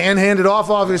 can hand it off,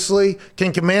 obviously,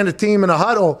 can command a team in a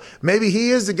huddle. Maybe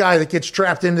he is the guy that gets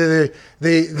trapped into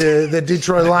the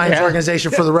Detroit Lions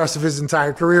organization for the rest of his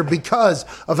entire career because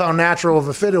of how natural of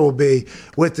a fit it will be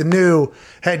with the new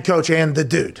head coach and the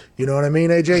dude. You know what I mean,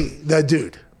 AJ? The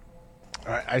dude.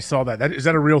 I saw that. Is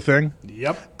that a real thing?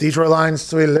 Yep. Detroit Lions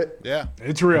tweeted it. Yeah,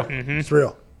 it's real. It's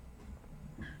real.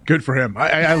 Good for him.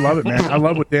 I love it, man. I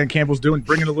love what Dan Campbell's doing,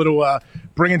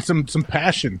 bringing some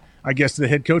passion, I guess, to the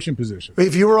head coaching position.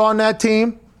 If you were on that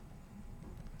team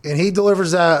and he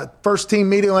delivers a first team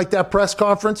meeting like that press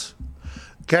conference,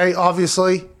 okay,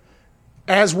 obviously,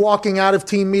 as walking out of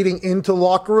team meeting into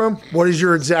locker room, what is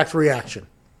your exact reaction?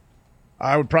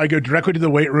 I would probably go directly to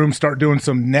the weight room, start doing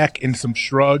some neck and some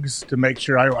shrugs to make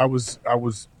sure I was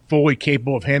fully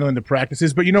capable of handling the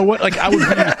practices. But you know what? Like I would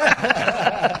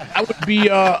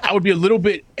be a little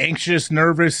bit anxious,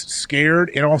 nervous,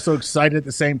 scared, and also excited at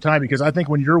the same time, because I think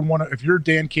when if you're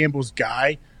Dan Campbell's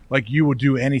guy, like you would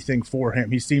do anything for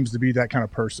him. He seems to be that kind of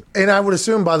person. And I would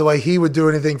assume, by the way, he would do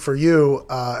anything for you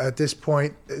at this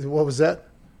point. What was that?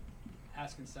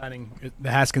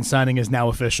 The Haskins signing is now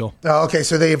official. Oh, okay,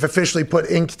 so they have officially put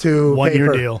ink to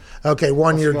one-year paper. deal. Okay,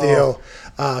 one-year deal.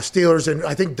 Steelers, and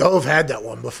I think Dove had that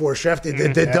one before Chef did.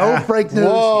 Did Dove break news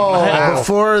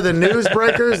before the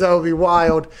newsbreakers? That would be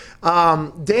wild.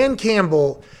 Dan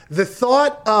Campbell, the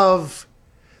thought of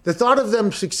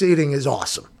them succeeding is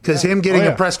awesome, because him getting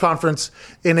a press conference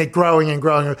and it growing and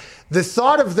growing. The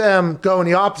thought of them going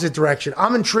the opposite direction,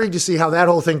 I'm intrigued to see how that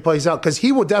whole thing plays out, because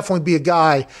he will definitely be a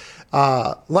guy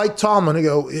like Tomlin who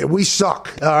go, we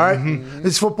suck, all right?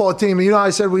 This football team, you know how I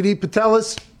said we'd eat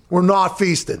patellas? We're not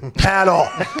feasting at all.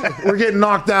 We're getting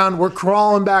knocked down. We're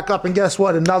crawling back up, and guess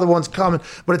what? Another one's coming.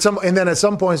 But at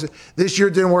some points, this year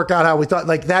didn't work out how we thought.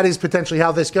 Like, that is potentially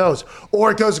how this goes. Or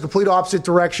it goes the complete opposite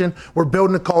direction. We're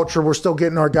building a culture. We're still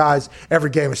getting our guys. Every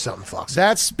game is something, Fox.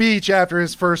 That speech after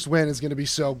his first win is going to be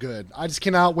so good. I just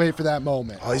cannot wait for that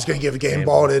moment. Oh, he's going to give a game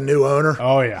ball to the new owner.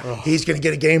 Oh, yeah. He's going to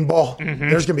get a game ball.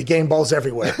 There's going to be game balls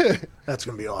everywhere. That's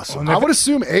going to be awesome. I would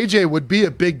assume AJ would be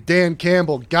a big Dan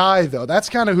Campbell guy, though. That's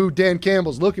kind of who Dan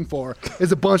Campbell's looking for,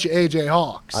 is a bunch of AJ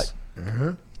Hawks.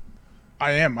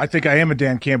 I am. I think I am a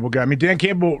Dan Campbell guy. I mean, Dan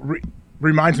Campbell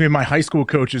reminds me of my high school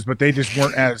coaches, but they just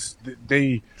weren't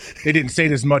they didn't say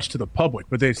it as much to the public,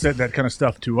 but they said that kind of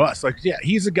stuff to us. Like, yeah,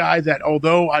 he's a guy that,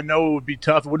 although I know it would be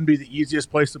tough, it wouldn't be the easiest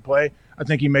place to play, I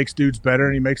think he makes dudes better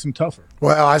and he makes them tougher.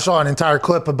 Well, I saw an entire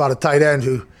clip about a tight end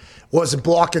who wasn't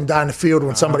blocking down the field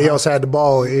when somebody else had the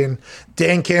ball. And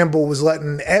Dan Campbell was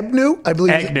letting Agnew.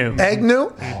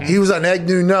 He was letting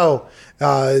Agnew know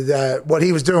that what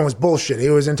he was doing was bullshit.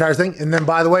 It was the entire thing. And then,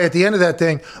 by the way, at the end of that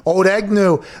thing, old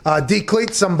Agnew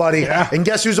decleats somebody. And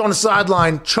guess who's on the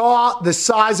sideline? Chaw the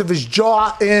size of his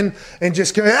jaw in and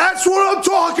just go, that's what I'm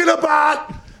talking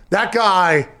about. That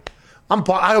guy.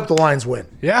 I hope the Lions win.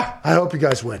 Yeah. I hope you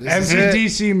guys win.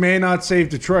 MCDC may not save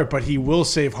Detroit, but he will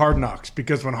save Hard Knocks,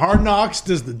 because when Hard Knocks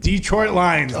does the Detroit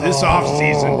Lions this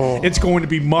offseason, it's going to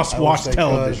be must-watch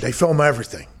television. They film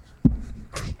everything.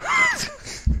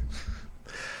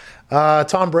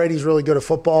 Tom Brady's really good at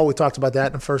football. We talked about that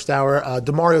in the first hour.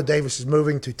 Demario Davis is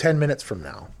moving to 10 minutes from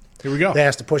now. Here we go. They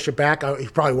asked to push it back.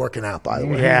 He's probably working out, by the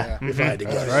way. Yeah. If I had to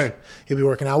guess. That's right. He'll be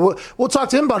working out. We'll talk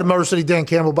to him about Motor City Dan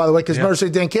Campbell, by the way, because Motor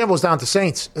City Dan Campbell's down at the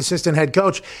Saints, assistant head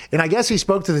coach. And I guess he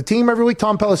spoke to the team every week,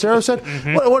 Tom Pelissero said.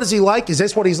 What is he like? Is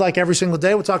this what he's like every single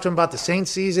day? We'll talk to him about the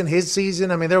Saints season, his season.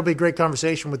 I mean, there will be a great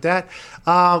conversation with that.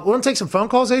 We're going to take some phone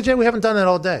calls, AJ. We haven't done that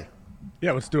all day.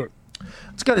 Yeah, let's do it.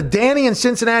 Let's go to Danny in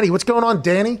Cincinnati. What's going on,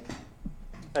 Danny?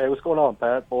 Hey, what's going on,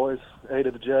 Pat, boys? A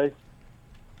to the J.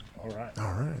 All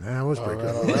right. That was pretty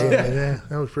good. Yeah,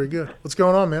 that was pretty good. What's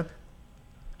going on, man?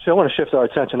 So I want to shift our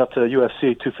attention up to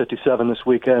UFC 257 this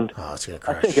weekend. Oh, it's gonna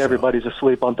I think everybody's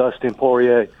asleep on Dustin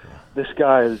Poirier. This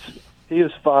guy he has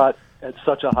fought at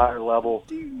such a higher level.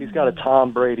 He's got a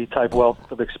Tom Brady type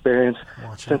wealth of experience.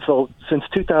 Since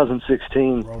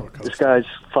 2016, this guy's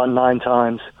fought 9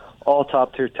 times, all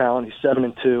top tier talent. He's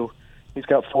 7-2. He's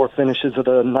got 4 finishes of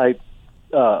the night,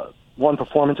 1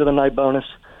 performance of the night bonus.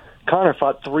 Conor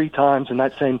fought 3 times in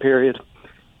that same period.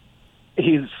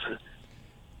 He's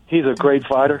a great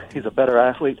fighter. He's a better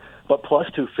athlete. But plus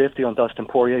 250 on Dustin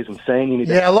Poirier is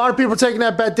insane. A lot of people are taking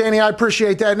that bet, Danny. I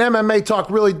appreciate that. And MMA Talk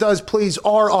really does please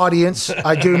our audience.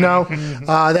 I do know.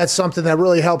 That's something that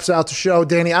really helps out the show.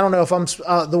 Danny, I don't know if I'm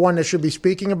the one that should be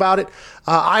speaking about it.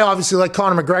 I obviously like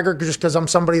Conor McGregor just because I'm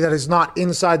somebody that is not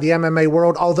inside the MMA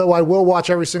world, although I will watch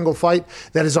every single fight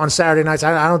that is on Saturday nights.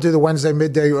 I don't do the Wednesday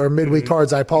midday or midweek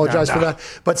cards. I apologize for that.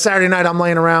 But Saturday night I'm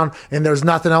laying around and there's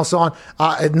nothing else on.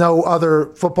 No other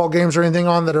football games or anything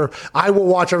on I will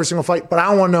watch every single fight, but I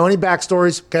don't want to know any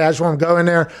backstories. Okay, I just want to go in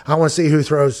there. I want to see who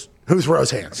throws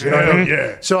hands. You know what I mean?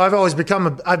 Yeah. So I've always become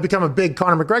a big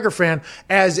Conor McGregor fan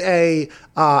as I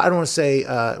don't want to say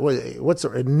what's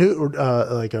a new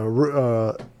like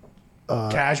a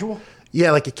casual.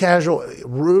 Yeah, like a casual.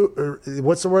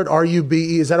 What's the word?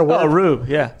 RUBE? Is that a word? Oh, rube.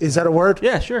 Yeah. Is that a word?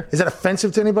 Yeah, sure. Is that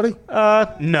offensive to anybody?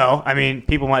 No. I mean,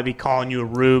 people might be calling you a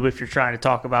rube if you're trying to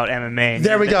talk about MMA.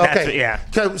 There we go. Okay. Yeah.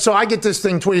 So I get this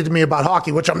thing tweeted to me about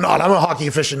hockey, which I'm not. I'm a hockey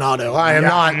aficionado. I am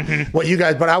not what you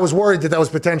guys. But I was worried that was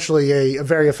potentially a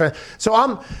very offensive. So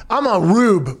I'm a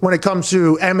rube when it comes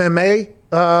to MMA,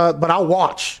 but I'll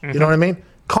watch. You know what I mean?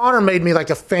 Conor made me like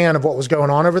a fan of what was going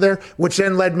on over there, which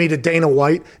then led me to Dana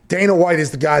White. Dana White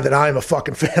is the guy that I am a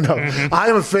fucking fan of. I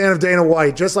am a fan of Dana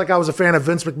White, just like I was a fan of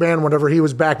Vince McMahon whenever he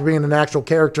was back being an actual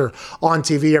character on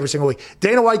TV every single week.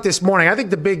 Dana White this morning, I think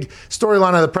the big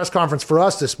storyline of the press conference for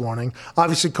us this morning,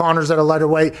 obviously Conor's at a lighter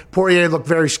weight. Poirier looked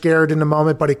very scared in the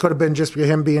moment, but it could have been just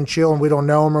him being chill and we don't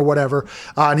know him or whatever.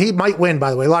 And he might win,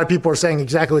 by the way. A lot of people are saying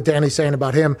exactly what Danny's saying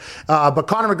about him. But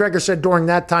Conor McGregor said during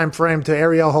that time frame to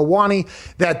Ariel Helwani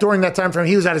that during that time frame,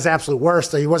 he was at his absolute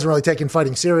worst. He wasn't really taking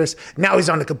fighting serious. Now he's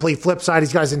on the complete flip side.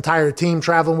 He's got his entire team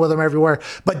traveling with him everywhere.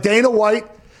 But Dana White,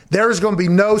 there is going to be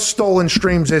no stolen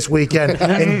streams this weekend.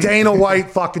 And Dana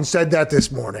White fucking said that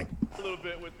this morning. A little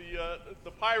bit with the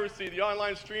piracy, the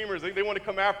online streamers, they want to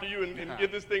come after you and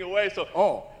give this thing away.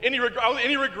 So, any regret?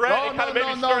 It kind of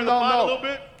maybe stirring the pot a little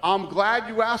bit. I'm glad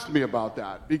you asked me about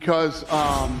that because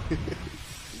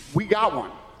we got one.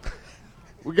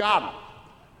 We got him.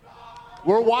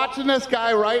 We're watching this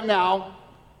guy right now.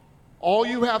 All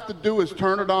you have to do is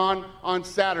turn it on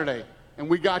Saturday, and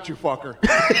we got you, fucker.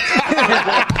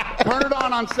 Turn it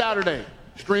on Saturday,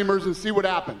 streamers, and see what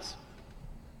happens.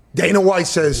 Dana White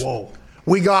says, "Whoa,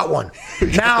 we got one."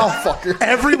 Now,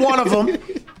 every one of them,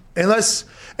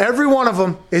 every one of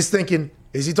them is thinking,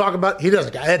 is he talking about? He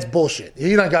doesn't got that's bullshit.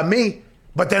 He don't got me.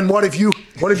 But then what if you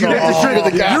hit the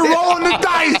trigger? You're rolling the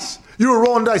dice. You were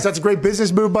rolling dice. That's a great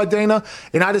business move by Dana.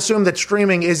 And I'd assume that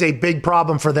streaming is a big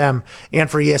problem for them and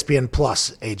for ESPN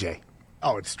Plus, AJ.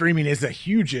 Oh, streaming is a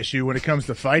huge issue when it comes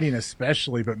to fighting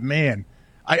especially. But, man,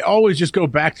 I always just go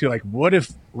back to, like, what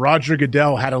if Roger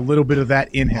Goodell had a little bit of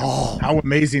that in him? Oh. How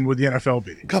amazing would the NFL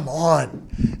be? Come on.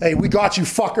 Hey, we got you,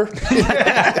 fucker.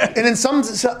 And then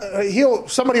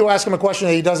somebody will ask him a question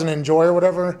that he doesn't enjoy or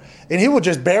whatever, and he will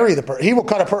just bury the person. He will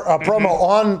cut a promo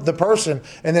on the person,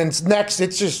 and then next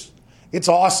it's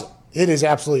awesome. It is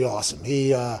absolutely awesome.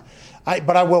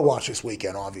 But I will watch this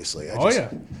weekend, obviously. I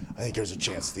think there's a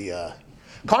chance.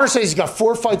 Conor says he's got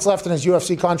 4 fights left in his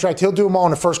UFC contract. He'll do them all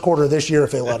in the first quarter of this year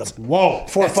if they let him. Whoa.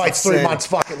 4 fights, insane. 3 months.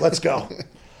 Fuck it. Let's go.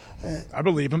 I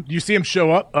believe him. You see him show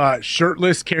up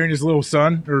shirtless, carrying his little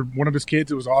son or one of his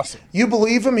kids. It was awesome. You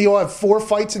believe him? He'll have 4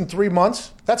 fights in 3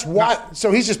 months? That's why.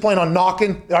 So he's just planning on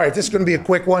knocking. All right, this is going to be a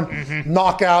quick one. Mm-hmm.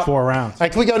 Knockout. 4 rounds. All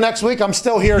right, can we go next week? I'm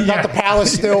still here. Got the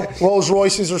Palace still. Rolls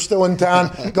Royces are still in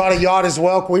town. Got a yacht as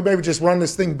well. Can we maybe just run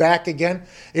this thing back again?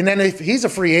 And then if he's a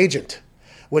free agent,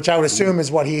 which I would assume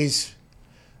is what he's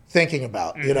thinking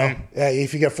about. You know,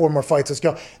 if you get 4 more fights, let's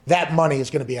go. That money is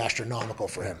going to be astronomical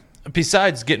for him.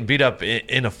 Besides getting beat up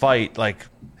in a fight, like,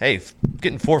 hey,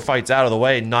 getting 4 fights out of the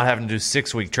way and not having to do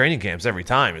 6-week training camps every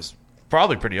time is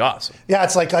probably pretty awesome. Yeah,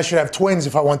 it's like I should have twins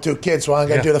if I want 2 kids, so I'm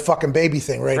going to do the fucking baby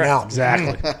thing right now.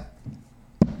 Exactly.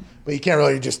 But you can't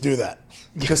really just do that.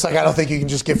 Just like I don't think you can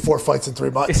just get 4 fights in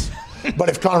 3 months. But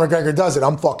if Conor McGregor does it,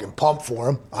 I'm fucking pumped for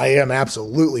him. I am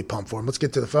absolutely pumped for him. Let's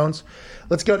get to the phones.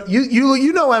 Let's go.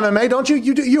 You know MMA, don't you?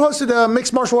 You hosted a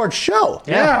mixed martial arts show.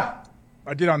 Yeah.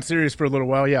 I did on Sirius for a little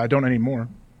while. Yeah, I don't anymore.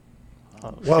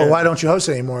 Well, why don't you host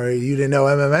it anymore? You didn't know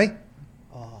MMA?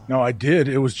 No, I did.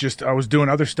 It was just I was doing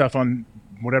other stuff on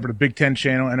whatever, the Big Ten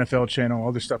channel, NFL channel,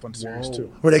 other stuff on Sirius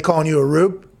too. Were they calling you a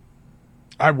rube?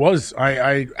 I was.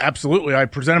 I absolutely. I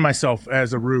presented myself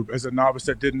as a rube, as a novice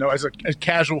that didn't know, as a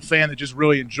casual fan that just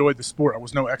really enjoyed the sport. I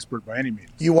was no expert by any means.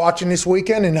 You watching this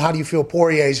weekend, and how do you feel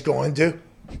Poirier's going to?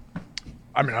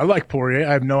 I mean, I like Poirier.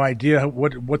 I have no idea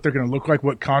what they're going to look like,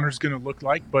 what Conor's going to look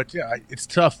like. But, yeah, it's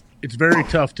tough. It's very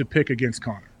tough to pick against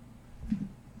Conor.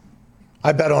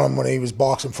 I bet on him when he was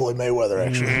boxing Floyd Mayweather,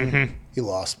 actually. He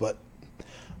lost, but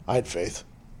I had faith.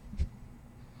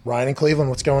 Ryan in Cleveland,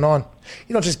 what's going on?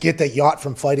 You don't just get that yacht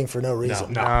from fighting for no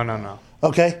reason. No.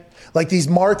 Okay? Like these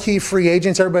marquee free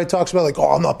agents everybody talks about, like,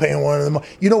 oh, I'm not paying one of them.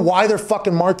 You know why they're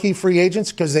fucking marquee free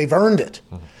agents? Because they've earned it.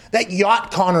 That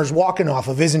yacht Conor's walking off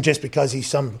of isn't just because he's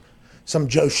some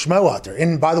Joe Schmo out there.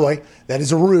 And by the way, that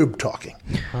is a rube talking.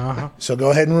 So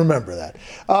go ahead and remember that.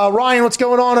 Ryan, what's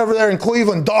going on over there in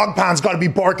Cleveland? Dog Pound's got to be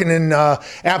barking in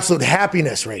absolute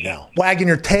happiness right now, wagging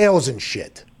your tails and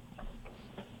shit.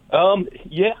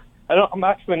 Yeah, I'm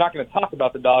actually not going to talk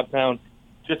about the Dog Pound.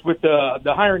 Just with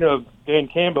the hiring of Dan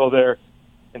Campbell there,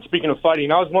 and speaking of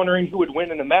fighting, I was wondering who would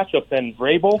win in the matchup then,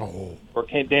 Vrabel or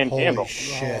Dan Campbell?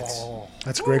 Shit.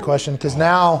 That's a great question, because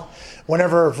now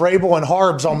whenever Vrabel and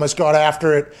Harbs almost got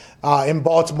after it in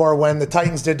Baltimore when the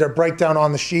Titans did their breakdown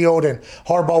on the Shield, and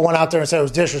Harbaugh went out there and said it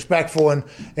was disrespectful, and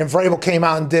Vrabel came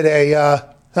out and did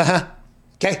a,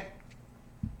 okay.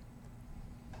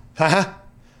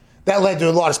 That led to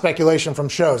a lot of speculation from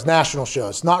shows, national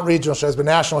shows, not regional shows, but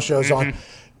national shows on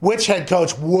which head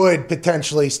coach would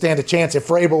potentially stand a chance if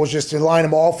Vrabel was just to line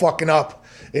them all fucking up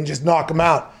and just knock them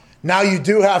out. Now you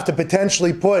do have to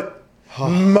potentially put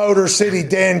Motor City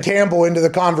Dan Campbell into the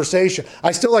conversation.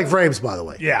 I still like Vrabes, by the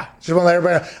way. Yeah. Just want to let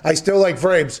everybody know, I still like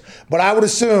Vrabes. But I would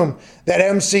assume that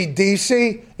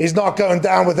MCDC is not going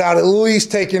down without at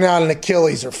least taking out an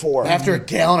Achilles or 4. After a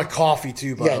gallon of coffee,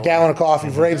 too, by the way. Yeah, a gallon of coffee.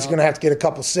 Vrabes is going to have to get a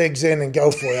couple cigs in and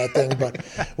go for that thing. But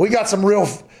we got some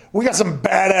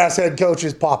badass head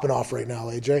coaches popping off right now,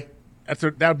 AJ.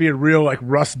 That would be a real, like,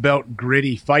 Rust Belt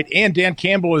gritty fight. And Dan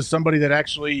Campbell is somebody that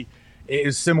actually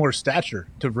is similar stature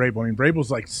to Vrabel. I mean,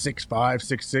 Vrabel's like 6'5",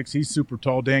 6'6". He's super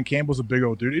tall. Dan Campbell's a big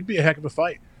old dude. It'd be a heck of a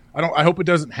fight. I hope it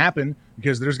doesn't happen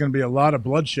because there's going to be a lot of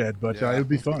bloodshed, but it would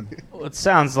be fun. Well, it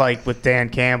sounds like with Dan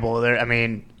Campbell,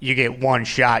 you get one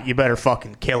shot, you better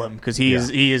fucking kill him because he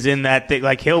is in that thing.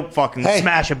 Like he'll fucking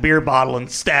smash a beer bottle and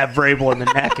stab Vrabel in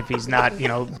the neck if he's not,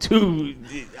 too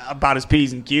about his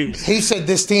P's and Q's. He said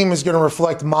this team is going to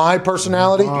reflect my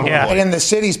personality and the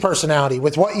city's personality.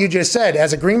 With what you just said,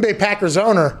 as a Green Bay Packers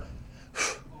owner,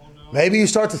 maybe you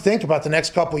start to think about the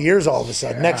next couple of years all of a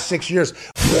sudden, next 6 years.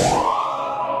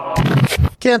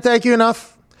 Can't thank you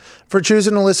enough for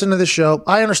choosing to listen to this show.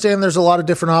 I understand there's a lot of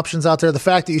different options out there. The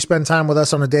fact that you spend time with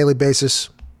us on a daily basis,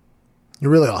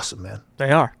 you're really awesome, man. They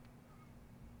are.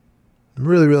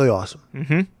 Really, really awesome.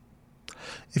 Mm-hmm.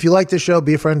 If you like this show,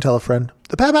 be a friend, tell a friend.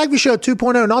 The Pat McAfee Show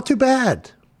 2.0, not too bad.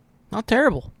 Not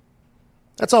terrible.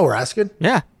 That's all we're asking.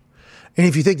 Yeah. And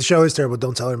if you think the show is terrible,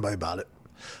 don't tell anybody about it.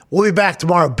 We'll be back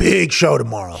tomorrow. Big show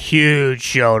tomorrow. Huge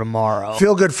show tomorrow.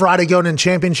 Feel Good Friday going in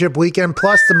championship weekend,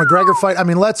 plus the McGregor fight. I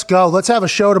mean, let's go. Let's have a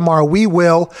show tomorrow. We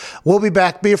will. We'll be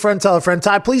back. Be a friend, tell a friend.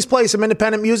 Ty, please play some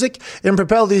independent music and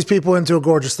propel these people into a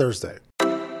gorgeous Thursday.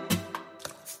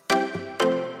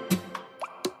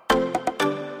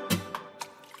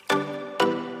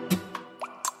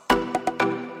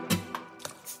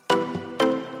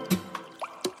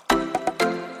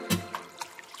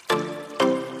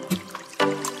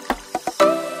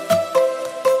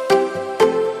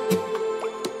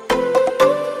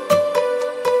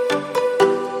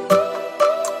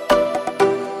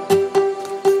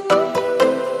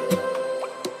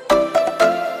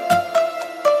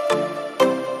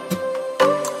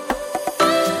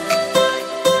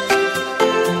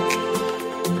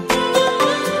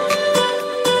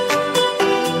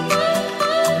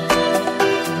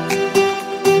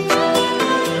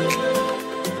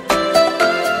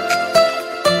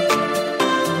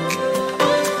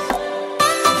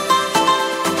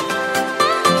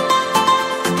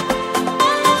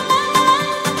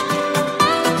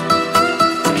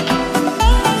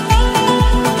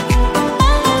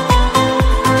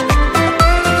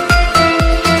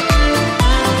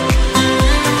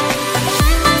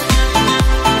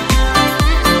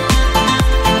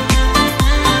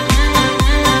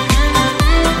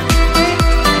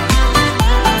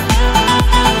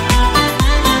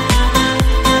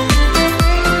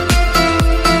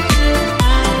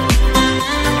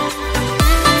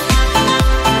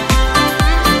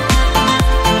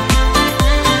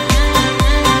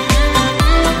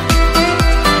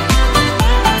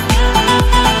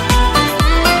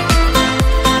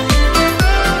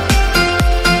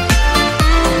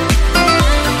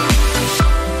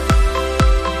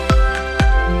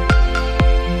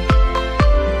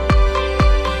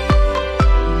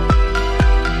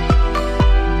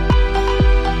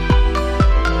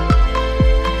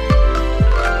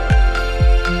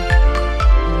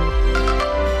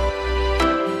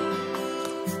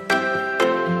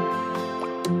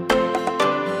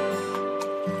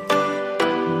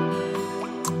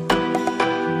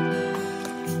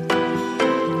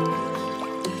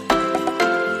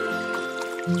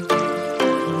 Bye.